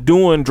confessed to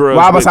doing drugs.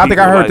 Well, I think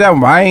I heard that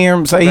one, but I ain't hear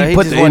him say he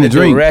put it in the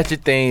drink.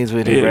 Ratchet things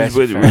with his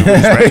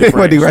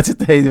ratchet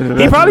things.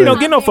 He probably don't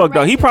get no fuck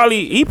though. He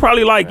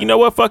probably like, you know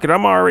what? Fuck it.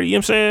 I'm already. You know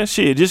what I'm saying?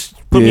 Shit, just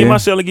put me in my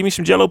cell and give me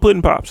some Jello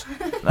pudding pops. No,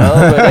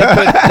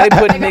 but they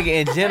put nigga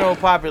in general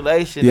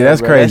population. Yeah, that's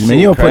crazy, man.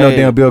 You don't put no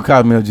damn Bill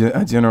Cosby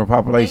in general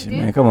population,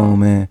 man. Come on,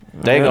 man.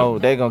 They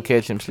gon'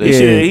 catch him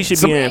slipping. He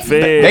should be in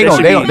fed.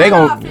 They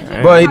gon'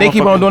 bro. They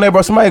keep on doing that,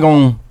 bro. Somebody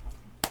gon'.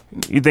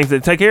 You think they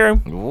take care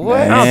of him?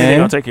 What? I don't think they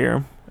gonna take care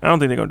of him. I don't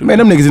think they gonna do. Man,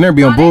 them niggas in there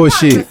be on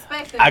bullshit.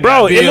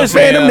 Bro, listen,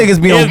 man, them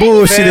niggas be on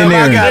bullshit in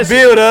there. I got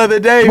Bill the other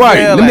day.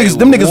 Right, them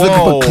niggas looking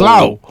for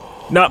clout.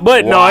 No,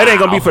 but no, it ain't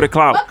gonna be for the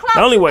clout.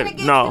 The only way,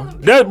 no.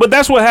 But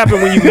that's what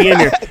happened when you be in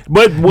there.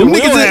 But what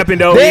will happen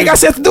though? They ain't got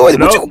shit to do with it.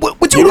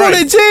 What you doing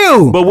in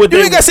jail? But what you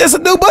ain't got shit to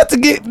do but to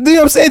get. You know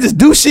what I'm saying? Just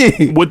do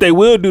shit. What they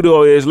will do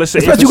though is, let's say,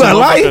 if you got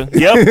life.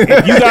 Yep.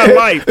 If you got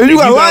life. If you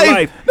got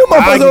life, them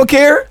motherfuckers don't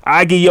care.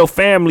 I give your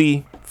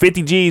family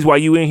 50 G's while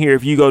you in here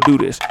if you go do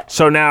this.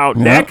 So now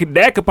that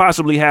could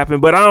possibly happen,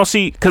 but I don't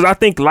see, because I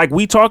think like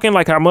we talking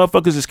like how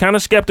motherfuckers is kind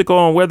of skeptical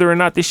on whether or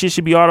not this shit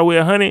should be all the way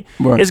 100.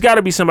 Right. It's got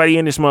to be somebody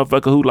in this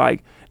motherfucker who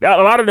like, a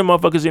lot of them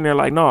motherfuckers in there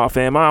like, no,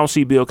 fam, I don't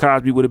see Bill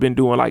Cosby would have been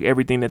doing like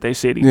everything that they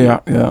said he did.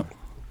 Yeah.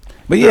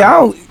 But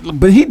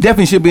but he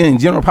definitely should be in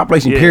general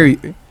population,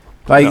 period.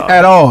 Like,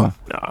 at all. No. You know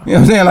what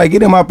I'm saying? Like,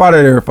 get him up out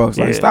of there, folks.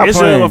 Like, stop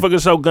playing. It's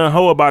motherfuckers so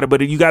gun-ho about it, but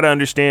you got to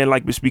understand,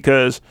 like, it's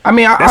because... I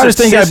mean, I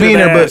understand he got to be in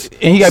there, but...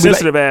 And he got to be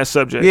sensitive-ass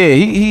subject. Yeah,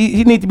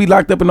 he need to be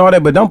locked up and all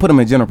that, but don't put him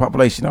in general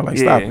population. Like,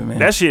 stop it, man.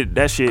 That shit...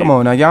 Come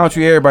on, now. Y'all don't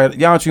treat everybody...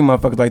 Y'all don't treat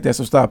motherfuckers like that,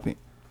 so stop it.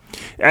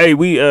 Hey,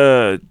 we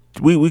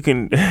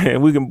can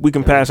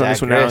pass on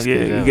this one now.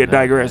 Yeah, you get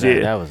digress.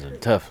 Yeah, that was a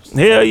tough.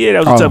 Hell yeah,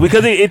 that was tough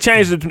because it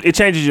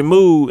changes your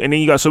mood, and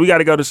then you go. So we got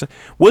to go to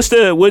what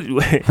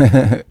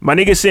my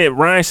nigga said.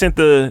 Ryan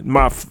sent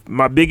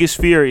my biggest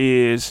fear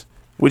is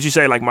what you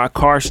say, like my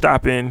car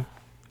stalling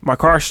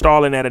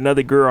at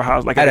another girl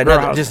house, like at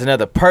house. Just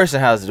another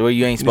person house where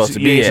you ain't supposed to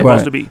be.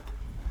 Supposed to be.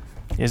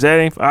 Is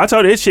that? I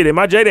told you this shit in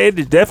my J Day.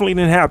 It definitely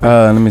didn't happen.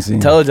 Let me see.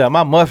 Told y'all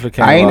my muffler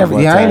came. I ain't never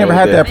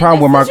had that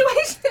problem with my.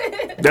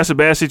 That's a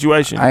bad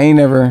situation. I ain't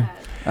never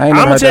I'm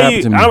gonna tell you.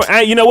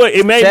 You know what?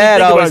 It made Chad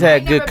me think always about,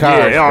 had good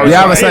cars.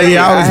 Yeah, I would say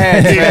I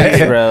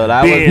had bro.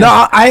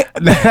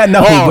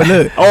 But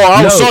look.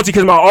 I was salty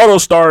because my auto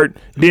start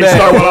didn't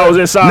start while I was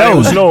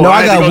inside. No,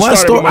 I got one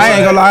story. I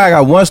ain't gonna lie. I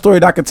got one story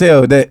that I could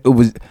tell that it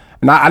was.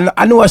 And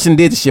I knew I shouldn't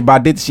did the shit, but I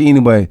did the shit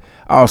anyway.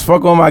 I was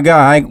fucking with my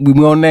guy. We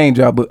won't name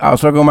drop, but I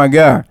was fucking with my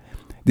guy.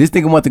 This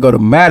nigga wanted to go to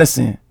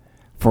Madison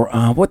for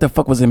what the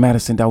fuck was in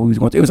Madison that we was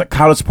going to? It was a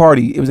college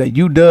party. It was at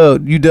UW.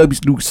 UW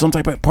used to do some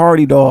type of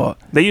party, dog.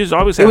 They used to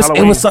always say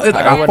Halloween. It was like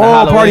a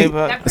fall party.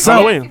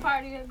 Halloween.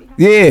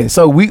 Yeah,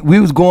 so we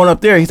was going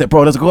up there. He said,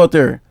 bro, let's go up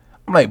there.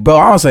 I'm like, bro,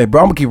 I don't say,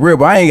 bro, I'm gonna keep real,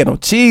 bro. I ain't got no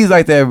cheese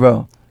like that,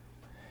 bro.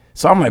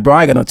 So I'm like, bro,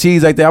 I ain't got no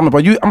cheese like that. I'm like,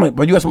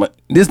 bro, you got some.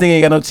 This thing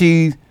ain't got no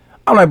cheese.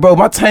 I'm like, bro,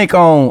 my tank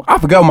on. I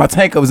forgot what my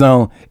tank was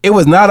on. It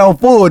was not on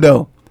full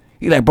though.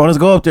 He like, bro, let's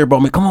go up there, bro.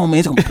 I'm like, come on, man.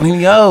 It's gonna clean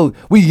me out.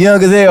 We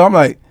young as hell. I'm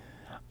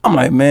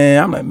like,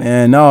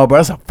 man, no, bro,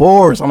 that's a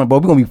force. I'm like, bro,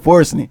 we gonna be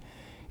forcing it.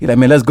 He like,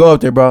 man, let's go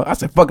up there, bro. I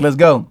said, fuck it, let's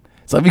go.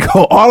 So we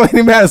go all the way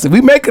to Madison. We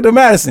make it to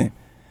Madison.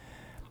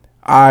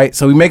 All right,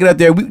 so we make it up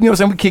there. We, you know what I'm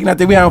saying? We kicking out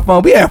there. We having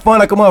fun. We had fun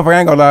like a motherfucker. I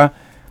ain't gonna lie.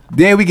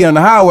 Then we get on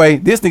the highway.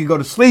 This nigga go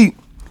to sleep.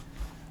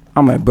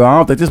 I'm like, bro, I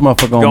don't think this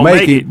motherfucker gonna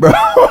make it, bro.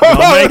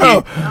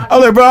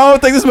 I'm like, bro, I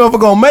don't think this motherfucker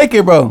gonna make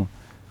it, bro.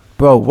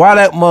 Bro, why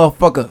that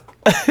motherfucker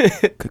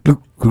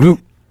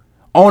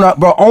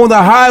on the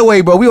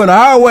highway, bro? We on the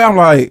highway. I'm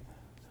like,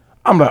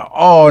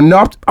 oh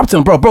no. I'm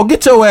telling bro,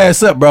 get your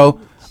ass up, bro.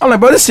 I'm like,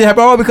 bro, this shit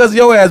happened all because of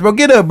your ass, bro.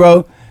 Get up,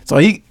 bro. So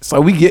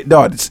we get,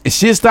 dog.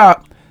 Shit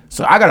stopped.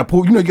 So I gotta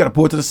pull. You know, you gotta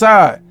pull it to the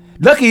side.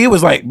 Lucky it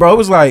was like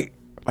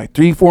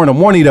 3, 4 in the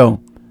morning though.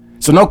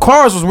 So no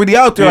cars was really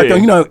out there. Yeah.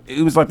 Like, you know,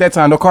 it was like that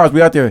time. No cars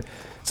be out there.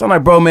 So I'm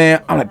like, bro,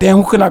 man. I'm like, damn,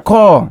 who can I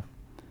call?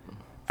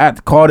 I had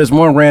to call this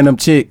one random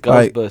chick.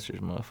 Ghostbusters,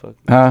 motherfucker.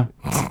 Huh?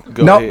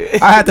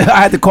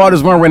 I had to call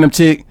this one random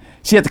chick.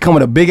 She had to come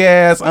with a big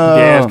ass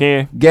gas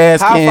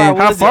can.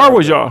 How far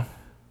was y'all?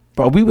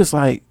 Bro, we was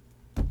like,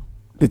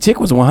 the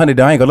chick was 100.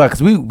 I ain't gonna lie,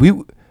 cause we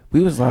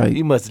was like,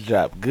 you must have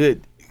dropped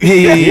good.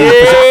 Yeah.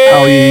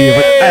 Oh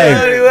yeah.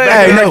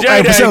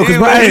 Hey, for sure. Cause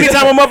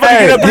anytime a motherfucker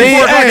get up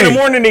 3-4 o'clock in the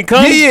morning, they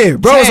come. Yeah,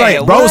 bro was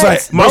like, bro was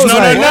like, bro was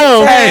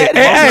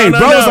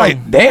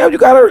like, damn, you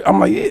got her. I'm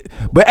like, yeah.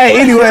 But hey,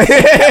 anyway,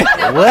 hey,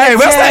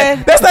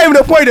 that's not even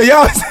the point of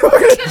y'all.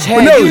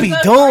 Chad, you be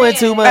doing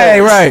too much. Hey,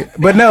 right,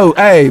 but no.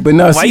 Why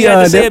she you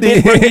had to say it,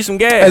 bitch, bring me some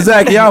gas?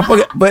 Exactly, y'all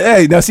fucking. But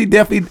hey, no, she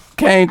definitely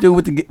came through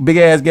with the big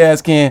ass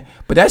gas can.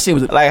 But that shit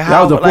was like,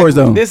 that was a force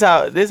though. This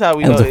how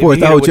we know. It was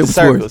a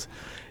force.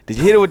 Did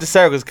you hit it with the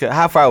circles?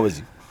 How far was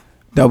you?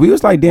 No, we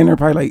was like down there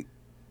probably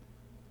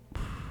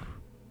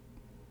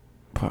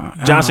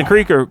like Johnson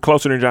Creek or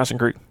closer than Johnson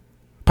Creek?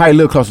 Probably a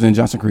little closer than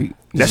Johnson Creek.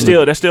 That's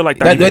still like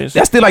 30 minutes.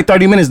 That's still like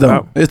 30 minutes though.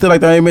 Oh. It's still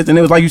like 30 minutes, and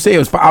it was like you said, it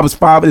was 5 in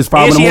the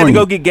morning. And she had to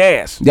go get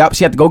gas. Yep,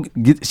 she had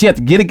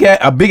to get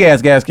a big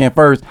ass gas can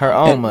first. Her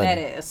own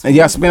money. And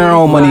y'all spend her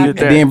own money and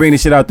then bring the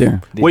shit out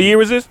there. What year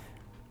was this?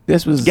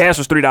 This was gas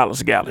was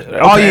 $3 a gallon.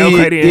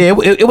 Okay,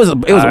 it was a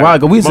while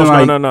ago. We was in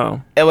like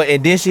no.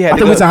 And then she had. I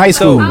think we was in high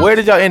school. So where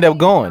did y'all end up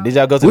going? Did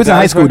y'all go to? We was in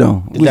high school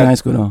though. Did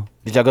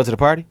y'all go to the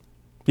party?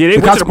 Yeah, they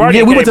went to the party.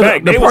 Yeah, we went to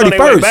the party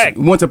first.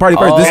 We went to the party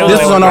first.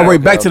 This was on our way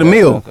back to the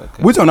meal.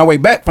 We was on our way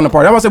back from the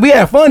party. I said we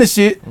had fun and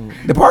shit.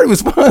 The party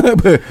was fun,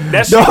 but we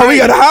got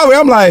the highway.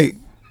 I'm like.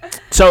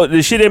 So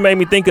the shit that made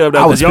me think of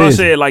though, because y'all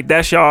said like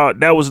that's y'all.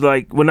 That was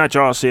like, well, not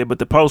y'all said, but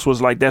the post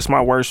was like, that's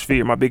my worst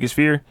fear, my biggest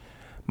fear.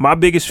 My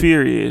biggest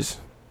fear is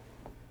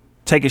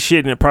take a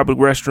shit in a public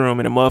restroom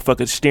and a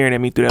motherfucker staring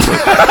at me through that look.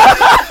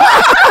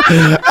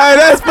 Hey,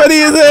 that's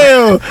funny as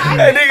hell.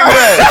 Hey, nigga,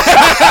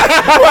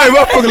 right,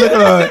 motherfucker looking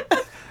like.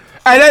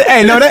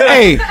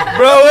 Hey,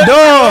 bro,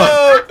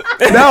 dog.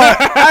 No,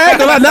 I ain't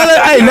gonna lie. Now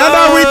that I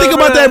really think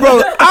about that,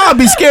 bro, I'll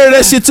be scared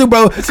of that shit too,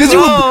 bro. Cause you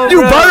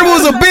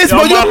vulnerable as a bitch,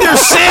 bro. You up there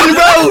shitting,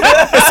 bro.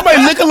 And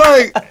somebody looking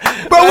like,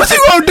 bro, what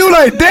you gonna do?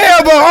 Like,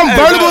 damn, bro, I'm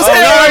vulnerable as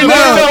hell right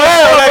now.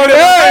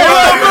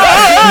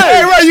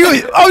 Hey,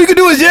 right, all you can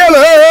do is yell,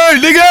 hey,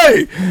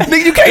 nigga,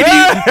 you can't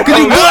do, cause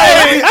you boo,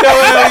 right,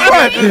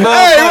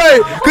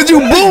 cause you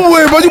boo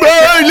with, but you,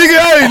 hey,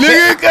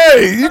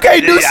 nigga, you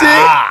can't do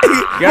shit.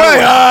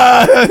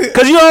 Right,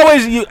 cause you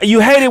always you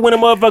hate it when a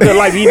motherfucker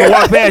like you even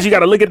walk past, you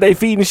gotta look at their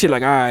feet and shit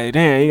like, all right,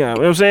 damn, you know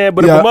what I'm saying?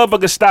 But if a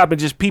motherfucker stop and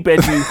just peep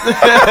at you,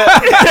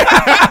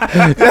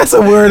 that's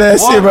a word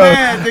ass shit, bro.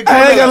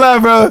 I ain't gonna lie,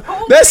 bro.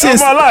 That shit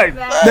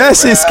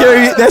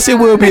scary. That shit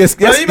will be a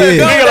scary. Hey,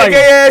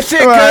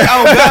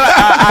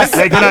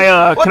 can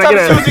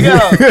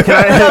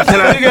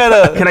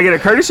I get a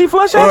courtesy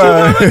flush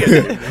out you?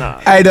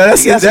 Hey, no,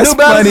 that's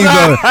funny,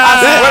 bro.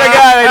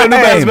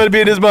 Better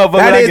be in this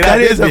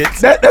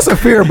motherfucker. That's a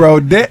fear,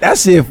 bro. That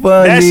shit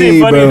funny. That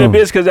shit funny bro. in the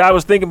bitch because I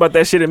was thinking about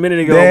that shit a minute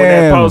ago when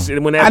that post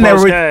came.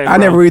 I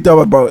never really thought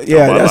about, bro.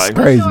 Yeah, that's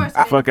crazy.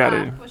 Fuck out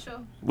of here.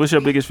 What's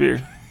your biggest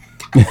fear?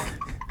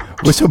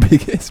 What's your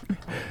biggest fear?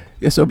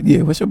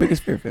 What's your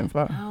biggest fear, Fem?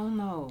 I don't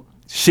know.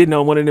 Shitting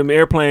on one of them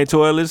airplane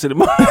toilets and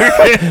forgot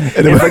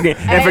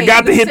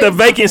to hit the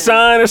vacant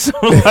sign or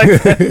something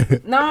like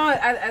that. No,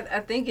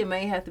 I think it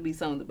may have to be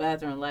something in the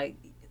bathroom. Like,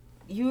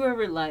 you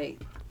ever like,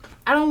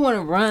 I don't want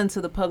to run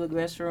to the public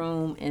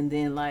restroom and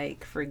then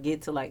like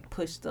forget to like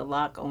push the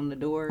lock on the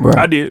door. Right.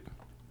 I did.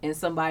 And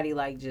somebody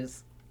like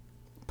just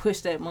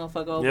push that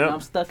motherfucker over. Yep. And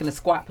I'm stuck in a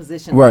squat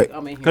position. Right.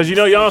 Because you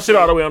know y'all sit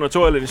all the way on the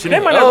toilet and shit.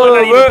 They might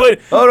not even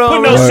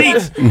put no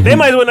seats. They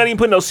might as well not even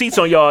put no seats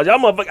on y'all. Y'all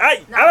motherfucker. I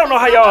don't know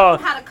how y'all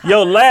you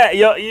know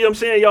what I'm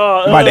saying?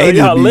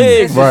 Y'all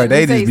legs. Right,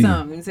 they just be.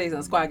 Let me say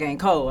something. Squat game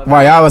cold.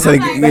 Right, I was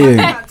saying,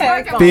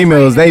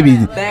 females, they be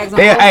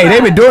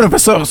doing it for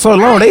so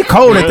long. They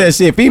cold at that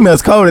shit.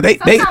 Females cold.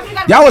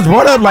 Y'all was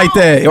brought up like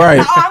that,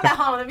 right?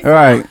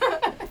 Right.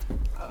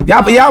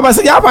 Y'all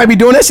probably be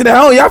doing that shit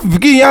at home. Y'all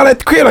forgetting y'all at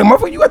the crib. Like,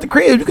 motherfucker, you at the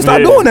crib. You can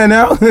start doing that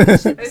now.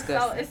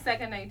 It's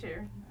second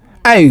nature.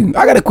 Hey,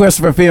 I got a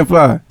question for Fem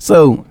Fly.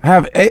 So,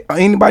 have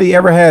anybody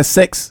ever had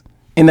sex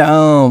in the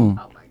in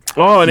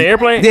the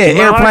airplane? Yeah,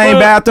 airplane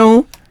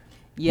bathroom.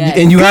 Yeah.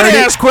 And you heard it?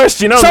 Ass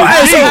question. So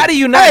how do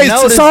you not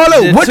know? So hold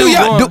up.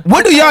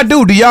 What do y'all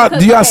do? Do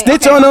y'all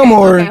stitch on them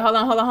or? Okay, hold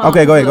on.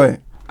 Okay, go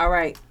ahead. All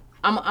right.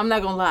 I'm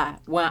not gonna lie.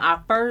 When I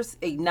first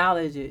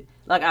acknowledged it,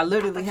 like I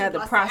literally had to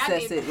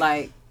process it.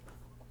 Like,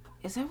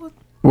 is that what?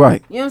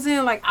 Right. You know what I'm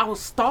saying? Like I was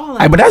stalling.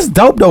 Hey, but that's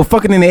dope though.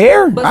 Fucking in the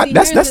air.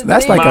 That's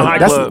like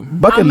that's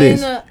bucket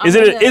list. Is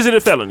it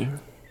a felony?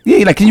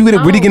 Yeah, like can you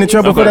really get in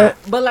trouble for that?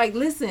 But like,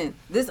 listen,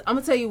 I'm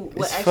gonna tell you what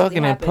it's actually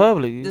fucking happened. in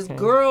public. This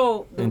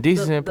girl, the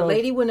public.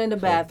 lady went in the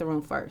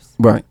bathroom first.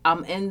 Right.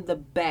 I'm in the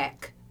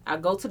back. I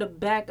go to the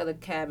back of the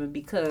cabin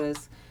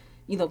because,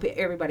 you know,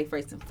 everybody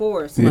facing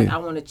forward. So like, I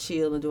want to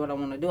chill and do what I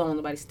want to do. I don't want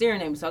nobody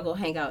staring at me, so I go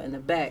hang out in the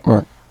back.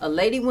 Right. A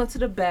lady went to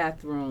the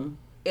bathroom,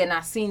 and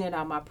I seen it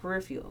on my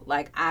peripheral.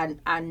 Like I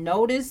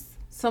noticed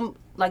some,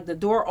 like the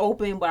door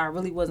open, but I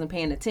really wasn't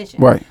paying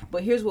attention. Right.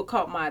 But here's what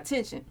caught my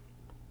attention.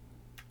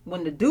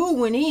 When the dude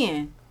went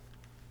in,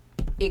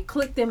 it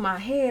clicked in my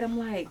head. I'm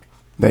like,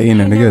 I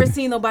never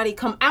seen nobody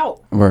come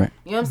out. Right.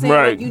 You know what I'm saying?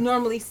 Right. Like you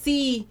normally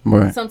see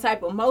some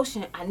type of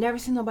motion. I never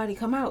seen nobody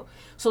come out.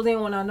 So then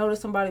when I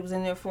noticed somebody was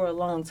in there for a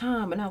long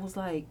time, and I was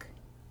like,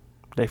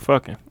 they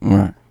fucking.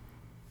 Right.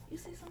 You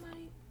see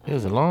somebody? It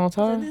was a long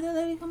time. Did that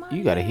lady come out?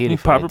 You gotta hit it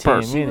for like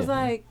 10 minutes.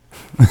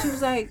 She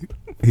was like,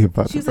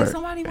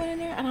 somebody went in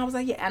there, and I was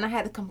like, yeah, and I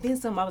had to convince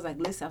them. I was like,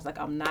 listen,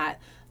 I'm not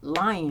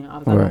lying. I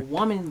was like, a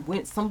woman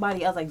went.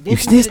 Somebody, I was like,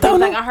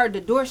 I heard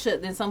the door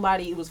shut. Then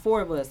somebody, it was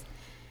 4 of us.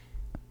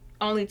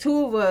 Only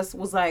 2 of us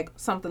was like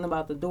something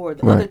about the door.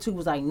 The other 2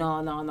 was like,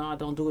 no,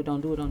 don't do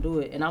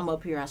it. And I'm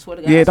up here. I swear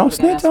to God. Yeah, don't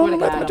snitch on them.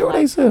 Let them enjoy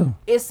themselves.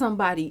 It's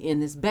somebody in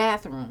this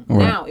bathroom.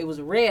 Now it was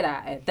a red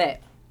eye at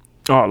that.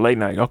 Oh, late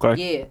night. Okay.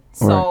 Yeah.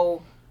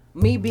 So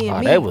me being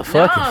me, they was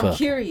now fucking I'm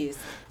curious.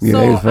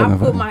 Yeah, so I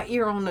put my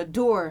ear on the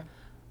door.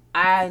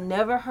 I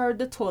never heard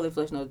the toilet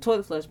flush. No, the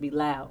toilet flush be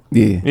loud.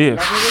 Yeah.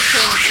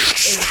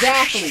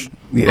 Exactly.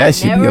 Yeah, that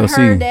should be never OC.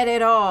 heard that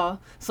at all.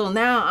 So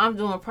now I'm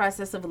doing a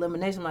process of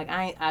elimination. Like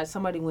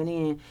somebody went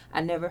in.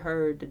 I never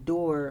heard the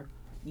door.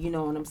 You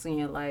know what I'm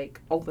saying? Like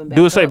open back.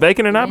 Do it say up.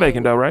 vacant or not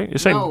vacant though? Right?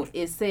 No,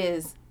 it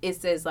says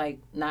like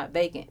not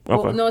vacant.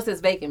 Okay. Well, no, it says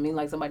vacant, meaning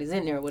like somebody's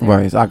in there or whatever.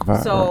 Right, it's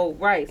occupied. So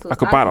so it's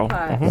Occupado.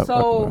 occupied.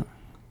 So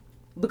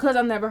because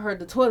I've never heard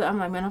the toilet, I'm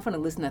like, man, I'm gonna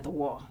listen at the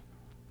wall.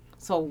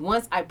 So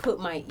once I put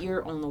my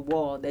ear on the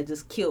wall, that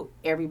just killed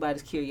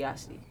everybody's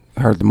curiosity.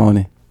 Heard the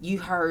morning. You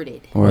heard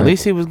it. Well, at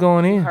least he was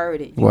going in. You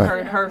heard it. You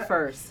heard her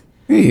first.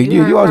 Yeah,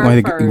 you always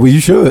going to. Well, you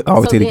should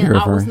always take care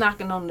of her. I was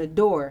knocking on the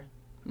door.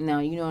 Now,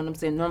 you know what I'm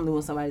saying? Normally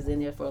when somebody's in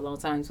there for a long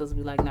time, you're supposed to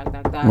be like, knock,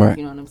 knock, knock. Right.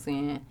 You know what I'm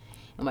saying?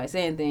 Nobody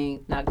say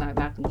anything, knock, knock,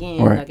 knock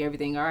again. Right. Like,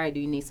 everything all right? Do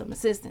you need some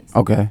assistance?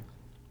 Okay.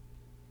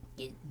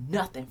 Get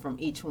nothing from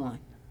each one.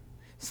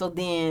 So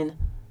then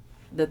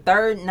the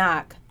third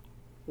knock,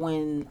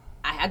 when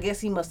I guess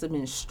he must have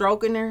been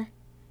stroking her,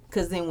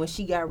 because then when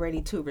she got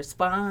ready to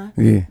respond,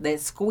 that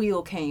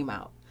squeal came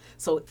out.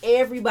 So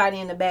everybody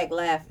in the back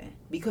laughing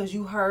because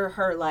you heard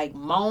her like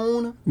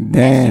moan.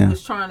 Damn. And she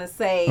was trying to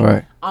say,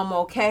 right. I'm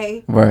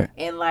okay. Right.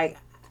 And like,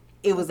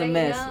 it was a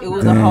mess. It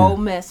was a whole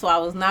mess. So I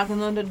was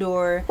knocking on the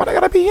door. Why they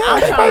gotta be young?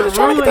 I'm trying to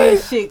ruin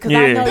this shit because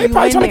I know they you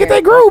probably in trying to get there.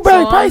 that groove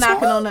back. So I'm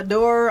knocking on the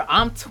door.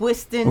 I'm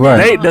twisting.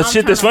 Right. The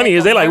shit that's funny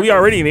is they like, we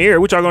already in the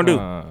air. What y'all gonna do?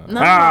 No,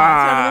 I'm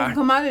trying to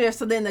come out of there.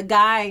 So then the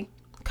guy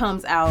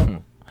comes out.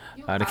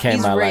 They came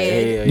He's out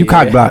red. like, hell You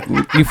cock block.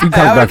 You cock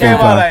block came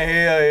hell out like,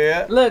 hell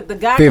yeah. Look, the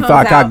guy Fit comes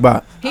five, cock out.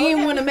 block. He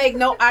didn't want to make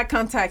no eye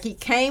contact. He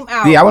came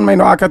out. Yeah, I wouldn't make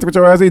no eye contact with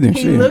your ass either.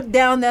 He Shit. looked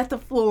down at the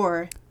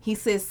floor. He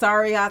said,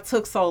 sorry I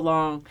took so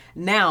long.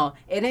 Now,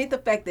 it ain't the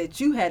fact that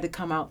you had to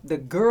come out. The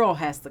girl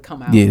has to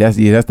come out. Yeah, that's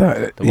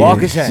the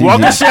walk of shame.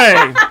 Walk of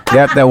shame.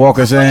 That walk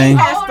of He shame.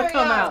 has to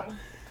come out.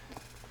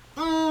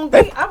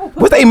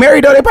 Was they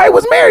married though? They probably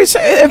was married.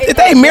 If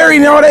they married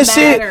and all that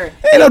shit,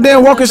 ain't no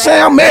damn walk of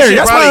shame. I'm married.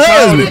 That's my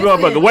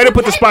husband. Way to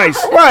put the spice.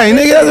 Right,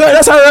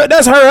 nigga.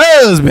 That's her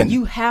husband.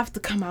 You have to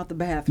come out the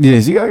bathroom. Yeah,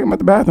 she gotta come out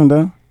the bathroom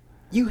though.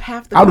 You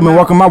have to. I would have been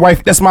walking my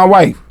wife. That's my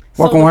wife.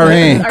 Walk on her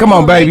hand. Come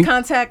on, baby.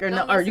 Contact or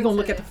no? Are you gonna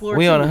look at the floor?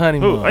 We too? on a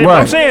honeymoon. Hey,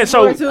 I'm saying,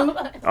 so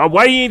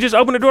why you ain't just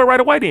open the door right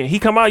away then? He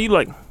come out, you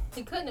like.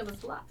 He couldn't. It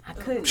was locked. I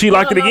couldn't. She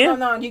locked it again?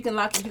 No, you can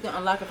lock it. You can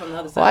unlock it from the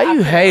other side. Why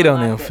you hate on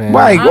them, fam?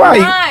 Why? I'm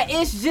not.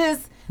 It's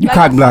just. You like,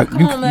 cock block. come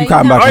You on, man,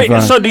 cock block. All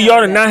right, so do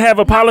y'all not have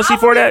a policy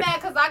for that?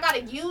 Because I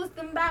gotta use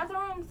them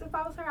bathrooms. If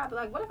I was her, I'd be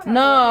like, what if I gotta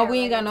No, go in we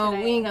there ain't got later no.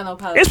 today? We ain't got no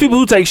policy. It's people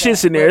who take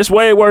shits in there. It's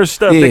way worse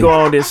stuff Yeah. they go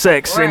on than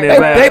sex in their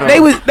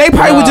bathroom. They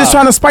probably was just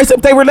trying to spice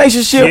up their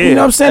relationship. Yeah. You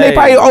know what I'm saying? They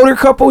probably older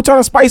couple trying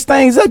to spice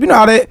things up. You know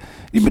how that.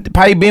 You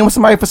probably been with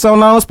somebody for so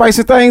long,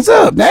 spicing things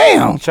up.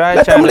 Damn.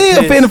 Let them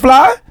live, finna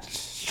fly.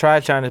 Try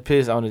trying to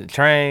piss on the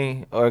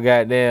train or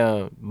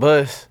goddamn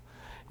bus,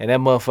 and that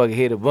motherfucker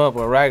hit a bump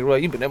on right road.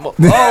 You been that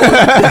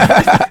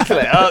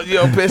like, oh, you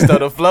don't pissed on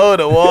the floor,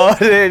 the wall.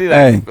 Then you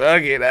like, Hey.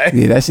 fuck it.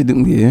 Yeah, that shit.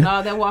 Yeah.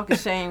 No, that walk of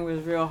shame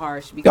was real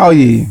harsh. Because Oh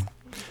yeah.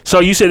 So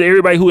you said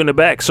everybody who in the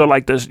back. So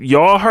like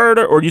y'all heard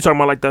her, or you talking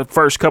about like the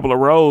first couple of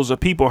rows of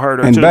people heard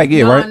her In the too? back,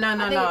 yeah, right?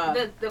 No.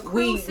 The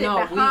crew sit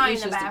behind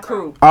It's the just the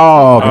bathroom. crew.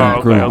 Oh, okay.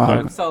 Oh, Cool. okay.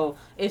 Okay. So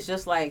it's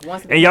just like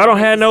once. And y'all don't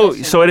have no,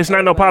 so it's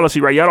not no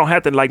policy, right? Y'all don't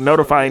have to like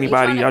notify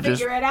anybody. Y'all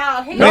just Figure it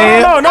out. He no.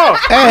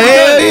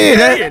 Hey,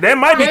 hell yeah. That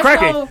might be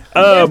cracking.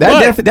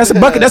 That's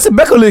a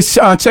bucket list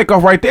check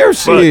off right there.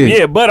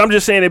 Shit. But I'm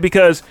just saying it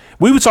because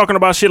we were talking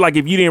about shit like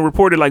if you didn't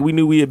report it, like we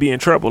knew we'd be in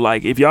trouble.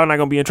 Like if y'all not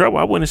gonna be in trouble,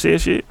 I wouldn't have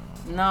said shit.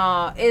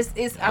 No, it's.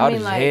 I I'll mean,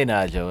 just like head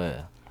nod your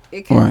ass.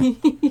 it can.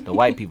 The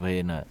white people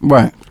head nod.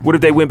 Right. What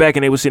if they went back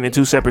and they was sitting in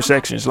two separate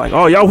sections? Like,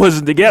 oh, y'all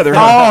wasn't together.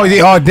 Oh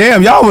yeah. Oh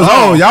damn. Y'all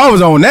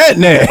was on that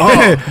net.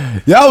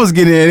 Y'all was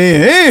getting it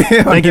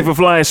in. Thank you for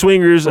flying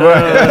swingers. Y'all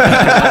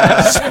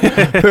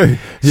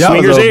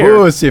Swingers was on air.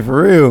 bullshit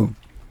for real.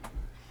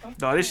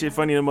 No, this shit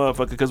funny as a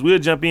motherfucker because we'll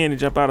jump in and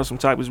jump out of some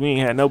topics we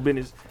ain't had no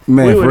business.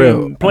 Man, we for weren't real.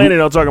 even planning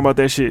on talking about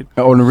that shit.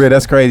 On the real,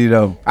 that's crazy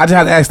though. I just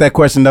had to ask that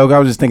question though. 'Cause I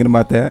was just thinking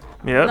about that.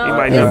 Yeah, No, you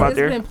might it's, jump out it's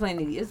there. been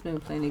plenty. It's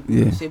been plenty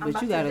Yeah. shit,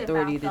 but you got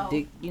authority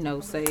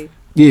to, say.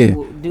 Yeah,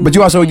 do but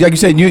you also, anything like you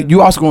said,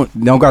 you also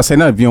don't gotta say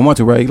nothing if you don't want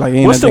to, right? Like,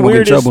 ain't What's the nothing gonna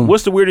get in weirdest? trouble.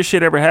 What's the weirdest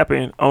shit ever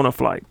happened on a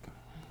flight?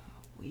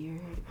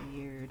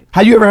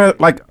 Have you ever had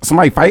like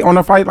somebody fight on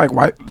a flight, like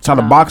try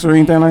to box or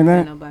anything like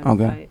that?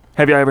 Okay.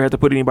 Have y'all ever had to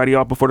put anybody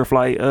off before the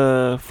flight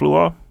flew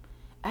off?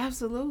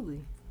 Absolutely.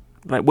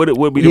 Like, what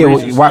would be the Yeah,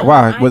 reasons? why?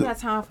 I Was- ain't got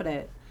time for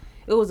that.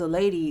 It was a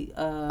lady.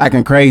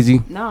 Acting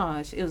crazy.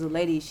 No, it was a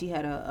lady. She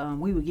had a.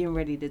 We were getting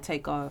ready to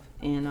take off,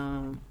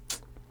 and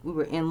we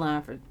were in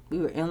line for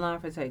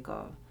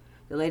takeoff.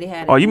 The lady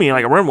had. Oh, you mean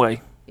like a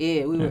runway?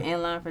 Yeah, we were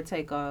in line for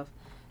takeoff.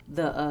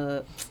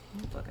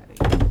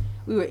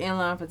 We were in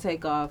line for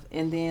takeoff,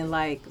 and then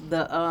like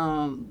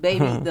the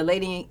baby,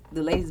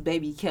 the lady's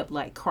baby kept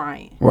like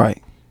crying.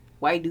 Right.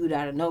 White dude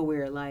out of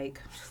nowhere,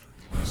 like,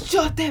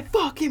 shut that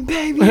fucking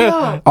baby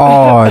up.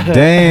 Oh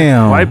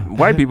damn.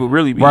 White people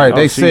really be right.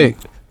 They OC. sick.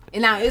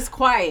 And now it's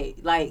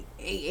quiet, like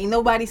ain't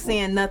nobody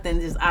saying nothing.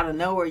 Just out of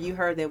nowhere, you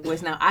heard that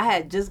voice. Now I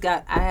had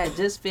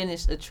just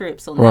finished a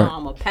trip, so now Right.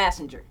 I'm a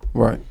passenger.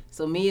 Right.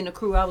 So me and the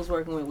crew I was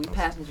working with, we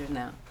passengers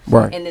now.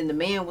 Right. And then the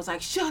man was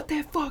like, shut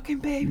that fucking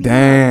baby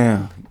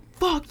Damn. up.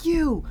 Fuck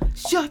you.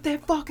 Shut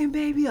that fucking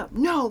baby up.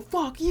 No,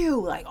 fuck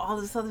you. Like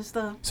all this other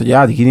stuff. So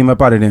y'all get him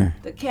up out of there.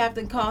 The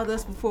captain called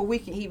us before we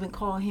can even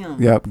call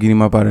him. Yep, get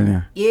him up out of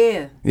there.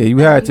 Yeah. Yeah, you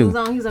had to. He was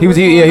on- he's like, He was "What's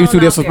too going on out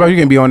disrespectful. there?" You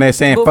can be on that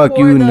saying fuck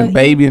you and the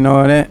baby and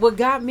all that. What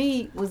got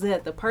me was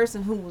that the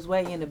person who was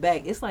way in the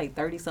back, it's like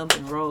 30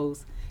 something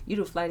rows. You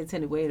the flight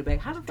attendant way in the back.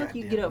 How the fuck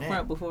you get up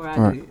front before I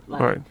Right. do it?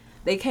 Like, Right.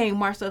 they came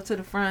marched up to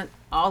the front.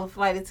 All the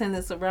flight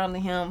attendants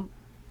surrounding him.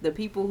 The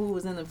people who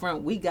was in the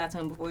front, we got to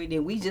him before he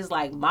did. We just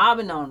like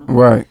mobbing on him,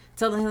 Right.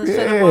 telling him to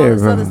shut up Yeah, all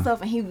this bro. other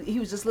stuff, and he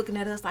was just looking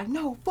at us like,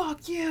 no,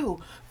 fuck you,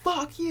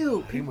 fuck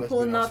you. People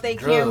pulling out their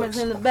drugs. cameras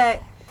in the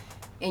back,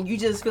 and you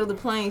just feel the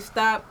plane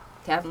stop.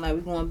 Captain like,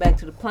 we going back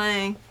to the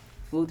plane.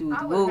 Woo,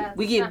 I would've had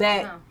we to get shut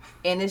back, down.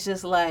 and it's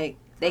just like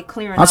They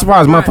clearing. I'm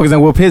surprised motherfuckers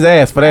done whoop his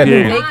ass for that.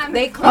 Yeah.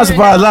 They I'm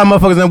surprised a lot of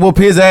motherfuckers done whoop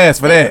his ass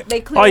for that.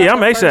 Oh yeah, I'm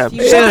ASAP.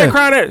 Shut that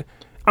crying at.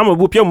 I'm gonna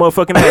whoop your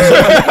motherfucking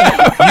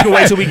ass. You can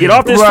wait till we get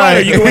off this flight,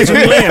 or you can wait till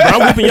we land. But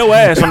I'm whooping your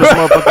ass on this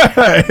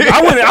motherfucker.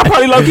 I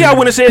probably low key. I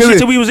wouldn't have said shit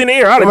till we was in the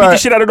air. I'd have beat the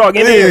shit out of the dog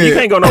in the air. You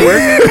can't go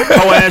nowhere.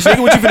 Oh ass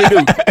nigga, what you finna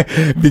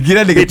do? Get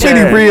that nigga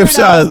plenty rib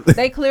shots.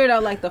 They cleared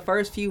out like the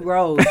first few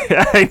rows.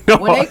 I know.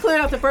 When they cleared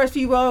out the first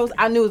few rows,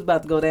 I knew it was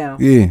about to go down.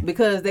 Yeah.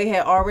 Because they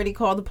had already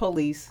called the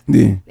police.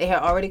 Yeah. They had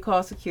already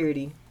called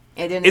security.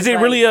 And then Is it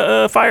really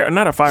a fire?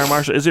 Not a fire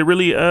marshal. Is it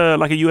really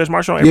like a U.S.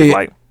 marshal on every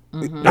flight?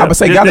 I would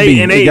say gotta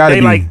be. And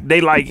gotta be. they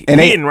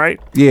hidden, right?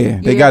 Yeah,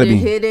 they gotta be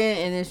hidden,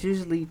 and it's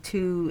usually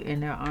 2 in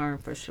their arm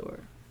for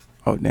sure.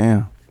 Oh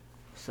damn.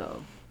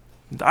 So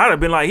I'd have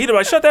been like, he'd have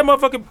like, shut that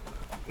motherfucker,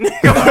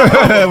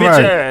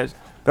 bitch ass,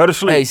 go to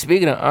sleep. Hey,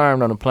 speaking of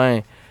armed on the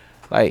plane,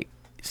 like,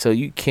 so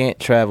you can't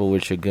travel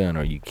with your gun,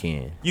 or you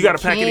can? You gotta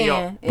pack it in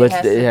your.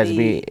 But it has to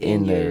be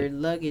in your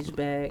luggage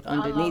bag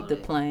underneath the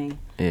plane.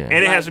 Yeah,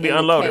 and it has to be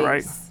unloaded,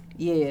 right?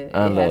 Yeah,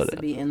 unloaded. It has to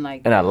be in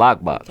like in a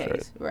lockbox,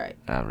 case, right?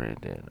 I read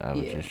that. I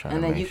was just trying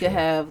and to then make you sure. can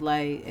have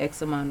like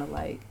X amount of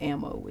like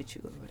ammo with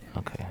you over there.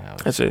 Okay,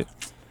 that's it.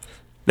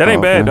 That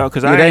ain't bad though,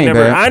 cause I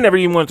never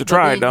even wanted to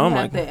try it though. I'm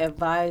like, you have to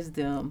advise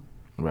them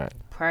right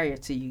prior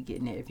to you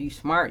getting there. If you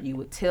smart, you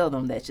would tell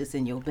them that's just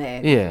in your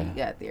bag. Yeah, when you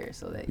got there,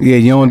 so that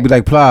you don't want to be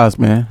like Plies,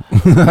 man.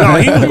 No,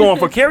 he was going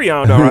for carry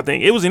on though. I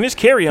think it was in his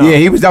carry on. Yeah,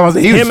 he was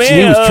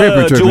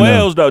tripping.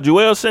 Joel's though.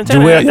 Joel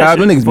Santana. Joel, yeah,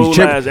 them niggas be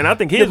tripping. And I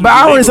think his. But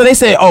I already said they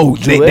say, oh,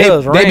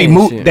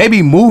 they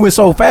be moving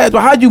so fast.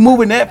 But how you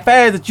moving that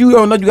fast that you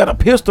don't know you got a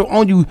pistol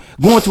on you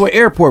going to an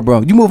airport,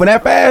 bro? You moving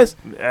that fast?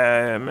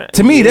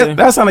 To me,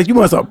 that sounds like you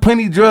must have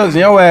plenty of drugs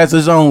and your ass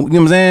is on. You know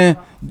what I'm saying?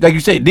 Like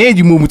you said, then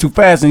you moving too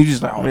fast and you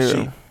just like, oh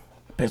shit,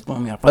 pistol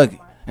on me, fuck it.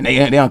 And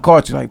they done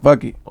caught you like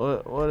fuck it.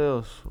 What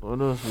else?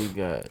 What else we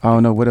got? I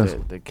don't know what else.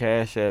 The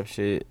Cash App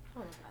shit.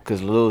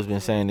 Cause Lil's been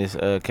saying this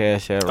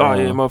Cash App. Oh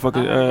yeah,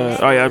 motherfucker.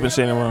 Oh yeah, I've been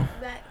saying it wrong.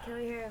 Can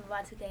we hear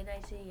about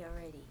 2K19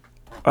 already?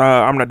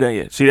 I'm not done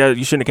yet. See that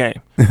you shouldn't have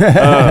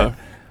came.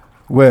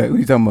 What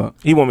you talking about?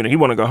 He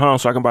want to go home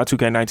so I can buy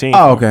 2K19.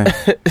 Oh okay.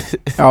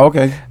 Oh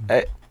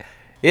okay.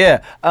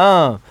 Yeah.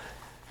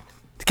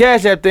 The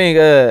Cash App thing,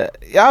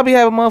 y'all be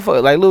having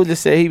motherfuckers like Lil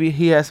just said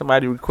he had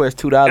somebody request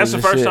 $2. That's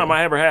the first time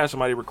I ever had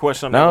somebody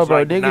request something. No, bro,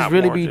 like niggas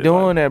really be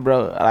doing that,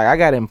 bro. Like I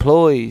got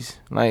employees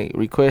like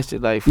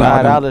requested like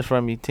 $5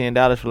 from me,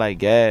 $10 for like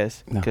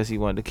gas because he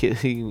wanted to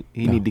he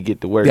need to get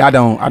to work. Yeah, I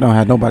don't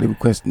have nobody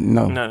requesting.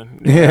 No.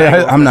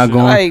 Yeah, I'm not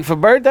going. Like for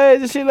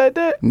birthdays and shit like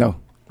that. No.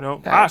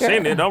 I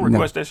send it. Don't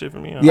request that shit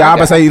from me. Yeah, I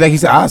was say like he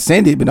said, I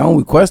send it, but don't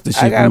request the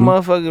shit. I got a from me.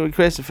 motherfucker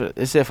requested for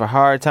it said for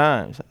hard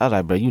times. I was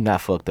like, bro, you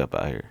not fucked up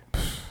out here.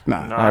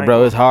 Nah, like,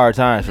 bro, it's hard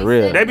times for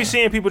real. They be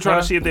seeing people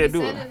trying to see if they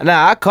do it.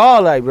 Nah, I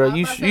call like, bro,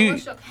 you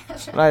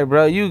like,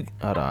 bro, you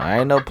hold on, I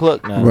ain't no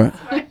pluck now. Right.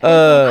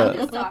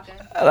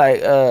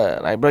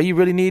 Like, bro, you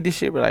really need this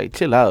shit, bro. Like,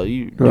 chill out.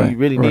 You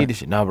really need this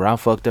shit. No, bro, I'm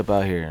fucked up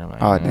out here. I'm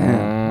like, oh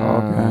damn.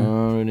 Okay. I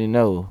don't really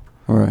know.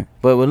 All right.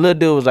 But when little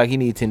dude was like, he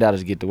need $10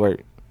 to get to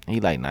work. He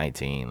like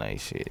 19, like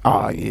shit.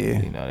 Oh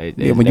yeah. You know,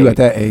 when you at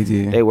that age,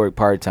 yeah. They work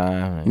part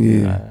time.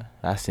 Yeah.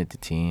 I sent the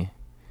 10.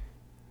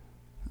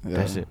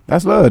 That's it.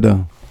 That's love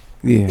though.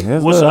 Yeah,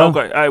 that's love.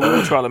 Okay, all right,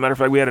 we'll try. As a matter of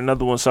fact, we had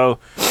another one. So,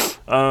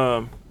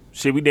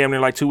 shit, we damn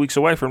near like 2 weeks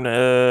away from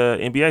the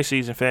NBA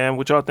season, fam.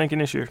 What y'all thinking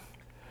this year?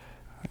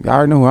 Y'all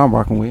already know who I'm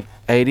rocking with.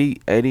 AD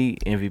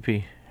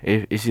MVP.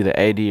 It's either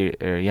AD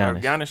or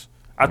Giannis. Giannis.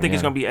 I think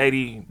it's gonna be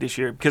AD this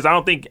year because I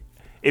don't think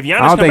if Giannis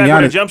come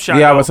back with a jump shot.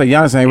 Yeah, I would say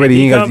Giannis ain't ready.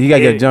 He got to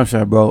get a jump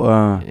shot, bro.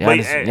 AD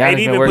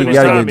been putting his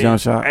time in.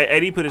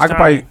 AD put his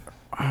time in.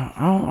 I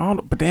don't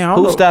know, but damn, I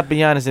don't know. Who's stopping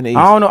Giannis in the East?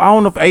 I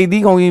don't know if AD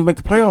gonna even make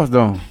the playoffs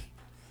though.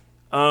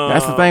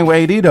 That's the thing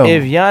with AD though.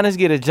 If Giannis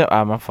get a jump,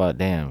 my fault.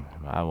 Damn,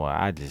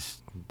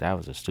 that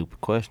was a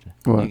stupid question.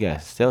 What? You got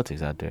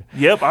Celtics out there.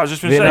 Yep, I was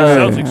just gonna say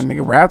Celtics.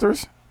 Nigga,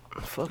 Raptors.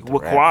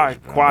 With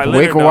Kawhi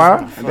Leonard.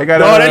 Kawhi? They got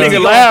that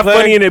nigga laugh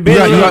funny in the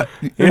business.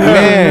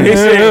 Man, he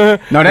said,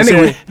 no, that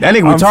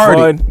nigga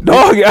retarded.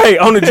 Dog, hey,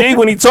 on the G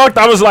when he talked,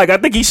 I was like, I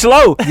think he's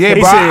slow. Yeah,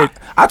 he bro. said,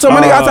 I told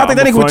my nigga, I think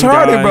that nigga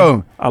retarded,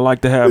 bro. I like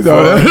to have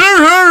fun.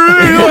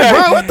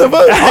 Bro, what the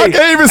fuck? I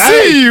can't even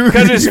see you.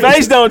 Because his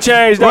face don't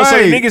change. Though, so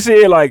the nigga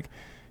said like,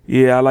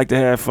 yeah, I like to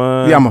have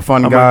fun. Yeah, I'm a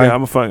fun guy.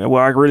 I'm a fun guy.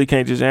 Well, I really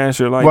can't just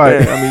answer like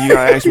that. I mean, you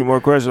gotta ask me more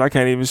questions. I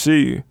can't even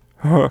see you.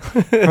 Right,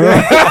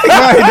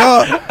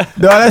 dog,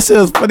 that shit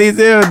was funny as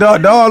hell,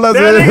 dog. I'm like,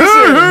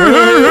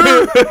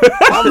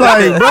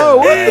 bro,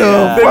 what the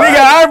fuck? Nigga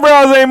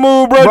eyebrows ain't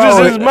moved, bro.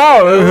 Just his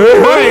mouth.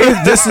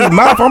 Right, just his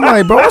mouth. I'm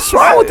like, bro, what's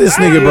wrong with this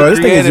nigga, bro? This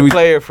nigga is a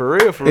player for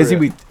real. Is he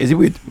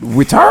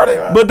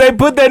retarded? But they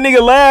put that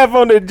nigga laugh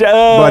on the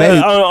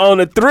on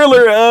the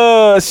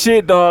Thriller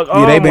shit, dog.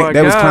 Yeah,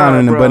 they was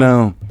clowning him, but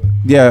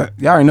yeah,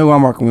 y'all already know who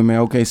I'm working with,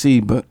 man.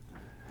 OKC, but.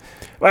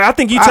 Like I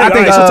think you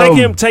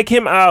take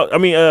him out. I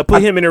mean,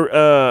 put him in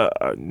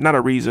not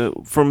Ariza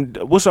from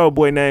what's the old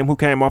boy name who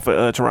came off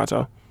of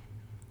Toronto.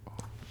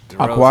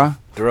 Kawhi?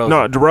 DeRozan.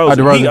 No, DeRozan.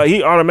 DeRozan.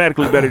 He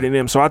automatically better than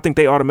them, so I think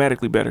they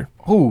automatically better.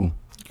 Who?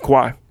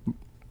 Kawhi.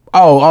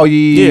 Oh,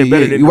 yeah.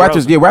 better than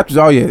Raptors,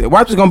 Raptors,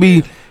 Raptors going to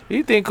be...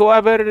 You think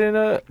Kawhi better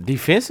than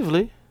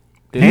defensively?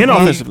 And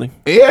offensively.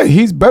 Yeah,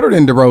 he's better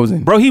than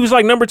DeRozan. Bro, he was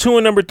like number 2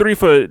 and number 3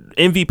 for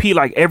MVP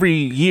like every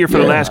year for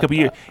the last couple of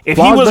years. If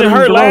Kawhi's he wasn't better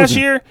hurt than last DeRozan.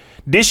 year,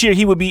 this year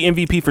he would be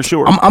MVP for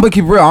sure. I'm going to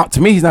keep it real. To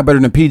me, he's not better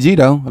than PG,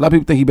 though. A lot of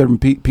people think he's better than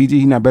PG.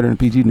 He's not better than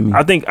PG to me.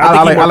 I think he's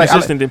more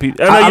consistent than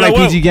PG. I like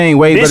PG game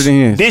way better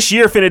than his. This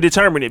year finna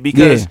determine it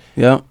because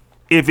yeah.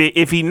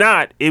 if he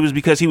not, it was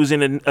because he was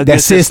in a That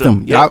good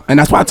system. Yep. And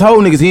that's why I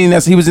told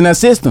niggas he was in that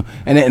system.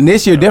 And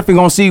this year definitely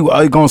going to see,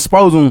 going to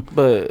expose him.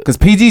 Because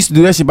PG used to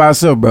do that shit by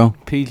himself, bro.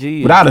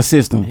 PG. Without a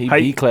system. He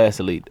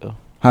B-class elite, though.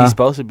 Huh? He's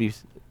supposed to be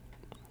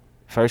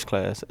first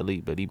class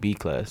elite, but he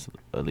B-class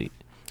elite.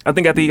 I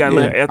think after he got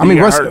hurt.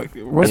 Russ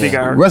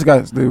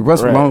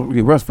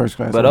first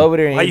class. But over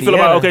there in How you feel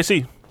about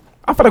OKC?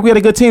 I feel like we had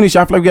a good team this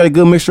year. I feel like we had a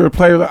good mixture of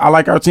players. I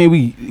like our team.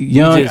 We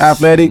young,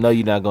 athletic. No,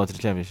 you're not going to the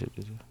championship,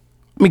 did you?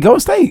 I mean,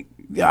 Golden State.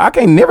 Yeah, I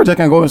can't never check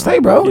on Golden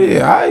State, bro.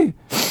 Yeah,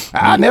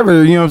 I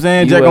never, you know what I'm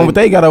saying, check on what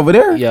they got over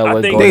there. Yeah,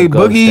 I think they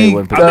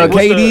Boogie,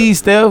 KD,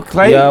 Steph,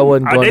 Clay. Y'all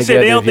wasn't going they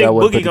said they don't think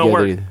Boogie gonna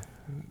work. Either.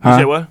 You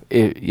said what?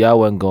 Y'all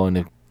wasn't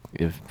going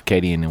if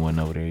KD and them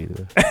wasn't over there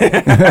either.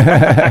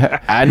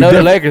 I know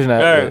the Lakers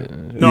now.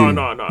 No.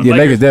 Yeah,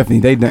 Lakers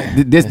definitely.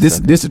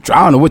 This.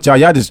 I don't know what y'all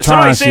just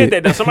trying.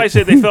 Somebody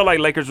said they felt like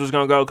Lakers was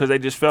gonna go because they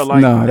just felt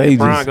like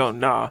Brian going.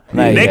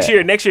 Next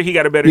year he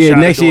got a better shot. Yeah,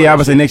 next year I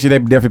would say next year they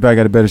definitely probably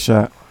got a better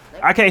shot.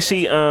 I can't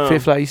see.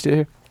 Fit Fly, you still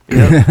here?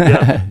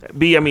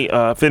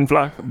 Yeah. Fin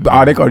Fly.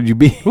 Oh, they called you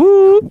B.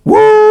 Woo.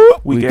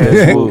 Weak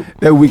ass whoop.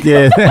 That weak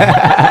ass.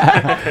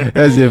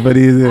 That's it for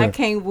these. I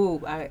can't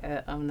whoop.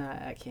 I'm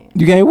not. I can't.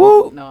 You can't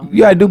whoop? No.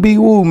 You gotta do big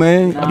woo,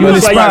 man. No. You in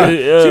the spot.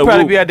 She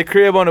probably be at the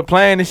crib on the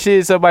plane and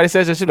shit. Somebody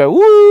says that shit like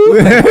woo.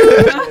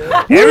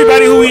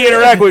 Everybody who we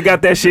interact with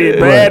got that shit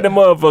bad. The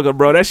motherfucker,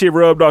 bro. That shit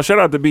rubbed off. Shout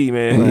out to B,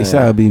 man. Yeah,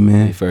 shout out B,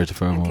 man.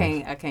 First and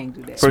I can't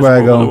do that.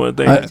 Swag on.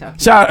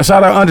 Shout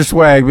out under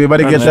swag, man.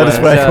 Everybody get that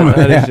swag from me.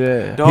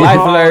 Life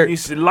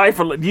alert. Life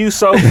alert. You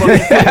so fucking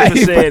funny for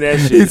saying that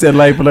shit. He said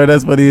life alert.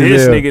 That's funny as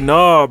This hell. nigga,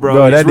 no,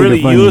 bro. It's that nigga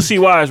really, funny. you'll see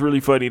why it's really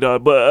funny,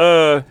 dog.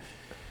 But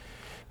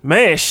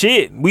man,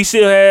 shit. We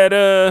still had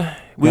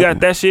we got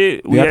that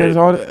shit. That's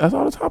all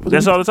the topics.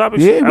 That's all the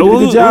topics. Yeah, we did a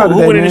good job Who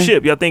today, winning the man.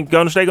 ship? Y'all think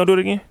Golden State gonna do it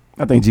again?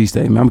 I think G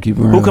State, man. I'm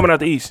keeping around. Who coming out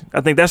the East? I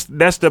think that's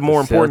the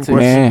more important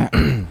question.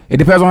 Man, it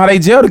depends on how they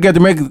gel together.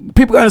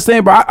 People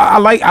understand, but I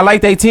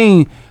like their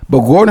team.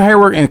 But Gordon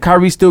Hayward and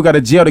Kyrie still got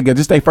to gel together.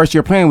 This their first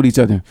year playing with each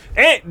other.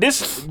 And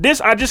this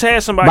I just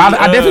had somebody. But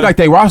I definitely like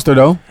their roster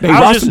though. They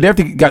roster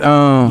definitely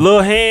got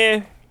Lil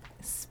Hand.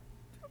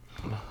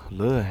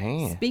 Lil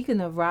Hand. Speaking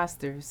of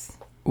rosters.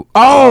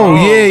 Oh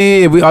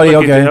yeah.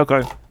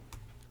 Okay.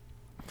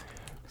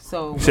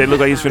 So said look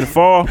like he's finna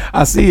fall.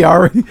 I see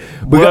already.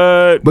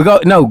 But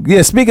go no,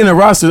 yeah. Speaking of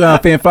rosters,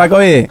 Fan Fly,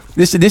 go ahead.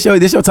 This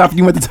your topic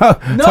you want to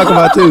talk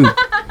about too.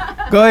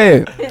 Go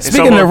ahead.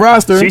 Speaking of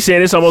roster, she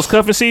said it's almost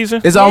cuffing season.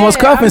 It's almost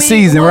cuffing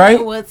season,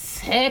 right? Well,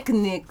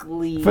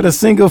 technically, for the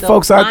single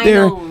folks out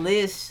there,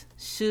 list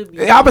should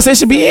be. I would say it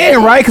should be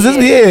in, right? Because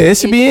it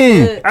should be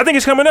in. I think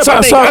it's coming up.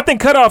 I think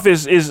cutoff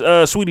is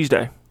Sweetie's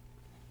Day.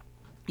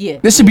 Yeah.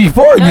 This should be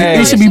before.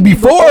 It should be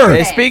before.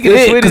 Hey, speaking of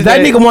Sweetie's that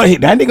Day,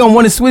 nigga gonna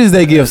want a Sweetie's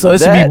Day gift, so it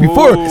should be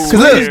before.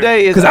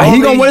 Because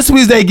he gonna want a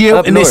Sweetie's Day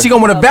gift, and then she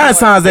gonna want a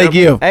Valentine's Day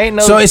gift.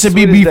 So it should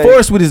be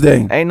before Sweetie's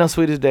Day. Ain't no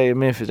Sweetie's Day in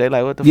Memphis. They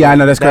like what the? Yeah, fuck? I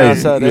know that's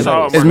crazy. I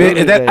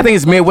think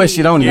it's Midwest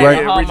shit only,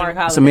 right?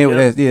 It's a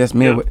Midwest. Yeah, it's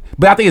Midwest.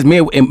 But I think it's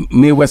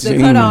Midwest. The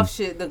cutoff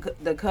shit.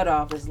 The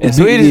cutoff is. It's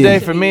Sweetie's Day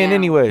for men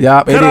anyway.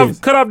 Yeah, it is.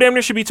 Cutoff damn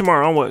near should be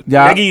tomorrow. On what?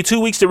 Yeah. They give you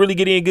 2 weeks to really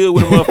get in good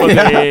with a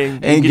motherfucker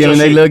and give them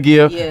their little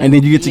gift, and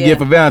then you get your gift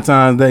for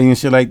Valentine's Day and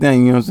shit like that. You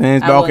know what I'm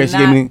saying? But okay, she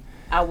gave me.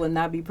 I will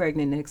not be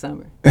pregnant next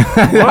summer.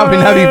 I will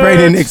not be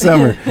pregnant next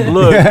summer.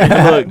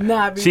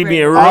 Look, she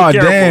being real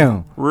careful.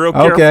 Damn. Real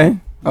careful.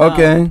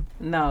 Okay.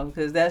 No,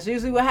 because that's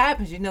usually what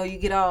happens. You know, you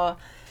get all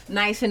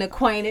nice and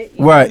acquainted.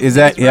 Right, is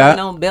that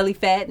on belly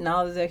fat and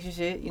all this extra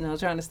shit. You know,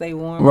 trying to stay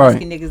warm. Right.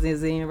 Niggas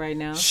is in right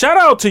now. Shout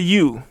out to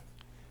you.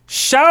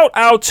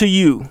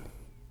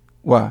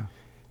 Why?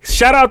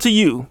 Shout out to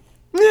you.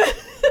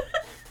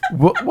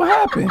 What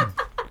happened?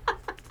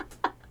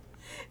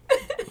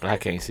 I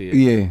can't see it.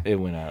 Yeah. It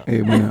went out.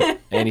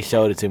 And he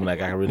showed it to me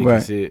like I really can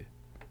see it.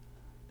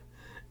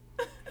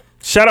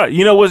 Shout out.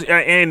 You know what?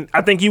 And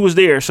I think you was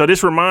there. So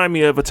this remind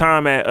me of a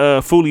time at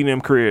Foolie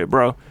them crib,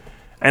 bro.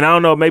 And I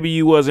don't know, maybe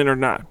you wasn't or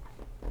not.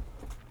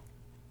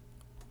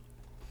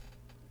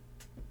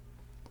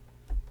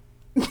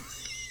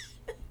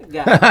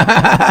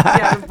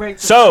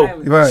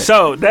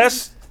 So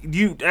that's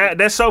you.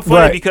 That's so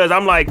funny because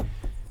I'm like,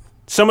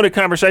 some of the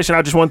conversation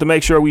I just wanted to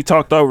make sure we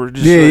talked over.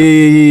 Just Get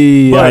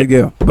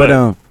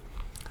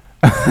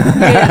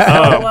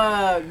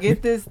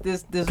this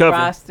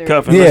roster.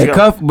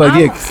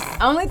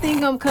 Only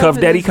thing I'm cuff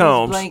cuffing Daddy is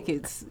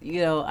blankets.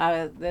 You know,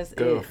 that's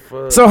it.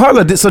 So hold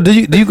on. So do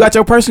you got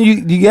your person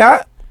you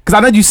got? Cause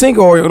I know you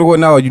single or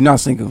no, you not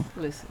single.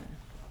 Listen.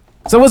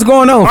 So what's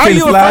going on? Are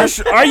you Fly?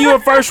 are you a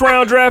first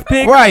round draft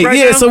pick? Right.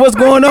 Yeah. now? So what's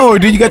going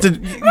on? Do you got to?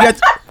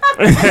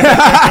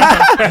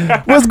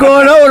 What's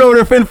going on over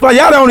there, Fin Fly?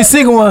 Y'all the only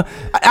single one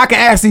I can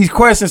ask these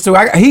questions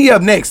to. He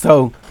up next,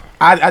 though.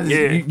 I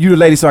just, you the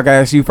lady, so I can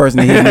ask you first,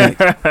 and then he next.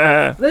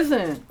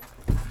 Listen.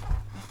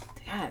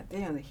 God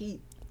damn, the heat.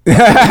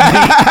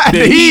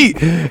 the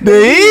heat,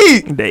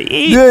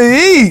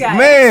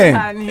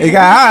 man. It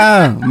got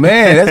hot, huh?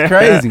 Man, that's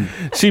crazy.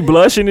 She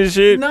blushing and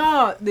shit.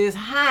 No, this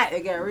hot.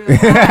 It got real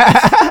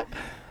hot.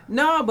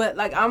 No, but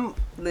like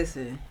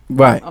listen.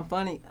 Right. I'm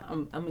funny.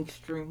 I'm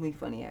extremely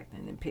funny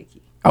acting and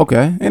picky.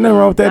 Okay, ain't nothing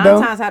wrong with that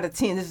though. 9 times out of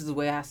 10, this is the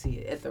way I see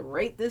it. At the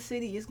rate this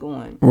city is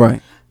going,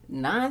 right.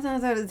 9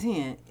 times out of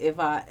 10, if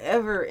I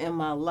ever in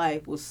my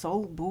life was so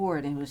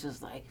bored and was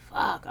just like,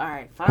 fuck, all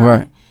right, fine.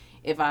 Right.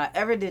 If I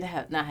ever did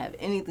not have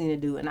anything to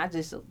do and I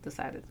just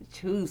decided to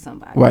choose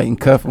somebody. Right, and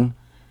cuff them.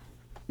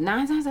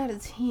 9 times out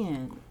of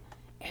 10,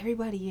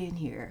 everybody in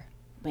here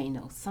may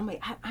know somebody.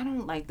 I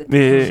don't like the.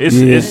 Yeah,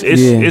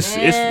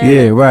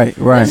 right.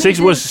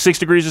 6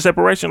 degrees of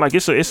separation? Like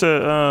it's a.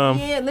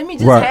 Yeah, let me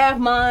just have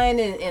mine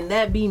and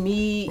that be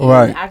me. And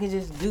right. I can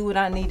just do what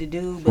I need to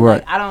do. But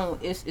right. like, I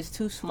don't. It's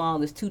too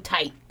small. It's too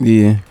tight.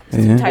 Yeah.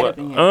 It's too tight up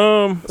in here.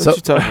 What you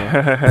talking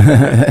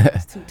about?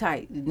 It's too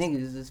tight. The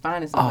niggas is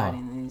finding somebody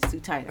and it's too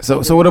tight.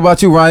 So what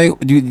about you, Ryan?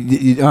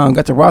 You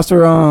got your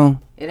roster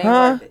It ain't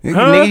worth it.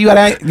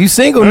 Nigga, you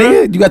single,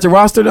 nigga? You got your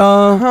roster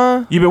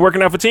You been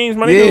working out for teams,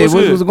 my nigga?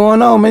 Yeah, what's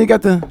going on, man? You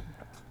got the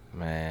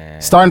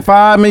starting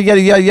 5, man.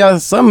 You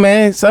got some,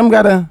 man. Some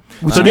gotta.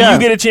 So do you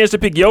get a chance to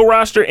pick your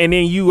roster and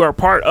then you are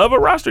part of a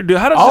roster?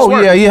 How does this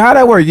work? Yeah. How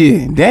that work?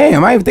 Yeah.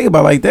 Damn, I didn't even think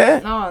about it like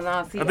that. No.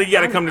 See, I think you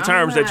got to come to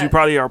terms that you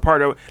probably are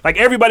part of. Like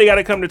everybody got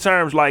to come to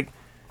terms. Like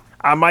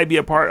I might be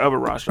a part of a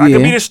roster. I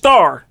could be the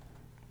star,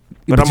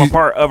 but I'm a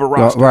part of a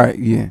roster. Right.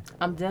 Yeah.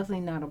 I'm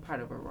definitely not a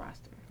part of a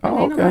roster.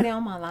 Oh, ain't okay. nobody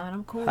on my line.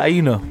 I'm cool. How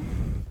you know?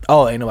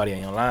 Oh, ain't nobody on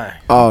your line.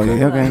 Oh,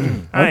 yeah. Okay.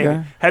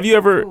 Okay. Have you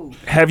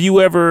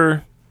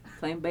ever?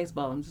 Playing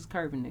baseball, I'm just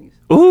curving niggas.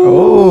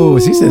 Ooh,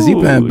 she says she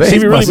playing baseball.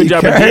 She really been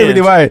dropping gems.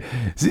 Right.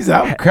 She said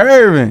I'm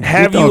curving.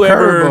 Have you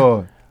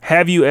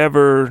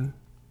ever?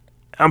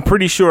 I'm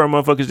pretty sure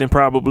motherfuckers then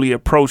probably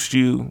approached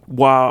you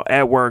while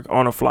at work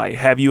on a flight.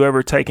 Have you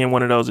ever taken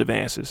one of those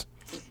advances?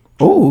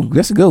 Oh,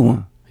 that's a good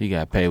one. He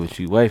got paid what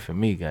you weigh for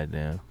me,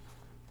 goddamn.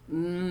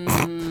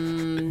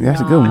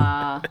 That's a good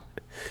one.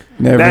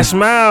 Never. That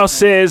smile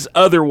says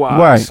otherwise.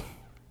 Right.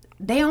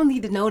 They don't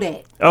need to know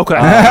that. Okay.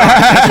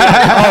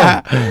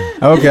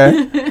 Okay.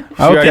 Okay.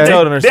 I'm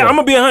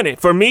gonna be 100.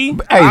 For me,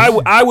 Hey.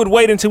 I would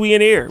wait until we in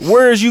the air.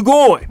 Where is you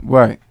going?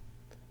 Right.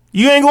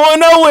 You ain't going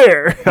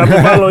nowhere. I've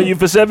been following you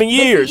for 7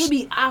 years. You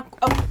be That's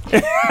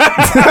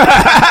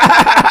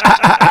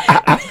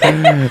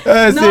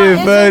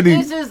funny.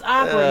 It's just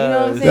awkward. You know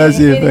what I'm saying? That's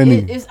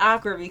funny. It's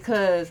awkward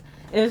because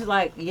it's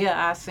like,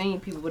 yeah, I've seen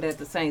people, but at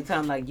the same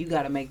time, like, you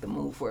got to make the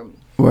move for me.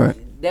 Right.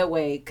 That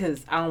way,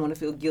 because I don't want to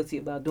feel guilty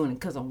about doing it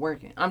because I'm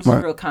working. I'm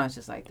just real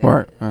conscious like that.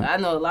 Right. I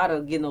know a lot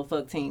of get no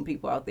fuck team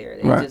people out there.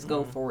 They just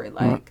go for it.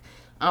 Like,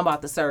 I'm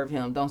about to serve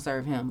him. Don't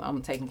serve him.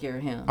 I'm taking care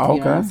of him. Okay. You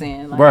know what I'm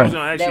saying? Like, Right. I was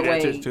gonna ask you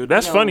that too.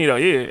 That's funny though.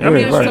 Yeah. I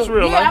mean, right. it's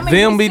real. Yeah, I mean,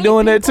 Them you be see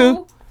doing that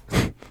people-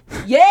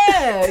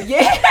 Yeah.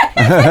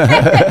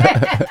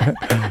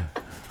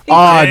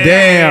 Oh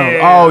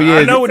damn! Oh yeah!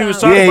 I know what he was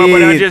talking about, but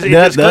it just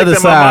clicked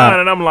in my mind,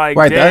 and I'm like,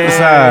 right, the other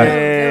side.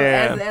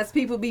 As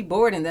people be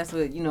bored, and that's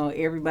what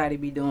everybody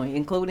be doing,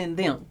 including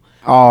them.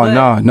 Oh But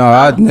no,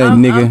 I'm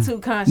nigga, too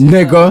conscious.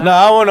 nigga. No,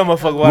 I want no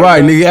motherfucker.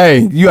 Right, nigga.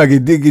 Hey, you gotta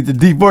get the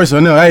deep voice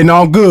on them. Hey,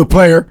 no, I'm good,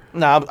 player.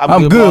 Nah,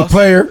 I'm good, boss.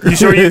 player. You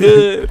sure you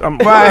good?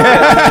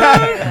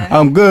 Right.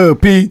 I'm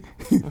good, Pete.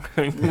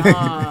 Hey, Be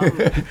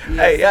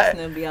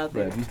out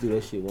bro, there. if you do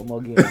that shit one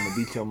more game, I'm gonna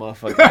beat your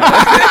motherfucker.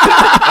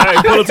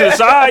 Hey, pull it to the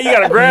side. You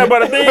gotta grab by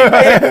the thing.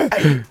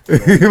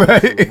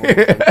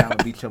 I'm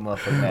gonna beat your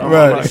motherfucker.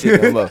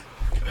 Right.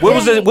 What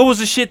was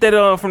the shit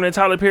that from the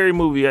Tyler Perry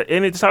movie?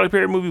 In the Tyler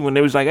Perry movie when they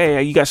was like,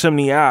 "Hey, you got something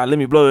in your eye? Let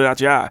me blow it out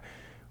your eye."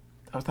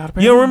 You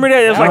don't remember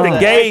that? It was like the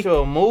gay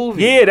actual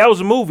movie. Yeah, that was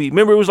a movie.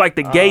 Remember, it was like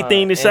the gay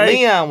thing to and say.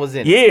 Leon was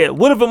in it. Yeah.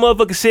 What if a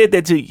motherfucker said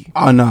that to you?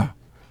 Oh no,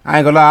 I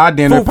ain't gonna lie. I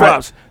did Food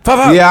props. Yeah, I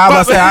was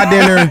about to say I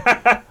did her.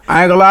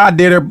 I ain't gonna lie. I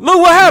did her.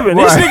 Look what happened.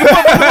 This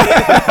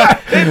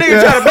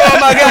nigga trying to blow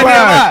my goddamn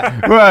eye.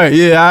 Right.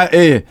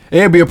 Yeah.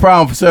 It'd be a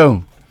problem for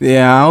sure.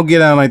 Yeah, I don't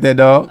get on like that,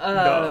 dog.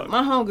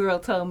 My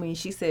homegirl told me,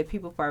 she said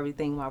people probably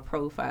think my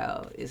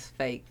profile is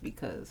fake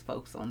because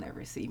folks don't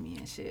ever see me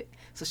and shit.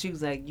 So she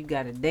was like, you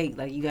gotta date,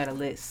 like you gotta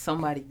let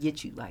somebody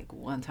get you like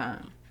one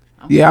time.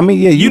 Yeah, I mean,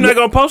 yeah. You not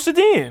gonna post it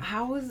then?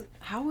 How?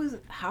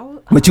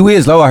 But you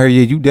is low out here,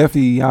 yeah. You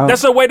definitely.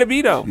 That's a way to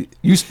be though.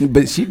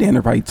 But she down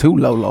there probably too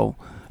low.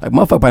 Like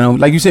motherfucker, don't,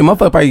 like you said,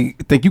 motherfucker probably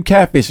think you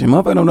catfishing.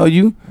 Motherfucker don't know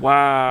you.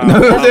 Wow. You know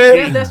what I'm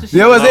saying? That's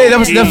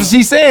what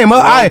she's saying.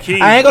 I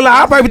ain't gonna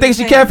lie. I probably think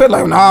she catfish.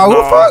 Like, nah, who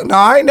the fuck? Nah,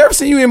 I ain't never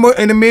seen you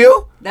in the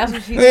meal. That's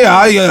what she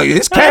yeah,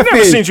 it's catfish. I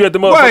ain't never seen you at the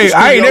motherfucking Wait,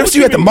 I ain't never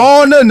seen you at the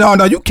mall.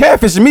 No, you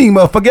catfishing me,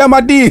 motherfucker. Get out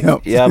my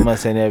DM. Yeah, I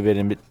must have never been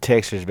in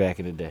Texas back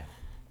in the day.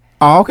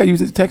 Oh, okay, you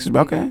was in Texas,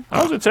 okay.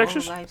 I was in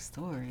Texas. Life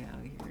story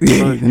out here.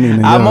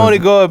 Yeah, I'm only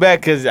going back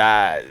because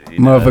I,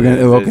 motherfucking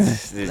okay.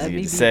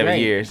 It's 7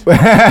 years.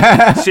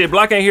 Shit,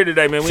 Block ain't here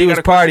today, man. She was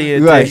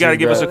partying. Right. You gotta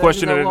give us a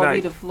question of the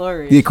night.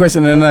 Yeah,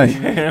 question of the night.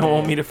 I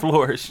want me to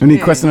flourish. We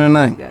need question of the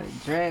night. You gotta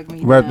drag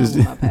me Rap down this.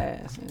 with my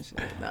past and shit.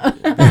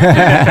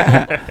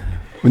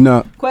 But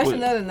no.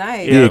 Question of the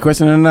night. Yeah,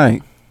 question of the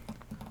night.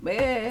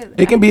 Man,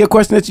 It can be a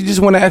question that you just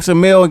want to ask a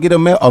male and get a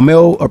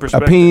male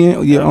opinion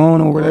or your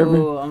own or whatever.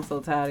 Oh, I'm so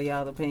tired of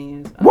y'all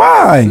opinions.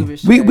 Why?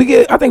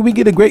 I think we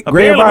get a great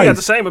Apparently advice. we got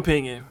the same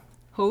opinion.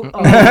 Who?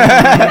 Oh.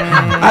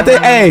 I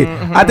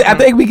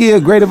think we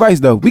get great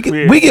advice though. We get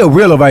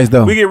real advice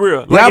though. We get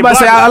real. Yeah, I'm about to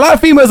say a lot of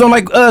females don't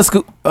like us.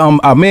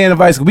 Our man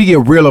advice. We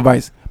get real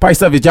advice. Probably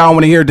stuff that y'all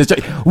want to hear.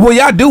 Well,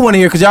 y'all do want to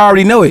hear because y'all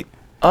already know it.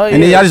 Oh yeah.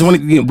 And then y'all just want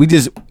to. We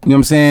just, you know what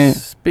I'm saying.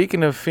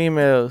 Speaking of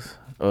females,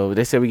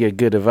 they said we get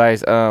good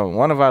advice.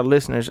 One of our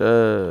listeners,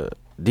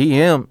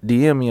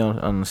 DM me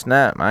on the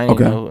Snap. I ain't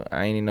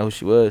even know who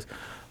she was,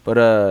 but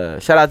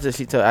shout out to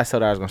I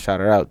told her I was gonna shout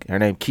her out. Her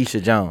name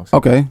Keisha Jones.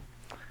 Okay.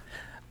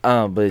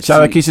 But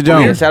shout out Keisha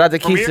Jones. Yeah, shout out to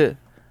Keisha.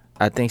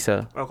 I think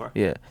so. Okay.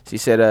 Yeah, she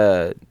said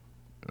I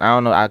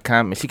don't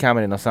know. She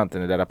commented on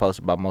something that I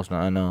posted about Most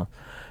Unknown,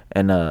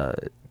 and I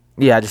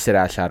just said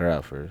I shout her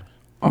out for.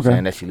 Okay.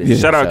 Saying that she listens.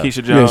 Shout out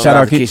Keisha Jones. Yeah, shout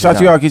out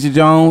Keisha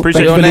Jones.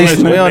 Appreciate you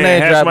listening. We on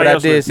name drop, but I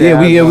did say.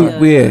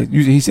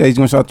 He said he's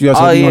gonna shout you out.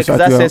 Oh yeah, because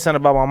I said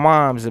something about my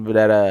mom's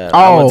that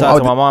I want to talk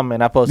to my mom,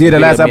 and I posted the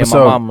last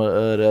episode. My mom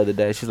the other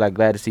day. She's like,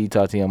 glad to see you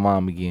talk to your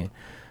mom again.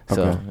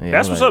 So okay.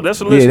 That's what's up.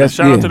 That's a listener.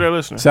 Shout out to their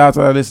listener. Shout out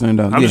to our listener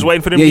though. I'm just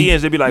waiting for them DMs.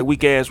 They be like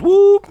weak ass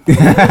whoop.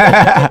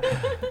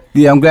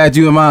 Yeah, I'm glad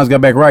you and moms got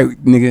back right,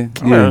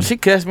 nigga. Yeah. She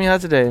cussed me out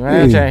today, man.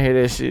 I ain't trying to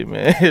hear that shit,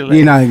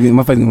 man.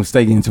 My face gonna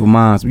stay into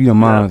moms. You know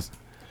moms.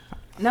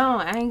 No,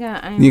 I ain't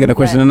got. You got a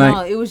question tonight?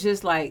 No, it was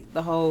just like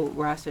the whole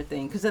roster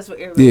thing, because that's what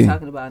everybody's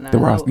talking about now. The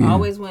roster.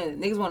 Always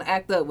when niggas want to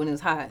act up when it's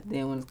hot,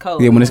 then when it's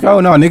cold. Yeah, when it's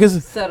cold, no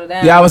niggas settle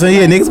down. Yeah, I was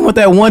saying, niggas want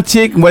that one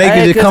chick where they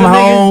can just come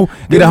home,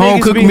 get a home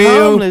cooked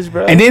meal, homeless,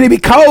 and then it be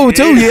cold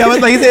too. Yeah, I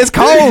was like, he said it's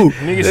cold.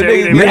 Niggas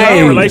say they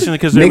in relations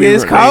because nigga,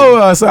 it's cold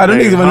outside. Them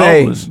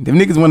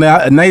niggas want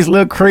a nice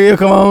little crib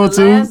come on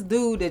too. The last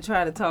dude that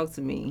tried to talk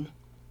to me,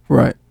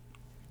 right?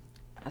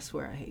 I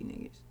swear I hate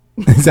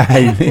niggas. I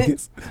hate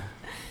niggas.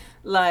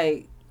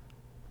 Like.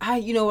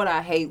 You know what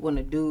I hate when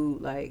a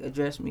dude like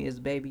address me as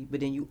baby, but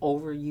then you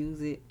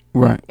overuse it.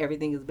 Right.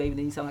 Everything is baby,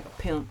 then you sound like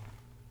a pimp.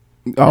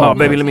 Oh,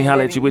 baby, let me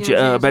holler at you with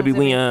your baby.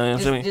 We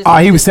Oh,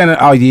 he was saying,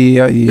 oh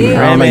yeah. You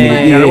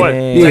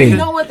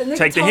know what the nigga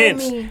Take the told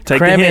hints. me? Take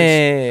the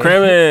hints.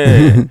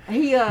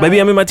 Cram Baby,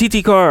 I'm in my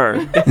TT car.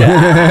 Baby,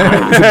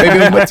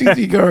 I'm in my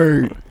TT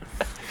car.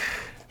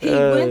 He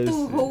went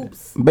through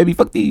hoops. Baby,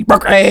 fuck these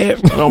broke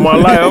ass. On my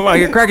life, I'm out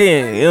here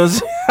cracking. You know what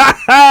I'm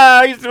saying?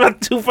 I used to have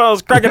 2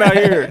 phones cracking out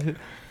here.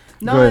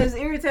 No, it's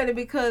irritated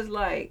because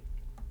like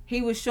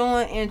he was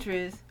showing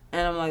interest,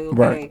 and I'm like,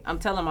 okay, I'm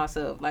telling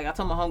myself, like I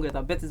told my homegirls,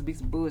 I bet this be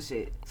some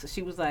bullshit. So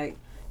she was like,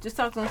 just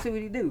talk to him, see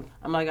what he do.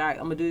 I'm like, all right,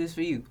 I'm gonna do this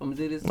for you. I'm gonna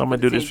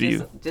do this for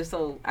you, just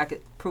so I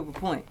could prove a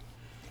point.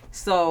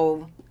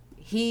 So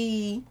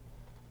he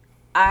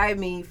eyed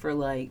me for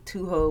like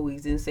 2 whole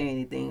weeks, didn't say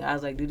anything. I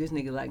was like, dude, this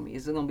nigga like me.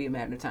 It's gonna be a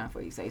matter of time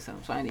before he say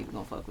something. So I ain't even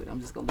gonna fuck with him.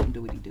 I'm just gonna let him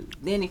do what he do.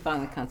 Then he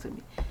finally comes to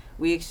me.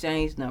 We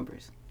exchanged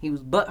numbers. He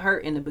was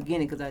butthurt in the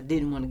beginning because I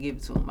didn't want to give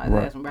it to him. I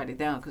asked him to write it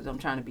down because I'm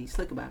trying to be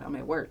slick about it. I'm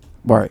at work.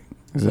 Right.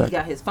 Exactly. He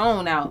got his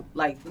phone out.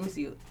 Like, let me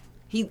see.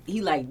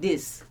 He like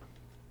this.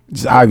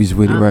 Just obvious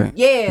with it, right?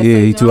 Yeah. Yeah,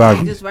 he too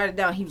obvious. Just write it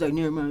down. He was like,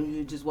 never mind.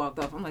 You just walked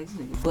off. I'm like, this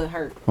nigga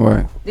butthurt.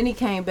 Right. Then he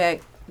came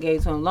back, gave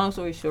it to him. Long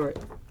story short,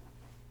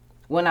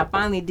 when I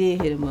finally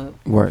did hit him up,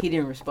 he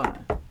didn't respond.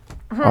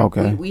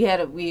 Okay. We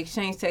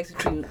exchanged texts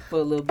for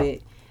a little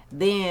bit.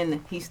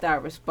 Then he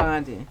started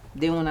responding.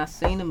 Then when I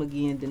seen him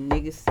again, the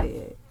nigga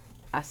said,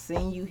 I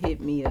seen you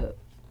hit me up.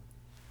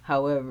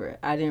 However,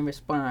 I didn't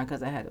respond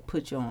because I had to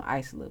put you on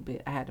ice a little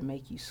bit. I had to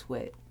make you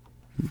sweat.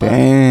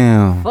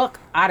 Damn.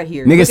 Fuck out of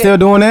here. Niggas still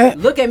doing that?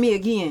 Look at me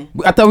again.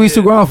 I thought we used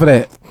to grown for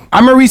that. I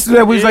remember we used to do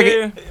that. We was like, you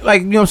know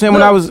what I'm saying?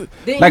 When I was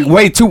like,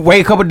 wait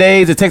a couple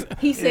days to text.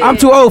 He said, I'm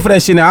too old for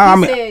that shit now.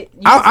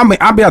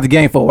 I'll be out the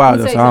game for a while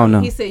though, so I don't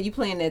know. He said, you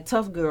playing that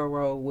tough girl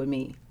role with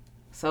me.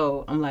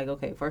 So I'm like,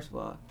 okay, first of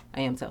all,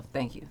 I am tough.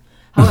 Thank you.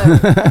 However,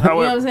 you know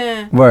what I'm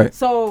saying? Right.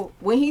 So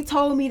when he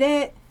told me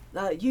that,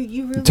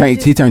 you really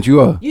he turned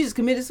you up. You just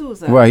committed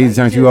suicide. Right, he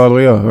turned you all the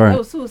way up. Right. It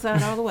was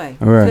suicide all the way.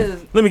 Right.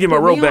 Let me get my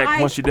rope back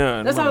once you're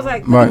done. That's why I was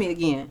like, look at me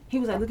again. He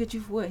was like, look at you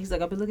for what? He's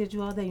like, I've been looking at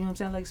you all day. You know what I'm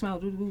saying? Like, smile,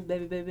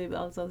 baby,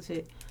 all this other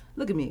shit.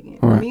 Look at me again.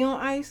 Right. Me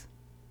on ice,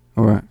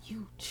 All right.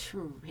 You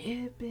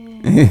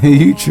tripping.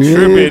 You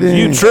tripping.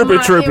 You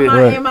tripping.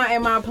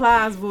 In my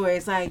Plies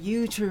voice, like,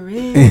 you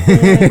tripping, bro.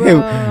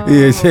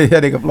 Yeah, shit,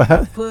 that nigga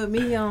Plies. Put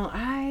me on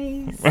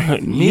ice.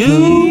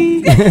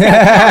 You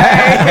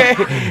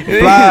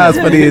Plies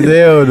funny as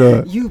hell,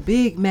 though. You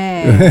big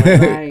man.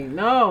 Like,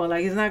 no,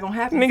 like, it's not gonna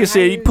happen. Nigga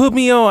said, you put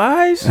me on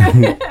ice?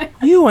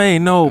 You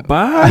ain't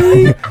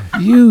nobody.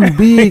 You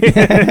big.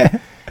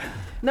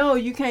 No,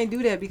 you can't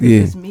do that because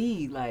it's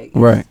me. Like,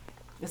 right.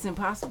 It's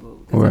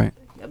impossible. Right.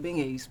 I've been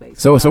giving you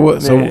space. So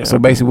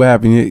basically what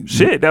happened?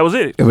 Shit, that was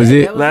it. It was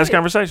it. Last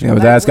conversation. Yeah, it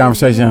was last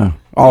conversation.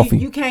 Off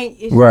You can't.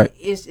 It's, right.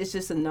 It's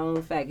just a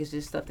known fact. It's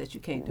just stuff that you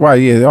can't do. Right.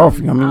 Yeah. Off.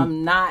 I mean,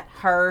 I'm not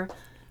her.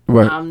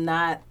 Right. I'm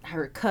not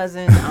her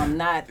cousin. I'm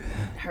not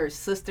her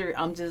sister.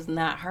 I'm just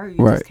not her. You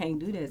just can't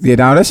do that. Yeah.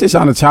 Now that shit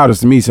sounded childish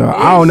to me. So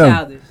I don't know.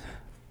 Childish.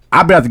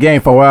 I've been out the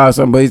game for a while or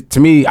something, but to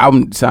me, I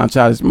wouldn't sound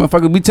childish.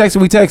 Motherfucker, we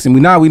texting. We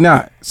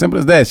not. Simple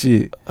as that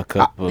shit. A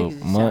couple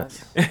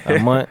months. A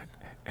month.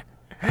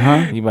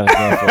 Huh? You about to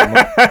game for a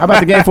month? I'm about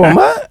to game for a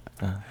month?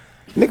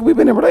 Nigga, we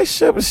been in a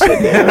relationship and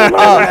shit.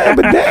 Damn,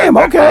 but damn,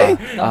 okay.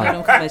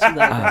 Don't come at you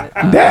like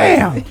that.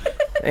 Damn.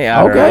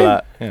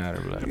 Okay.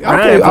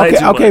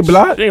 Okay,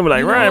 Block. She ain't be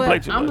like, Ryan play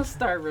too much. I'm gonna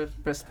start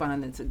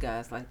responding to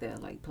guys like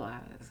that, like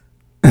Plies.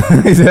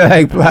 He said,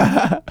 like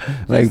Plies.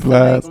 Like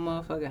Plies. Make a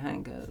motherfucker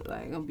hang up.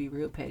 Like, I'm gonna be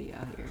real petty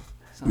out here.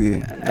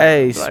 Yeah.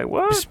 Hey, like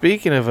what?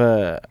 Speaking of,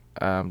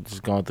 I'm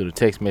just going through the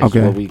text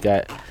message what we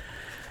got.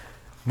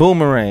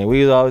 Boomerang.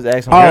 We was always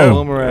asking about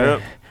Boomerang.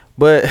 Yep.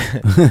 But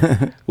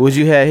would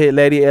you have hit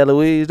Lady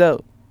Eloise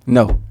though?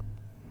 No.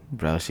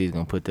 Bro, she's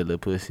gonna put that little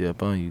pussy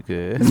up on you,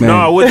 cuz.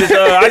 No, with this,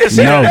 I just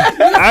seen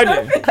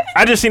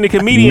I just seen the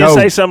comedian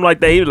say something like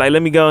that. He was like,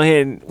 "Let me go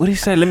ahead and what did he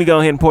say? Let me go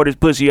ahead and pour this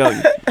pussy on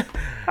you."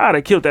 I'd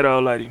have killed that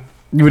old lady.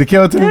 You would have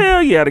killed her?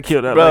 Hell yeah, I'd have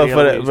killed that lady.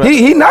 Bro.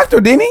 He knocked her,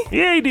 didn't he?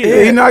 Yeah, he did.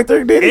 Yeah, he knocked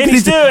her, didn't he? And he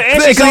still,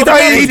 and she sold the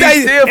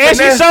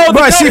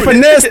But she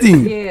company. finessed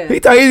him. Yeah. He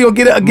thought he was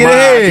gonna get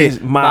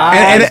ahead.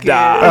 My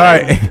All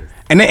right.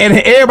 And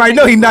everybody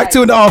know he knocked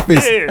two in the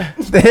office. Yeah.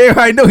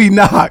 Everybody know he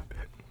knocked.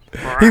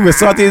 He was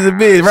salty as a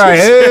bitch, right?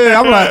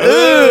 I'm like,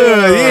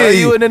 yeah.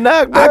 You wouldn't have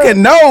knocked, bro. I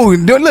can no.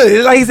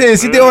 Look, like he said,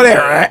 she doing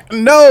that.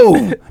 No,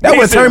 that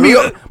would turn me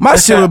up. My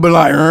shit would be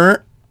like,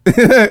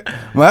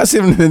 my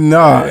shit would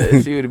nah.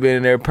 She would have been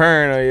in there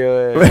purring on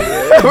your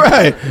ass.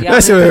 Right.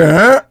 That shit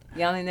would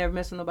Y'all ain't never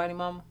messed with nobody,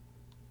 mama?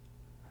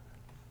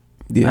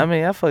 Yeah. I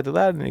mean, I fucked a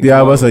lot of niggas. Yeah,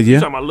 I was like, yeah. You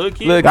talking about little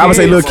kids? I would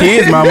say little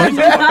kids, mama.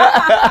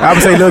 I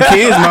would say little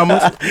kids,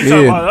 mama.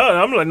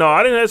 Yeah. I'm like, no,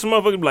 I didn't have some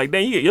motherfuckers be like,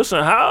 dang, your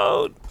son, how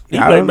old? He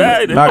played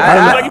basketball.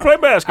 Like he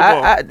played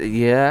basketball. I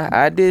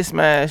did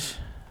smash.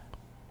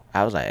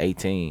 I was like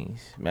 18,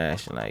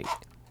 smashing like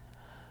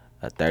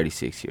a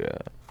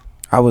 36-year-old.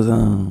 I was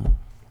I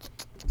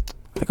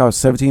think I was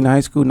 17 in high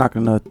school,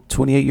 knocking a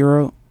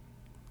 28-year-old.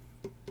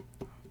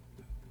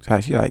 She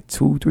had like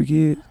 2-3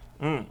 kids.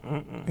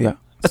 Yeah.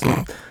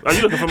 Are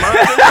you looking for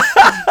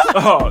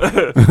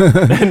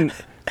mine?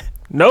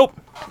 Nope.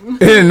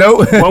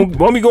 Nope.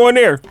 Won't be going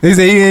there. He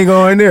said he ain't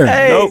going there.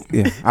 Hey. Nope.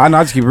 Yeah. I know.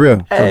 I just keep it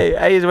real. Hey,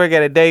 I used to work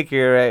at a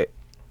daycare, right?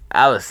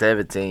 I was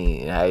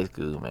 17 in high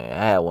school, man.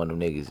 I had one of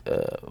them niggas.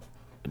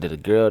 The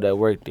girl that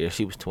worked there,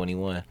 she was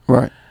 21.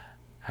 Right.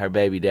 Her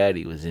baby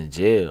daddy was in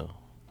jail.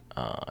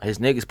 His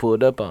niggas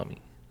pulled up on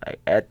me, like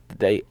at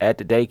the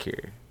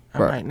daycare.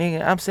 I'm like,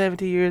 nigga, I'm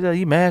 17 years old.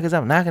 You mad because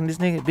I'm knocking this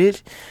nigga,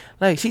 bitch?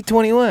 Like, she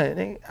 21.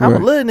 Nigga. I'm a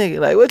little nigga.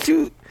 Like, what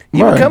you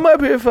come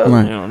up here for?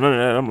 Right. You know, none of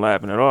that. I'm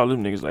laughing at all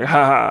them niggas like,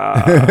 ha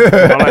ha.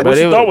 I'm like, what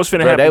you thought was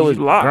finna happen? They was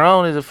locked.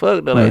 grown as a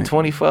fuck though, like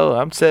 24.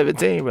 I'm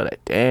 17, but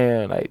like,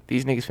 damn, like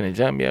these niggas finna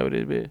jump me out with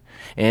this bitch.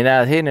 And I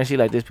was hitting her. She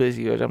like, this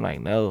pussy yours. I'm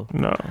like, no.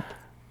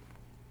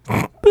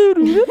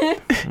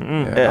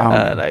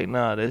 Like,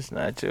 no, that's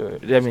not yours.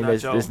 I mean,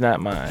 that's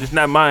not mine. It's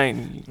not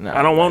mine. Nah,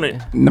 I don't want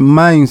it. The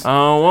mines. I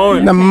don't want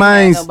it. The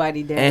mines.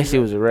 And she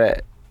was a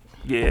rat.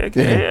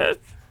 Yeah.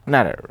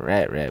 Not a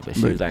rat, but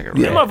she was like a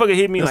rat. That motherfucker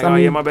hit me like, oh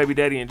yeah, my baby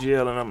daddy in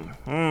jail, and I'm,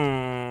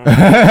 I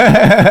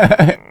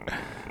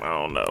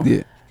don't know.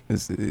 Yeah.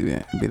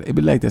 It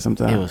be like that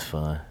sometimes. It was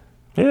fun.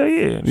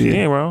 Yeah. She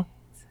ain't wrong.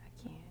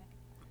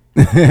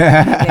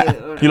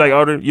 You like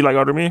older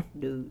men?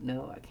 Dude,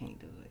 no, I can't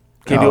do it.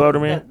 Can't do older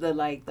men?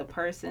 The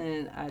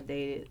person I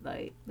dated,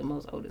 like the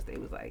most oldest, they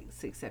was like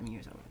 6-7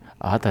 years old.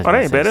 I thought that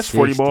ain't bad. That's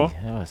 40 ball.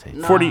 I was like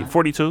 40,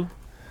 42.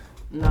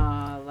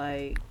 Nah,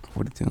 like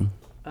 42.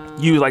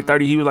 You was like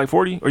 30, he was like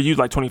 40, or you was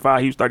like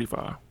 25, he was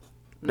 35.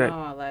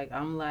 No, like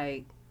I'm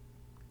like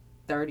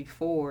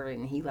 34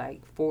 and he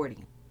like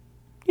 40.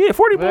 Yeah,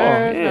 40 ball.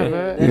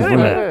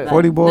 Yeah.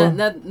 40 ball.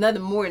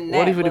 Nothing more than that.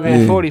 What if it have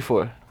been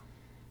 44?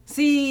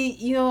 See,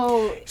 you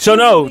know. So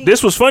no,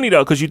 this was funny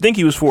though, because you think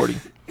he was 40.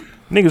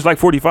 Niggas like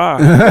 45.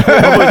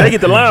 They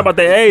get the line about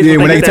their age. Yeah,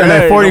 when they turn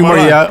that 40 more,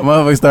 yeah.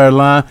 motherfuckers start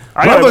lying.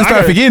 Motherfuckers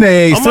start forgetting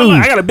their age too.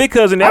 I got a big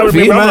cousin that was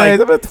age. he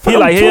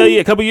like, hell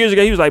yeah. A couple years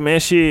ago, he was like, man,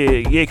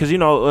 shit, yeah, because, you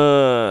know,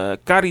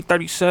 Gotti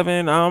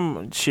 37,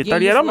 I'm shit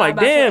 38. I'm like,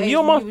 damn, you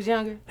almost. Was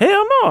younger?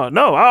 Hell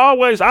no.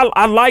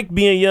 I like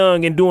being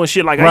young and doing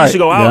shit. Like, I used to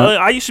go out.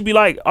 I used to be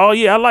like, oh,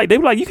 yeah, they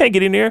be like, you can't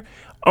get in there.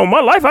 On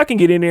my life, I can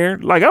get in there.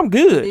 Like, I'm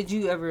good. Did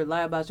you ever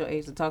lie about your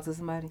age to talk to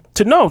somebody?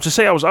 To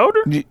say I was older?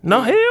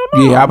 No, hell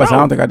no. Yeah, I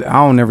don't think I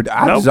don't never.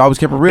 I just always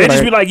kept it real. They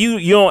just be like, you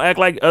don't act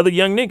like other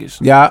young niggas.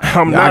 Yeah,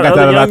 I got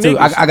that a lot too.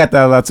 I got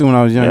that a lot too when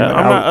I was young. Yeah,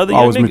 I'm not other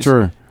young niggas. I was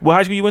mature. What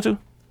high school you went to?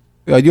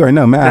 You already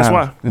know, Miles. That's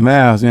why. The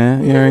Miles,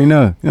 man. You already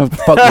know. You know what the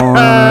fuck going on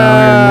around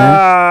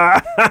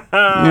here, man. You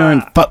already know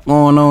what the fuck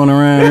going on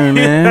around here,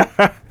 man.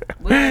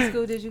 What high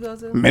school did you go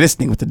to? Man, this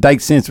thing with the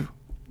Dyke Central.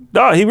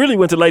 No, he really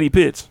went to Lady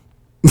Pitts.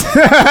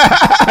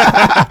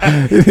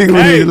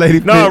 Lady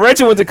no,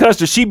 Rachel went to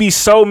Custer. She be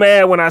so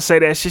mad when I say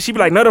that shit. She be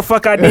like, no, the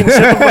fuck I didn't.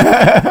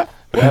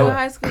 What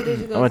high school did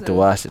you go to? I went to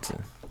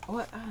Washington.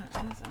 What?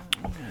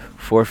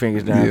 4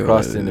 fingers down,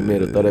 crossed in the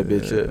middle, throw that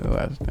bitch up.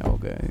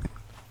 Okay.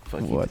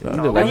 Fuck you. What? You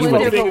look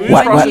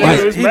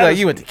like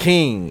you went to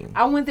King.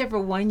 I went there for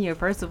 1 year,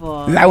 first of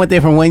all. I went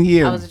there for 1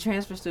 year. I was a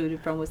transfer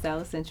student from West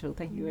Allis Central.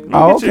 Thank you very much.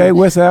 Oh, okay.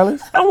 West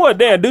Allis. Oh, what?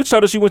 Damn, dude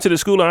told us she went to the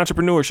school of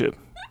entrepreneurship.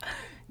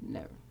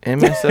 No.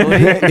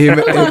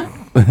 MSOE?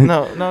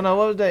 No.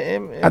 What was that?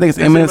 I think it's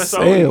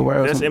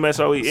MSL. That's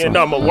MSOE. And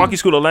no, Milwaukee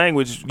School of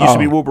Language used to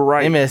be Wilbur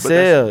Wright.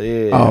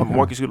 MSL, yeah. Oh,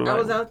 Milwaukee School of I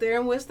Language. was out there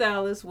in West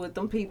Allis with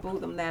them people,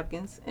 them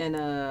napkins, and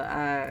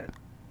I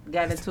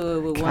got into it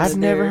with one I've of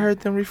never their- heard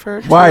them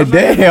referred to. Why,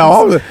 damn.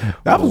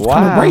 That was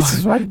kind of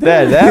racist right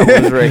there. That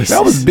was racist.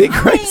 That was big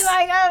I mean, racist.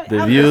 like,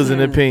 The views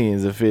and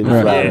opinions of Fit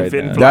and Fly Yeah, right Fit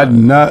and now. Fly. That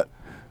not.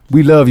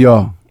 We love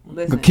y'all.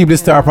 Listen, Keep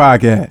this to our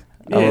podcast.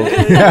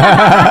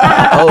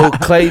 Oh,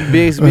 Clay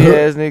Bixby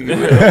ass nigga.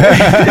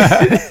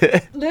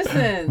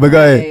 Listen, But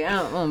go ahead. hey,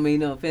 I don't mean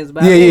no offense,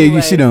 but Yeah,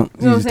 anyway, she don't.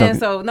 You know what I'm just saying? talking.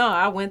 So no,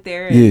 I went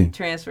there and Yeah.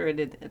 transferred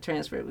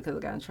because I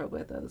got in trouble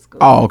at the other school.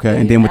 Oh, okay.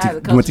 And then went I to-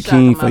 had a you went to culture shock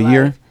King in for a my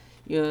year? life.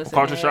 You know what I'm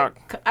Culture saying?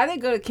 shock. I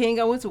didn't go to King.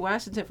 I went to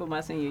Washington for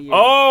my senior year.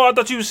 Oh, I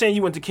thought you were saying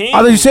you went to King. I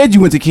thought you said you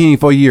went to King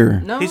for a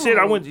year. No, He said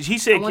I went. He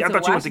said I thought you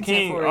went to Washington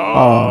King. for a year.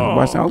 Oh,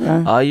 Washington,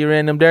 okay. Oh, you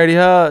ran them dirty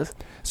hogs?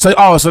 So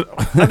I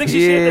think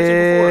she said that to you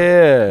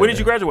Yeah. before. When did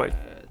you graduate?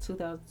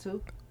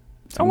 2002.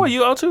 Oh, what,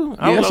 you 02?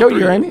 Yeah, that's your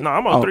year, ain't it? No,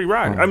 I'm 03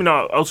 Riders. I mean,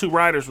 no, 02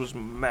 Riders was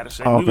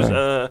Madison. Oh, We was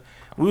okay.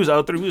 we was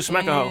 03. We was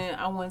Smack a Hoe. And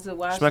I went to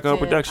Washington. Smack a Hoe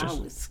Productions. I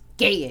was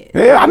scared.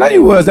 Yeah, I know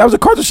you was. That was a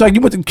culture shock. You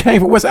went to King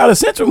for West Allis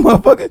Central,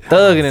 motherfucker.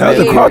 Thugging in That was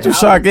a that. culture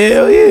shock.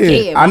 Hell yeah.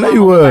 Yeah, I my know you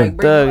mama was. like,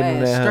 bring your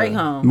Thugging ass that straight hoe.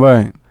 home.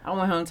 Right. I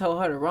went home and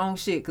told her the wrong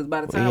shit because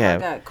by the time Yeah. I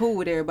got cool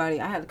with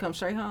everybody, I had to come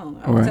straight home.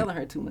 I was Right. telling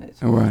her too much.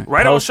 Right.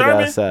 Right on Posted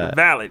Sherman, outside.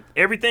 valid.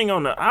 Everything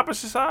on the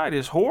opposite side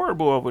is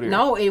horrible over there.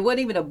 No, it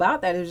wasn't even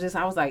about that. It was just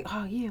I was like,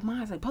 oh yeah,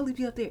 mine's like police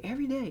be up there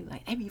every day,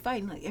 like they be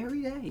fighting like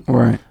every day.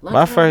 Right. My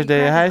Lunchtime first be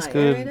day of high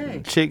cracking, like, school, every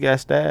day. chick got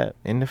stabbed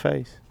in the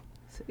face.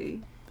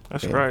 See,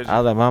 That's Yeah. crazy. I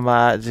was like,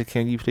 Mama,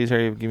 can you please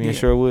hurry up and give me a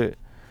Sherwood?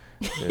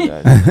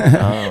 Like,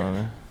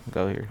 I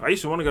go here. I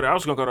used to want to go to. I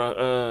was gonna go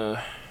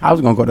to. I was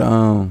going to go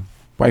to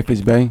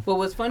Whitefish Bay. but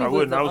what's funny I was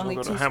wouldn't. the I was only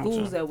gonna go two to Hamilton.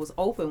 schools that was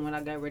open when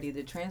I got ready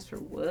to transfer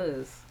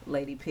was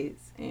Lady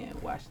Pitts and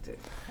Washington.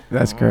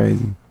 That's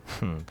crazy.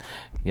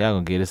 Y'all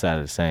gonna get us out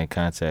of the same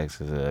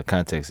context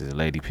as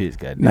Lady Pitts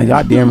got. Now,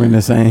 y'all damn in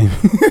the same.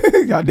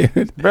 Y'all damn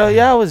it. Bro,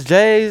 y'all was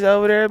J's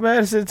over there at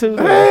Madison too.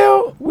 though.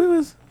 Hell, we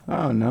was, I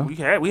don't know. We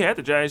had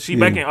the Giants. See, Yeah.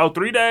 back in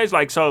 03 days,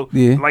 like so,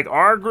 Yeah. like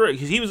our group,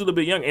 because he was a little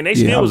bit young, and they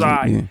Yeah, I still was was-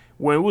 alright. yeah.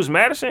 When it was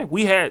Madison,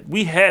 we had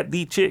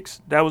the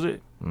chicks. That was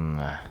it.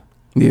 Nah.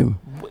 Yeah.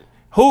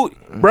 Who,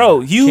 bro?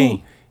 You.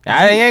 King.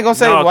 I ain't gonna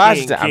say No,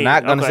 Washington. King, I'm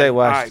not gonna okay. say All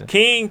right. Washington.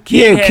 King.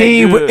 Yeah, had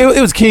King. good,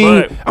 It was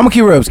King. but- I'm going to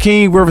keep it up.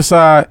 King,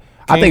 Riverside.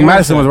 I King, think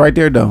Madison was Riverside. right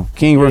there, though.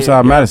 King,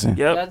 Riverside, Madison.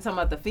 Yep. Y'all talking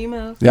about the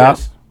females? Yeah.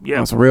 Yes. Yeah.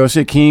 On some real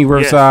shit. King,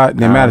 Riverside,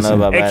 then I don't know Madison.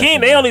 about And Madison.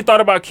 King, they only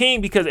thought about King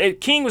because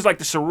King was like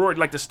the sorority,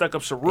 like the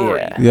stuck-up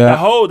sorority. Yeah. The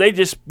whole, they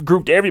just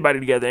grouped everybody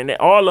together, and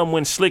all of them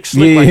went slick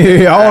Yeah, like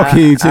that. all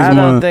King chicks. I don't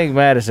won. think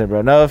Madison,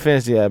 bro. No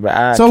offense to you, but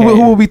I So can't.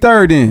 who will be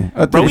third then?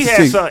 Bro, we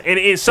had some,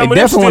 and some of them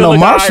definitely still wasn't no look alright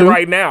Marshall.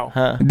 right now.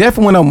 Huh?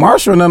 Definitely went no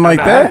Marshall or nothing like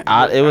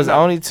that. It was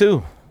only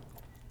two.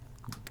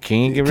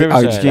 King and King- oh,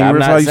 Riverside. King and I'm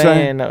Riverside, not you saying?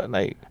 saying no,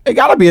 like It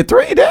gotta be a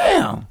 3.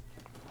 Damn.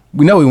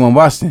 We know we won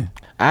Washington.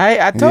 I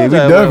Yeah, told we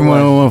you. definitely won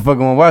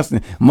motherfucking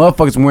Washington.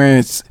 Motherfuckers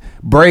wearing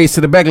braids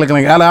to the back looking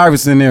like Allen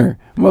Iverson there.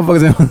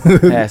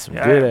 Motherfuckers. Had some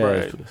good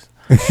ass.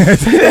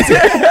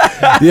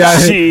 Yeah,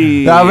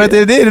 Shit. I bet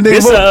they did. Them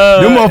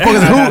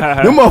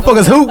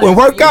motherfuckers hoop and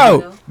work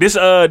out.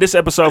 This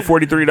episode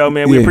 43 though,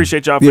 man. We Yeah.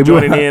 appreciate y'all for Yeah,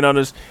 joining in on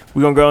us.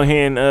 We're gonna go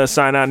ahead and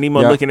sign out.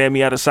 Nemo Yeah. looking at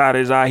me out the side of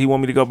his eye. He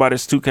want me to go buy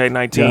this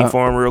 2K19 Yeah.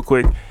 for him real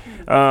quick.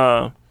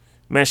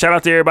 Man, shout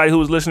out to everybody who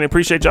was listening.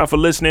 Appreciate y'all for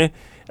listening.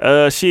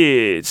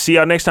 Shit. See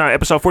y'all next time.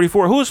 Episode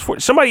 44.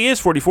 Somebody is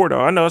 44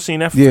 though. I know. I seen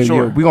that for Yeah,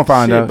 sure. yeah. We gonna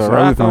find out. So we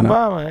Barack find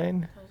out. Obama,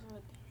 ain't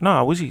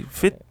No, was he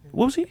fit?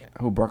 What was he?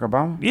 Who, Barack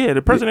Obama? Yeah,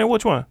 the president.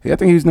 Which one? Yeah, I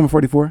think he was number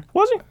 44.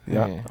 Was he?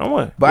 Yeah. On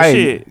what? But hey,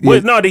 shit. yeah.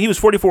 Wait, no, he was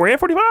 44 and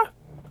 45?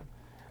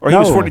 Or he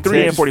was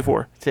 43 and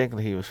 44?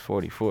 Technically, he was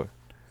 44.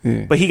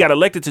 Yeah. But he got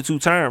elected to 2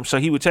 terms, so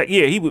he would take.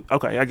 Yeah, he would.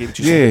 Okay, I get what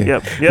you Yeah.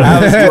 said. Yep. I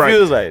was You're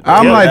confused right. like,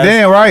 I'm like,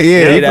 damn, right? Yeah,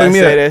 Yeah, he put me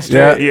say up. that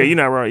straight. Yeah, you're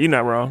not wrong. You're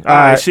not wrong. All All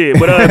right, right. shit.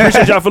 But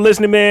appreciate y'all for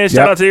listening, man. Shout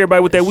Yep. out to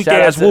everybody with that weak Shout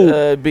ass out to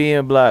woo.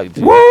 being blocked.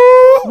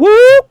 Woo!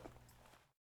 Woo.